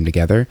albums that came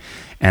together.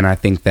 And I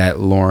think that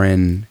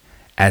Lauryn,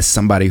 as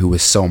somebody who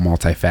was so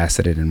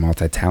multifaceted and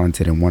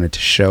multi-talented and wanted to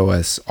show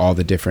us all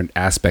the different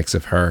aspects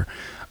of her,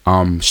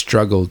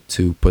 struggled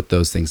to put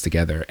those things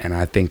together. And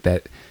I think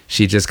that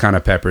she just kind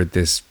of peppered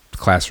this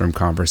classroom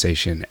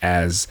conversation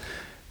as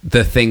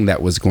the thing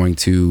that was going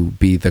to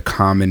be the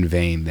common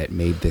vein that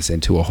made this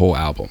into a whole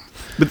album.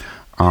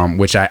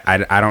 Which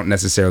I don't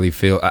necessarily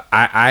feel.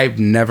 I've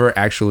never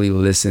actually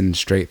listened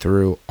straight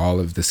through all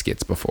of the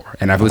skits before,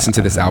 and I've listened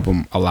to this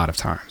album a lot of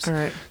times. All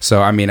right.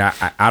 So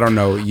I don't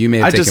know. You may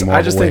have taken more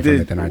away from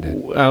it than I did.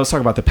 I was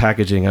talking about the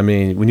packaging.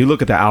 When you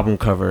look at the album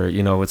cover,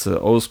 it's an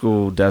old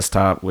school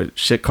desktop with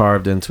shit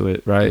carved into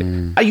it, right?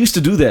 I used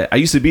to do that. I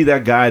used to be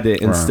that guy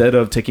that instead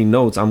of taking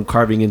notes, I'm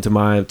carving into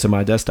my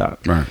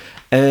desktop. Right.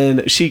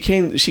 And she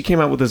came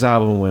out with this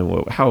album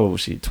when, how old was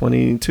she?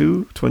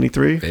 22,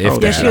 23?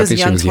 Yeah, she was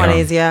young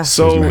 20s, yeah.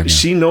 So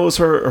she knows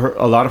her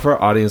a lot of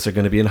her audience are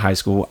going to be in high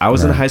school. I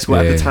was in high school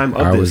at the time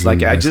of this.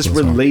 I just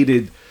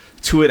related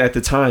to it at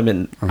the time.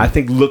 And I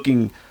think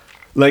looking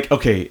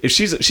okay, if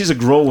she's a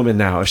grown woman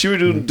now, if she were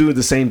doing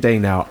the same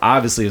thing now,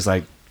 obviously it's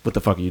what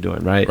the fuck are you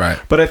doing, right? Right.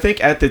 But I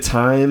think at the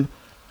time,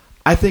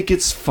 I think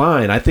it's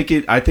fine. I think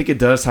it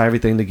does tie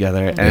everything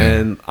together.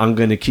 And I'm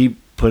going to keep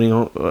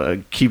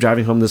keep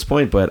driving home this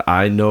point, but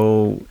I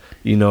know,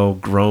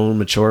 grown,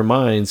 mature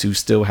minds who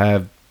still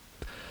have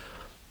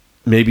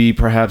maybe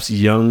perhaps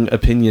young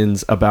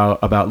opinions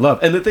about love.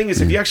 And the thing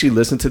is, if you actually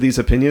listen to these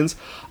opinions,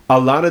 a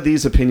lot of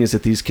these opinions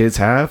that these kids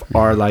have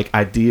are like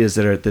ideas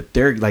that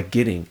they're like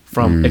getting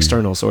from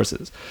external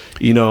sources.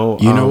 You know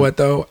what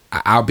though?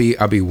 I'll be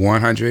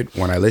 100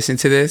 when I listen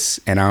to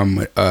this, and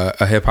I'm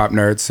a hip hop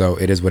nerd, so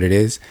it is what it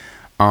is.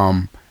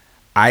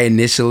 I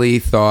initially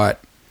thought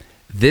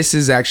this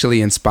is actually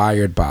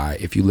inspired by,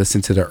 if you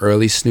listen to the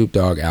early Snoop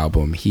Dogg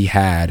album,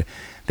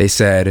 they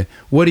said,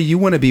 "What do you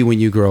want to be when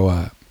you grow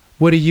up?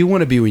 What do you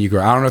want to be when you grow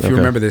up?" I don't know if you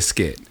remember this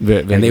skit.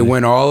 And they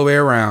went all the way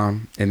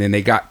around, and then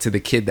they got to the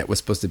kid that was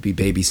supposed to be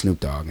baby Snoop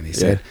Dogg, and they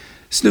said,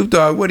 "Snoop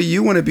Dogg, what do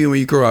you want to be when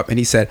you grow up?" And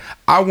he said,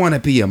 "I want to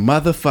be a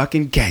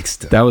motherfucking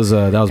gangster." That was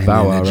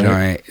Bow Wow,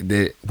 right?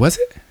 Was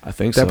it? I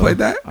think so. That played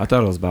that? I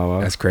thought it was Bow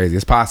Wow. That's crazy.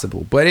 It's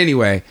possible. But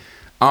anyway,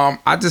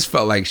 I just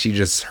felt like she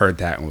just heard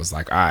that and was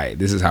like, all right,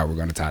 this is how we're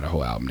going to tie the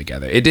whole album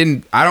together. It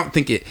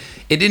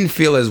didn't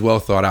feel as well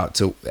thought out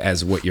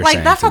as what you're saying.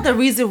 Like, that's not the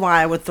reason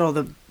why I would throw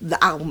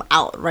the album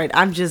out, right?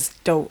 I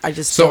just don't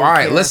all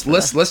right, let's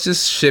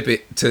just ship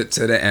it to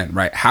the end,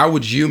 right? How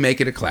would you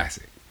make it a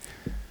classic?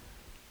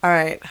 All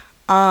right.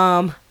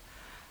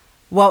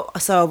 Well,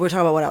 so we're talking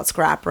about what else?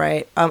 Scrap,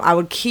 right? I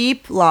would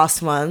keep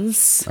Lost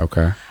Ones.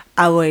 Okay.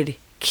 I would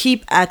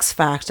keep X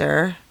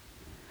Factor.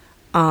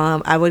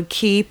 I would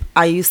keep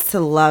I Used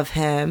to Love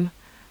Him.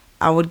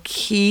 I would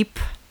keep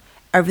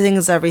Everything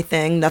is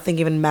Everything, Nothing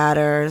Even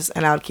Matters,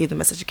 and I would keep The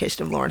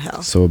Miseducation of Lauryn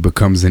Hill. So it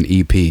becomes an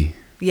EP.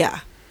 Yeah.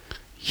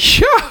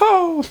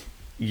 Yo!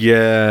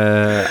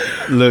 Yeah.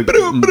 Look,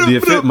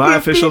 my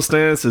official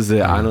stance is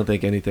that I don't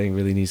think anything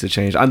really needs to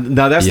change.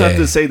 Now, that's not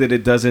to say that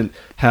it doesn't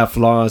have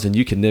flaws and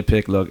you can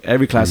nitpick. Look,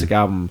 every classic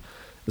album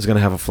is going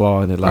to have a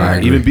flaw in it.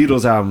 Like, even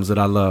Beatles albums that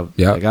I love,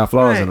 they got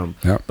flaws in them.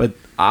 Yep. But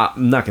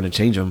I'm not going to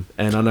change them,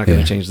 and I'm not going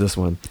to change this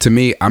one. To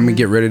me, I'm going to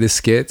get rid of the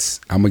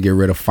skits. I'm going to get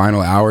rid of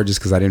Final Hour just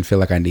because I didn't feel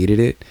like I needed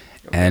it.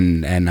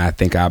 And I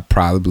think I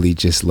probably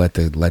just let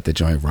the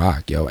joint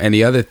rock, yo. And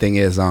the other thing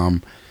is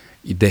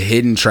the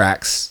hidden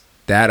tracks,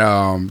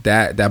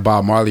 that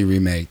Bob Marley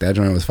remake, that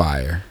joint was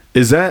fire.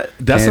 That's Can't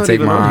not Take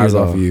even My on Eyes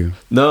here, Off You.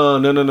 No.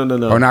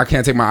 Or not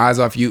Can't Take My Eyes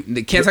Off You.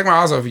 Can't Take My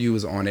Eyes Off You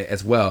was on it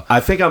as well. I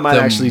think I might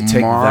actually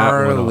take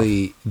that one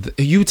off.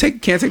 You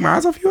Can't Take My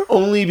Eyes Off You?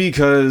 Only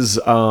because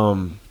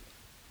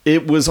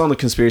it was on the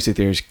Conspiracy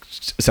Theories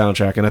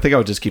soundtrack, and I think I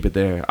would just keep it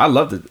there. I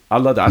loved it.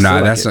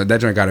 That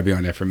joint got to be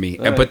on there for me.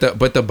 Right.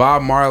 But the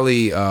Bob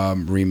Marley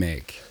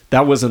remake,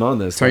 that wasn't on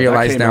this. Turn Your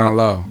Lights Down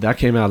Low. That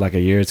came out like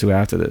a year or two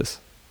after this.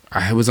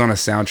 It was on a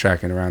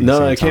soundtrack and around.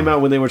 No, it came out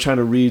when they were trying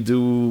to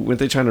redo. When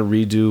they trying to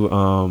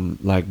redo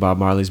like Bob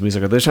Marley's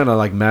music, or they're trying to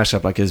like mash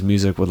up like his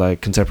music with like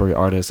contemporary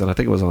artists, and I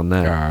think it was on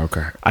that.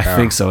 Okay. I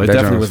think so. It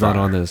definitely was not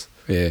on this.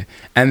 Yeah,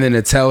 and then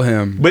to tell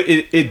him, but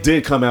it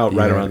did come out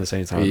right around the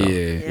same time.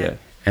 Yeah.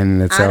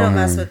 And to tell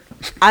him,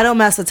 I don't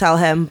mess with Tell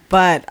Him,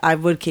 but I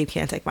would keep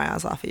Can't Take My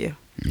Eyes Off of You.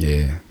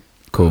 Yeah,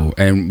 cool.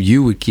 And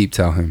you would keep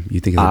Tell Him. You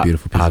think it's a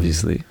beautiful piece.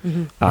 Obviously,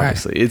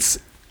 obviously, it's.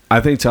 I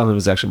think Tell Him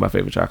is actually my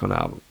favorite track on the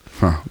album.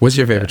 Huh. What's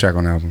your favorite track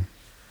on the album?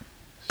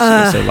 She's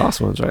gonna say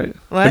Lost Ones, right?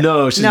 What?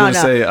 No, she's gonna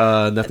say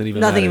Nothing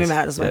Even Matters. Nothing Even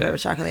Matters is my favorite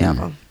track on the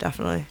album,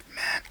 definitely.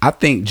 Man, I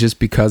think just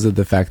because of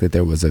the fact that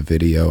there was a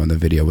video and the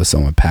video was so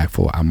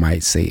impactful, I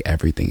might say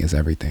Everything is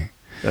Everything.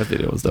 That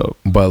video was dope.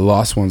 But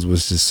Lost Ones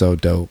was just so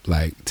dope,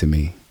 like, to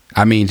me.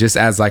 I mean, just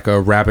as like a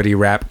rapidy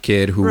rap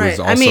kid who was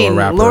also a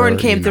rapper. Lauryn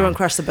came through and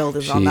crushed the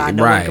buildings on that.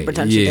 No one could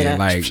pretend she didn't.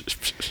 Like,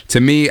 to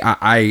me,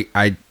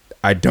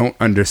 I don't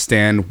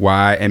understand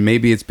why, and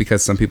maybe it's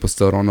because some people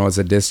still don't know it's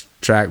a diss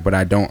track, but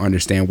I don't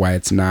understand why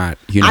it's not.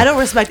 I don't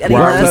respect any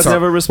of this.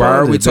 Never responded. Why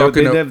are we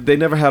talking? They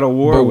never had a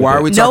war. But why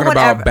are we talking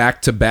about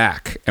back to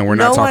back, and we're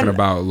not talking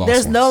about Lost Ones?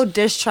 There's no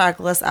diss track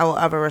list I will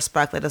ever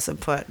respect that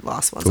doesn't put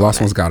Lost Ones. The Lost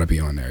Ones got to be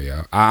on there,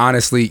 yo. I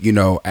honestly,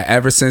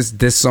 ever since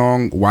this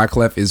song,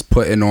 Wyclef is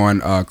putting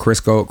on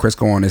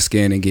Crisco on his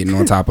skin and getting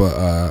on top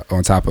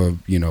of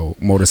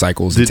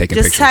motorcycles and taking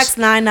pictures. Just text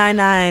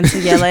 999 to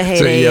Yele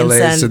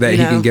Heyday so that he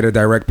can get a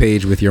direct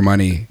page with your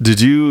money.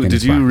 Did you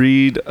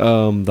read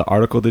the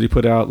article that he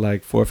put out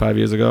like 4 or 5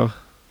 years ago?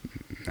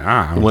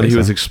 Nah, when he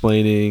was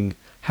explaining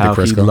how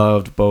he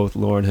loved both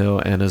Lauryn Hill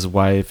and his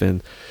wife,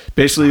 and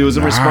basically it was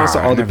in response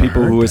to all the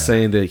people who were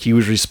saying that he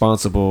was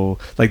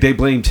responsible. Like, they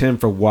blamed him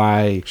for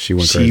why she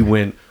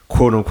went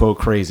quote unquote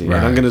crazy. Right.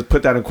 And I'm going to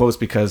put that in quotes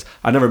because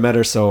I never met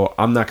her, so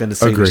I'm not going to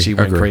say that she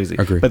went crazy.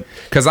 But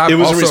because I've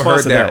also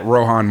heard that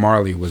Rohan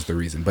Marley was the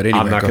reason. But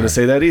anyway, I'm not going to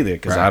say that either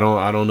because I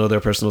don't know their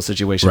personal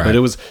situation. Right. But it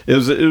was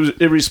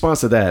in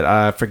response to that.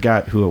 I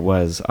forgot who it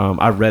was.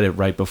 I read it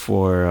right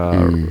before.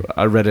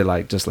 I read it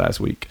like just last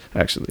week,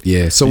 actually.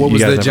 Yeah. So what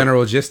was the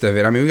general gist of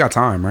it? I mean, we got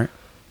time, right?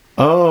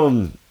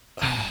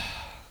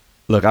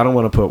 Look, I don't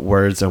want to put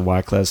words in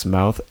Wyclef's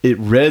mouth. It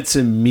read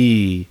to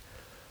me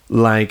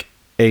like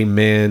a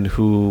man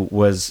who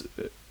was.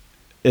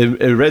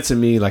 It read to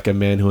me like a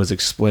man who was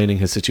explaining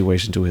his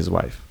situation to his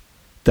wife.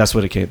 That's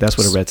what it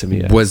read to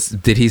me as.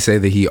 Did he say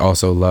that he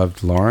also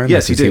loved Lauren?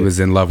 Yes, he did. He was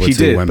in love with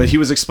two women. But he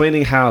was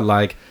explaining how,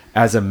 like,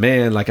 as a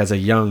man, like as a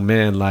young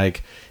man,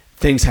 like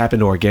things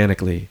happened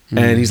organically.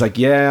 And he's like,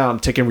 yeah, I'm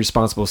taking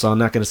responsible, so I'm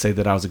not going to say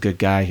that I was a good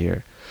guy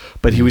here.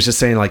 But he was just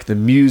saying, like, the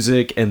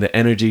music and the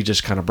energy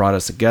just kind of brought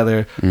us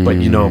together. But,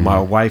 you know, my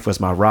wife was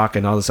my rock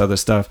and all this other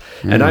stuff.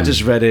 And I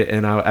just read it,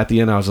 and at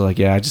the end, I was like,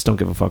 yeah, I just don't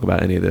give a fuck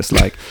about any of this.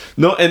 Like,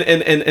 no,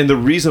 and the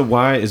reason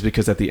why is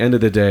because at the end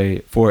of the day,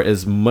 for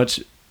as much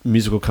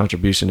musical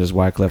contribution as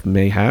Wyclef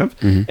may have,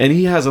 and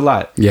he has a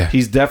lot. Yeah,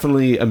 he's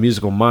definitely a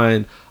musical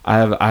mind. I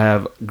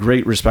have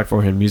great respect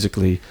for him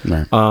musically.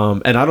 Right.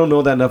 And I don't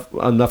know that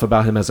enough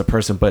about him as a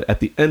person, but at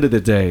the end of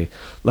the day,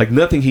 like,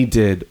 nothing he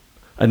did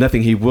and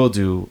nothing he will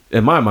do,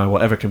 in my mind, will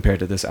ever compare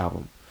to this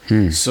album.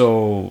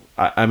 So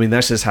I mean,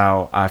 that's just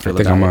how I feel.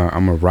 I think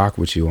I'm a rock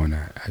with you on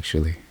that,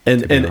 actually.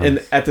 And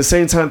at the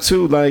same time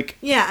too, like,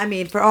 yeah, I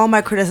mean, for all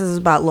my criticisms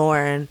about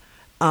Lauren,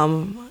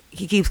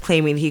 he keeps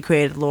claiming he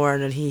created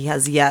Lauren, and he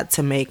has yet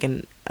to make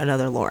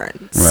another Lauren.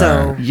 Right.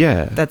 So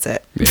yeah, that's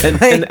it. Yeah.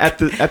 And at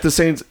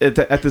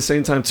the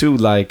same time too,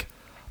 like,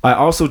 I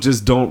also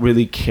just don't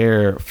really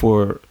care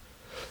for,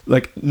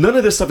 like, none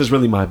of this stuff is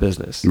really my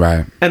business,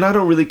 right? And I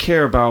don't really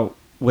care about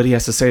what he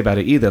has to say about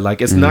it either.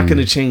 Like, it's not going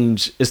to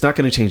change. It's not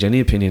going to change any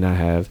opinion I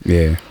have.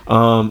 Yeah.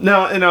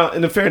 Now,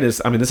 in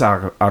fairness, I mean, this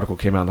article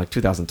came out in like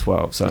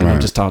 2012, so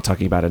I'm just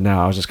talking about it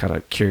now. I was just kind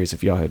of curious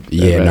if y'all had.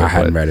 I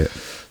hadn't read it.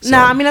 So. No,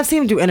 I mean, I've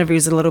seen him do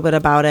interviews a little bit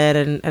about it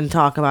and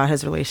talk about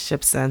his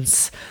relationship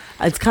since.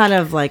 It's kind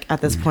of like,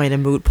 at this point, a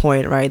moot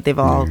point, right? They've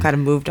all kind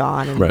of moved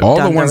on. And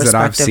all the ones that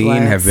I've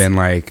seen have been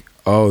like,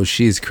 oh,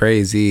 she's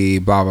crazy,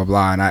 blah blah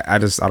blah, and I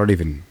don't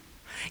even.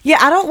 Yeah,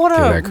 I don't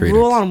want to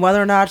rule on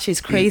whether or not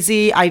she's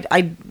crazy.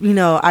 Crazy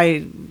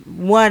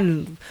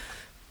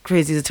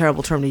is a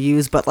terrible term to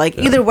use, but like,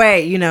 either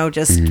way, you know,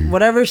 just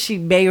whatever she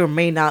may or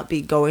may not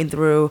be going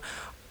through,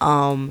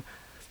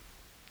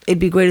 it'd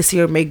be great to see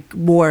her make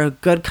more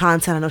good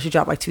content. I know she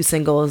dropped like 2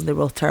 singles, and they're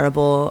both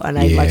terrible. And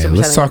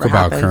let's talk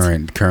about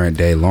current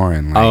day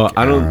Lauren. Like,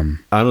 I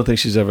don't think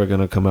she's ever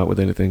gonna come out with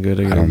anything good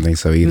again. I don't think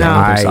so either. No.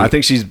 I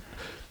think she's.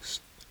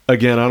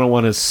 Again, I don't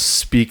want to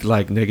speak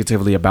like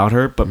negatively about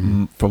her, but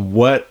from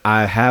what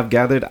I have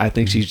gathered, I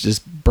think she's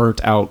just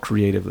burnt out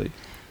creatively.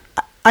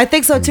 I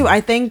think so too.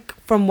 I think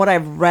from what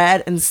I've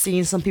read and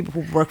seen some people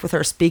who worked with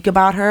her speak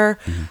about her,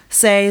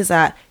 says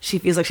that she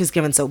feels like she's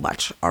given so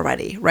much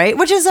already, right?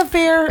 Which is a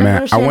fair,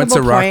 I went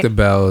to Rock the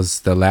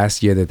Bells the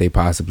last year that they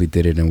possibly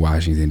did it in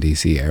Washington,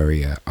 D.C.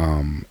 area.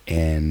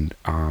 And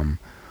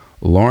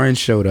Lauren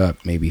showed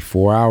up maybe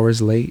 4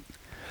 hours late.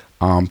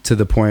 To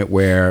the point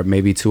where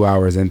maybe 2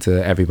 hours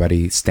into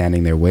everybody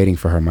standing there waiting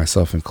for her,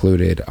 myself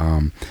included,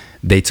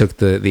 they took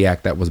the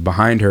act that was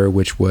behind her,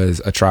 which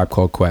was A Tribe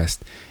Called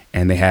Quest,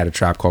 and they had A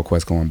Tribe Called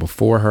Quest going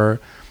before her.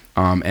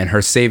 And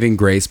her saving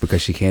grace,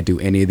 because she can't do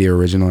any of the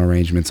original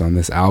arrangements on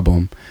this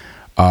album,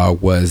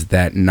 was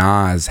that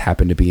Nas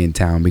happened to be in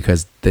town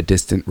because the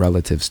Distant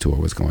Relatives tour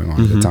was going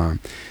on at the time.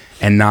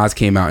 And Nas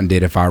came out and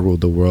did If I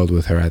Ruled the World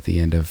with her at the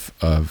end of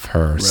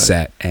her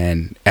set,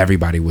 and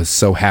everybody was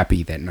so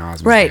happy that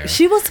Nas was there.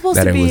 She was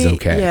supposed to be, that it was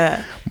okay.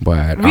 Yeah.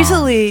 But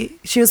recently,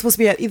 she was supposed to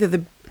be at either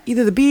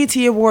the BET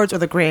Awards or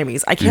the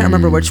Grammys. I can't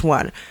remember which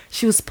one.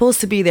 She was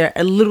supposed to be there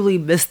and literally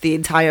missed the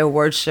entire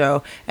awards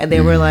show, and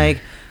they were like,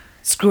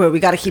 screw it, we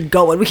got to keep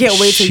going. We can't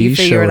wait till you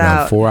figure it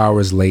out. She showed up 4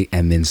 hours late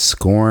and then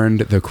scorned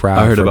the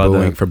crowd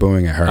for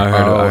booing at her. I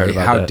heard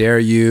about how that. dare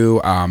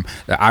you?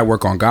 I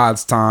work on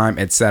God's time,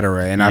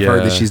 etc. And I've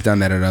heard that she's done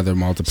that at other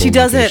multiple. She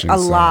does it a so,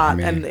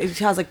 lot, and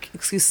she has like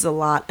excuses a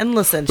lot. And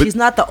listen, she's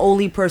not the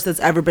only person that's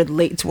ever been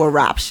late to a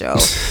rap show.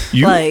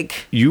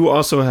 You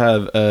also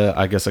have,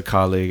 I guess, a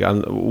colleague.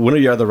 One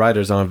of your other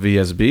writers on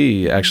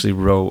VSB actually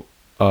wrote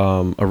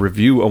a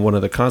review on one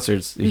of the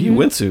concerts he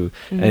went to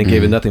and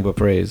gave it nothing but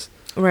praise.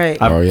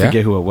 Right. I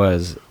forget who it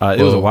was.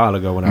 It was a while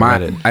ago when I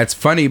read it. It's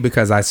funny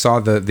because I saw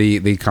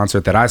the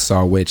concert that I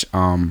saw, which,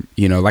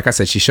 like I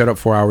said, she showed up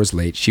 4 hours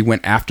late. She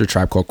went after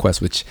Tribe Called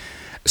Quest,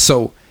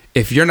 so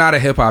if you're not a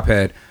hip hop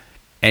head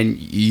and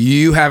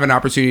you have an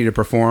opportunity to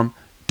perform,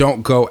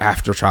 don't go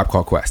after Tribe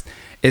Called Quest.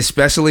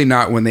 Especially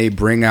not when they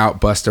bring out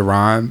Busta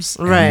Rhymes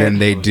and then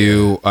they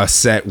do a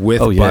set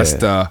with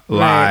Busta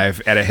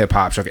live at a hip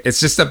hop show. It's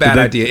just a bad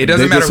idea. It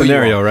doesn't matter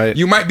scenario, who you are. right?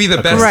 You might be the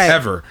best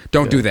ever.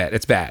 Don't do that.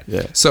 It's bad.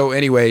 Yeah. So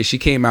anyway, she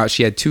came out.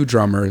 She had 2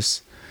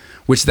 drummers,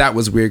 which that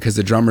was weird because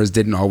the drummers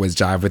didn't always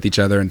jive with each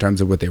other in terms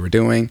of what they were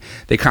doing.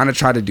 They kind of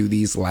try to do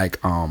these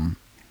like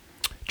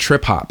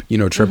trip hop,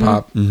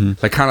 hop,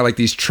 like kind of like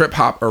these trip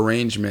hop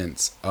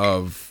arrangements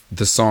of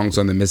the songs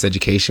on the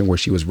Miseducation where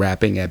she was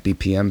rapping at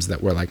BPMs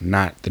that were like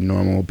not the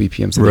normal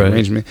BPMs of the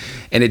arrangement,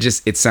 and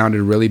it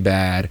sounded really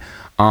bad.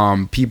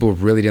 People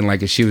really didn't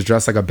like it. She was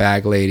dressed like a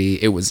bag lady.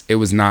 It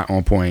was not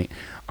on point.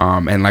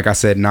 And like I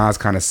said, Nas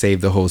kind of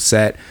saved the whole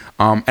set.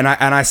 And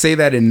I say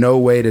that in no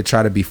way to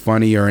try to be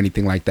funny or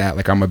anything like that.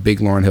 Like, I'm a big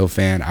Lauryn Hill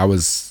fan. I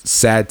was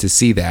sad to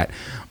see that.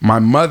 My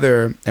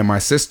mother and my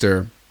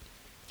sister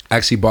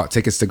actually bought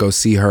tickets to go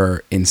see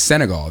her in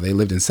Senegal. They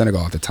lived in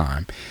Senegal at the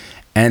time.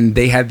 And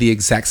they had the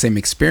exact same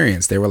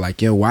experience. They were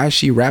like, yo, why is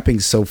she rapping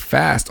so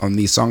fast on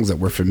these songs that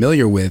we're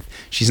familiar with?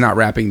 She's not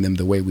rapping them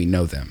the way we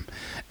know them.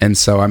 And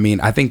so, I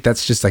mean, I think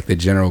that's just like the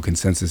general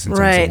consensus in terms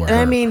of where and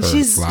I mean,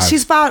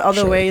 she's found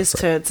other ways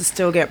to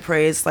still get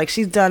praise. Like,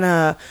 she's done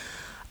a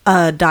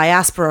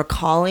diaspora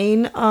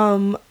calling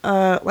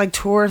like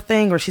tour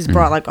thing where she's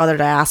brought like other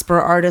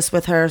diaspora artists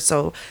with her.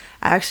 So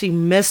I actually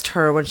missed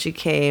her when she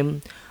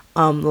came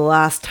the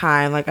last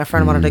time. Like, a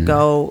friend wanted to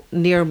go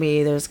near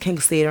me. There's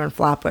King's Theater in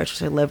Flatbush,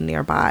 which I live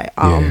nearby.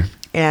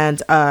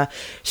 And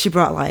she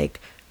brought like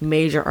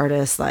major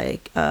artists,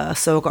 like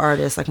soca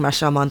artists like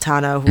Machel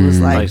Montano, who's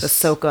like the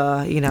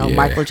soca,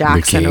 Michael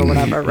Jackson or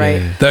whatever,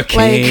 right? The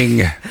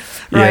king.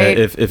 Right.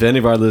 If any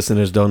of our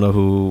listeners don't know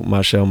who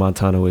Machel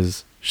Montano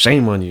is,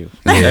 shame on you.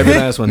 Every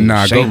last one.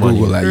 Nah, go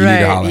Google that. You need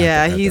to holler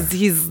at that.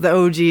 He's the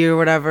OG or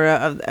whatever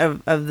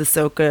of the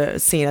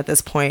soca scene at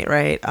this point,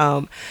 right?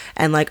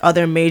 And like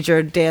other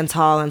major dance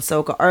hall and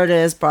soca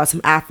artists, brought some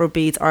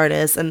Afrobeats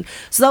artists, and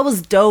so that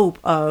was dope.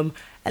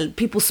 And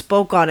people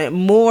spoke on it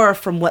more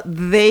from what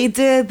they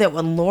did than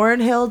what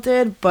Lauryn Hill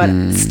did.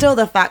 But still,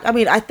 the fact, I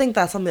mean, I think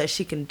that's something that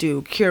she can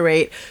do.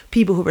 Curate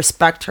people who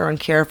respect her and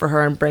care for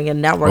her and bring a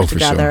network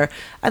together. Sure.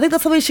 I think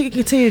that's something she can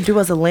continue to do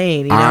as a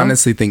lane. You know? I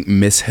honestly think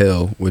Miss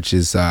Hill, which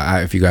is,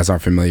 if you guys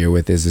aren't familiar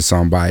with, is a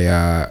song by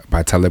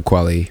Talib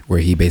Kweli, where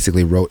he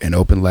basically wrote an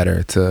open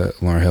letter to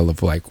Lauryn Hill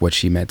of like what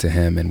she meant to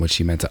him and what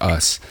she meant to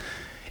us,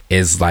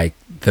 is like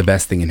the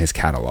best thing in his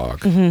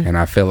catalog. And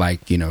I feel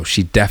like,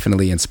 she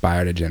definitely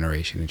inspired a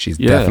generation, and she's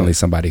definitely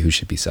somebody who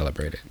should be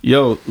celebrated.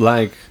 Yo,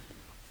 like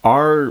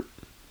I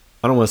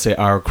don't want to say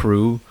our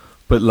crew,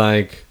 but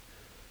like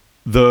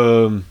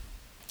the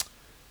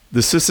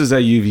sisters at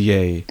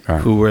UVA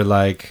who were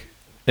like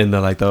in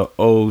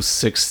the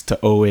 06 to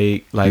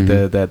 08, like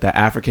the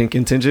African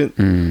contingent.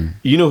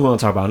 You know who I'm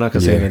talking about. I'm not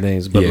gonna say their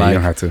names, but like, you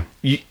don't have to.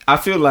 I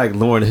feel like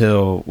Lauryn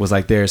Hill was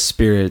like their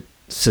spirit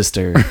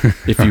sister,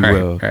 if you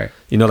will. Right.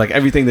 Like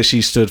everything that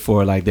she stood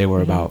for, like they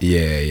were about.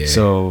 Yeah.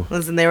 So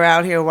listen, they were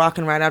out here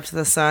walking right up to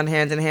the sun,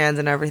 hand in hand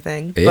and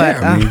everything. Yeah,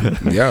 but, I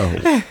mean,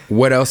 yo,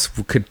 what else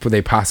could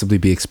they possibly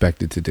be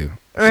expected to do?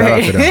 Shout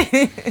out to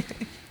them.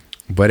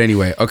 But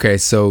anyway, okay,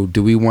 so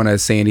do we want to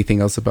say anything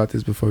else about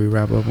this before we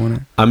wrap up on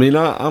it? I mean,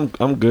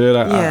 I'm good.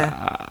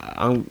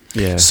 I'm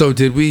So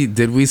did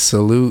we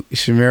salute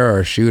Shamira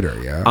or shoot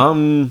her? Yeah.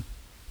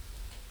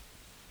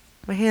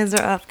 My hands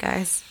are up,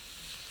 guys.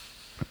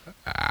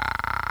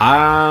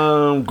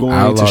 I'm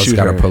going to shoot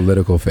her. Got a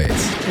political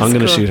face. I'm going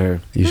to shoot her.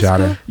 You shot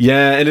her?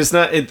 Yeah, and it's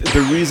not.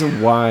 The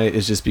reason why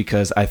is just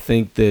because I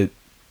think that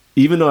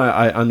even though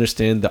I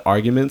understand the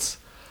arguments,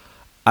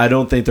 I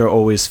don't think they're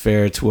always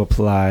fair to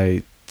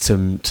apply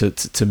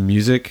to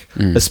music,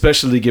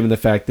 especially given the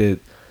fact that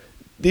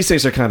these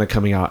things are kind of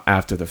coming out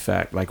after the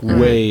fact, like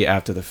way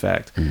after the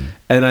fact.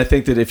 And I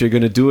think that if you're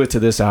going to do it to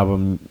this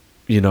album,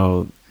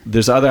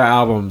 there's other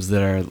albums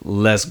that are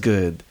less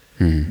good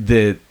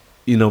that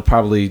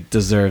probably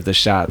deserve the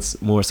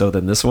shots more so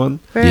than this one.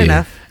 Fair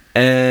enough.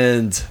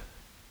 And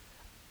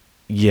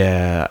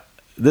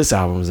this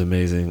album is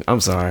amazing.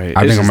 I'm sorry.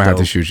 I think I'm gonna have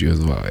to shoot you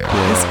as well.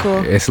 Yeah. It's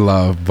cool. It's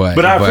love,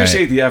 but I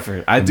appreciate the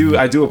effort. I do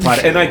apply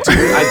it, and I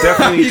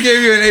definitely. You gave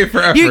me an A for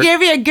effort. You gave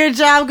me a good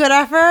job, good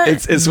effort.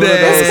 It's one of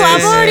those.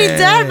 I'm already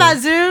dead, my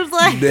dude.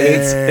 Like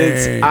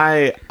it's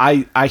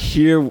I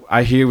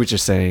hear what you're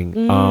saying,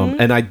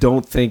 and I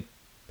don't think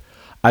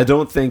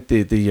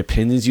that the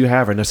opinions you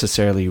have are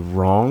necessarily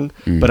wrong,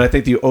 but I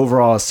think the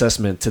overall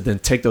assessment to then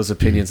take those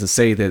opinions and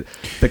say that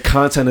the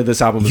content of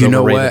this album is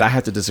overrated, I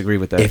have to disagree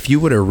with that. If you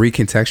would have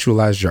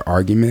recontextualized your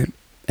argument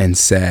and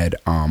said,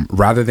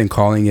 rather than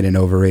calling it an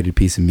overrated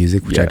piece of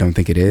music, which I don't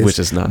think it is, which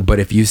is not, but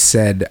if you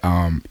said,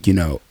 in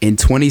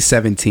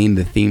 2017,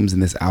 the themes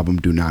in this album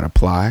do not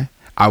apply,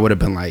 I would have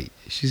been like,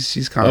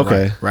 she's kind of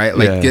right?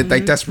 Like,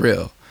 like that's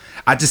real.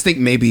 I just think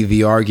maybe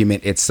the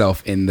argument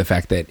itself in the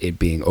fact that it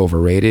being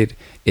overrated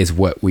is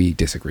what we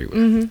disagree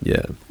with.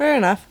 Yeah. Fair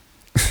enough.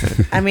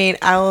 I mean,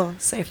 I will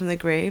say from the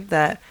grave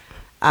that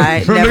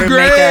I from never the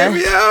grave,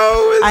 make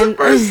it's the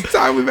first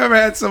time we've ever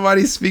had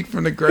somebody speak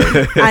from the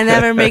grave. I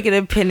never make an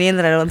opinion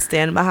that I don't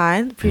stand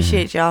behind.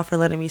 Appreciate y'all for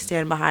letting me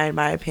stand behind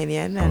my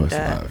opinion.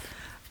 And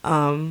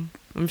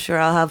I'm sure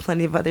I'll have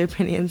plenty of other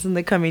opinions in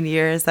the coming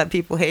years that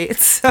people hate.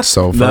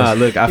 So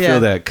look, I feel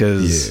that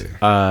because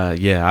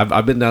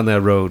I've been down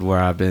that road where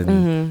I've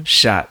been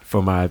shot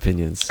for my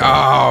opinions. So.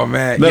 Oh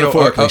man,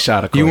 metaphorically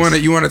shot. Of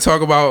course. You want to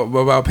talk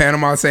about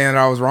Panama saying that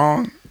I was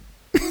wrong?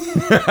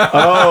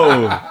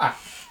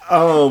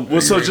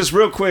 Well, so just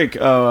real quick,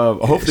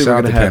 hopefully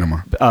we're gonna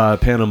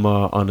have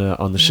Panama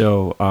on the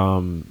show.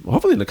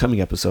 Hopefully in the coming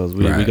episodes,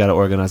 we got to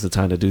organize the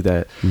time to do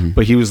that.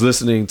 But he was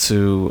listening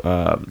to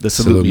the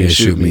Salute Me and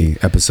Shoot Me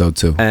episode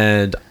 2,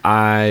 and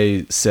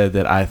I said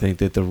that I think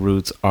that the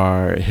Roots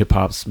are hip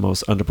hop's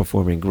most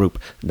underperforming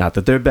group. Not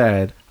that they're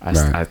bad.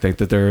 I think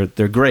that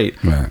they're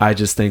great. Right. I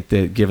just think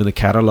that given the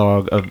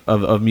catalog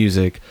of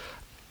music,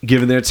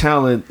 given their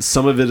talent,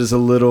 some of it is a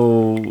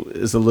little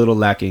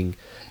lacking.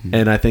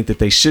 And I think that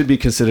they should be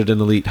considered an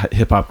elite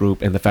hip hop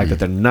group, and the fact that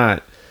they're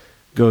not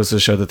goes to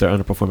show that they're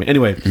underperforming.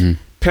 Anyway,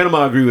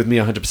 Panama agree with me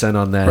 100%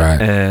 on that.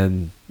 Right.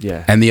 And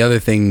yeah. And the other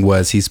thing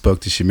was he spoke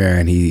to Shamira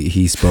and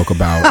he spoke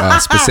about a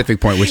specific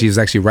point, which he was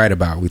actually right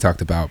about. We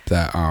talked about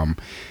that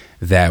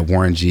that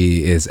Warren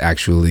G is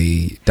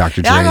actually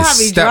Dr. Dre's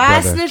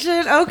stepbrother.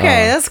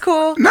 Okay, that's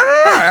cool. No.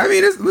 I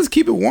mean, let's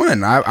keep it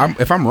one.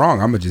 If I'm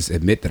wrong, I'm gonna just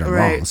admit that I'm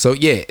wrong. So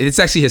yeah, it's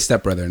actually his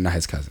stepbrother and not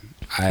his cousin.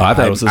 I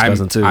thought it was his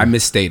cousin too. I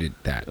misstated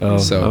that.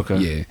 Okay.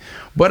 Yeah,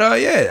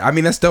 but yeah, I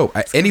mean that's dope.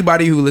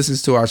 Anybody who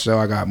listens to our show,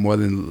 I got more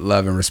than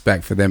love and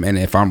respect for them. And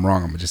if I'm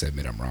wrong, I'm gonna just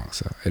admit I'm wrong.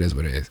 So it is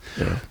what it is.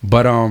 Yeah.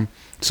 But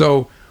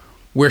so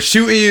we're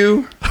shooting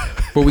you,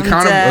 but we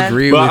kind of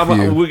agree with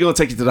you. We're gonna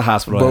take you to the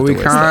hospital. But we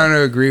kind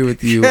of agree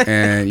with you,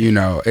 and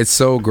it's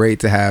so great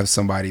to have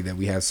somebody that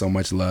we have so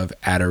much love,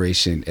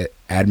 adoration,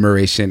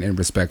 admiration, and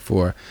respect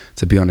for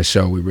to be on the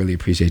show. We really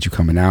appreciate you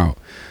coming out.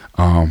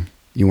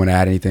 You want to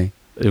add anything?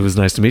 It was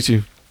nice to meet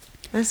you.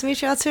 Nice to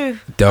meet y'all too.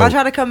 Dope. I'll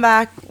try to come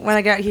back when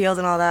I get healed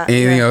and all that.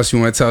 Anything else you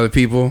want to tell the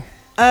people?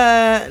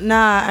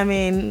 Nah, I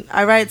mean,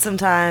 I write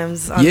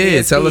sometimes on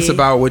VSB. Tell us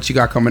about what you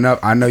got coming up.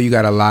 I know you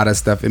got a lot of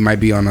stuff. It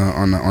might be on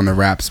the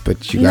raps,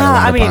 but you got a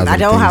lot of positive I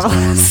don't have a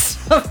lot of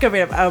stuff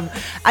coming up.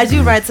 I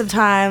do write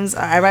sometimes.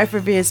 I write for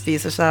VSB,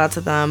 so shout out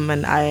to them,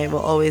 and I will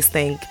always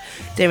thank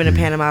Damon and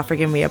Panama for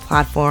giving me a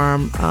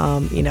platform.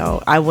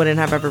 I wouldn't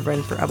have ever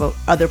written for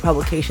other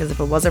publications if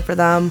it wasn't for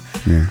them.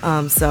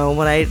 Yeah. So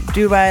when I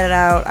do write it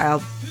out,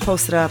 I'll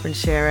post it up and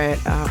share it.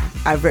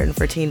 I've written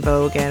for Teen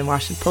Vogue and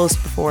Washington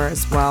Post before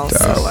as well. Dope.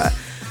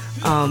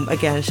 So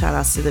again, shout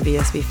outs to the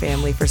VSB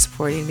family for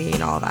supporting me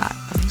and all that.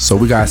 So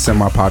we got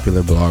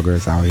semi-popular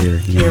bloggers out here.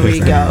 Here we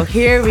go. All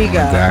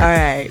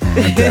right.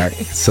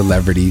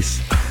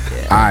 Celebrities.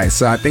 Yeah. All right,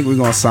 so I think we're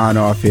gonna sign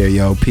off here,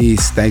 yo.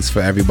 Peace. Thanks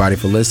for everybody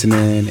for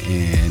listening,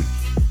 and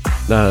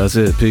that's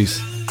it.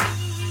 Peace.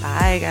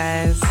 Bye,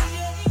 guys.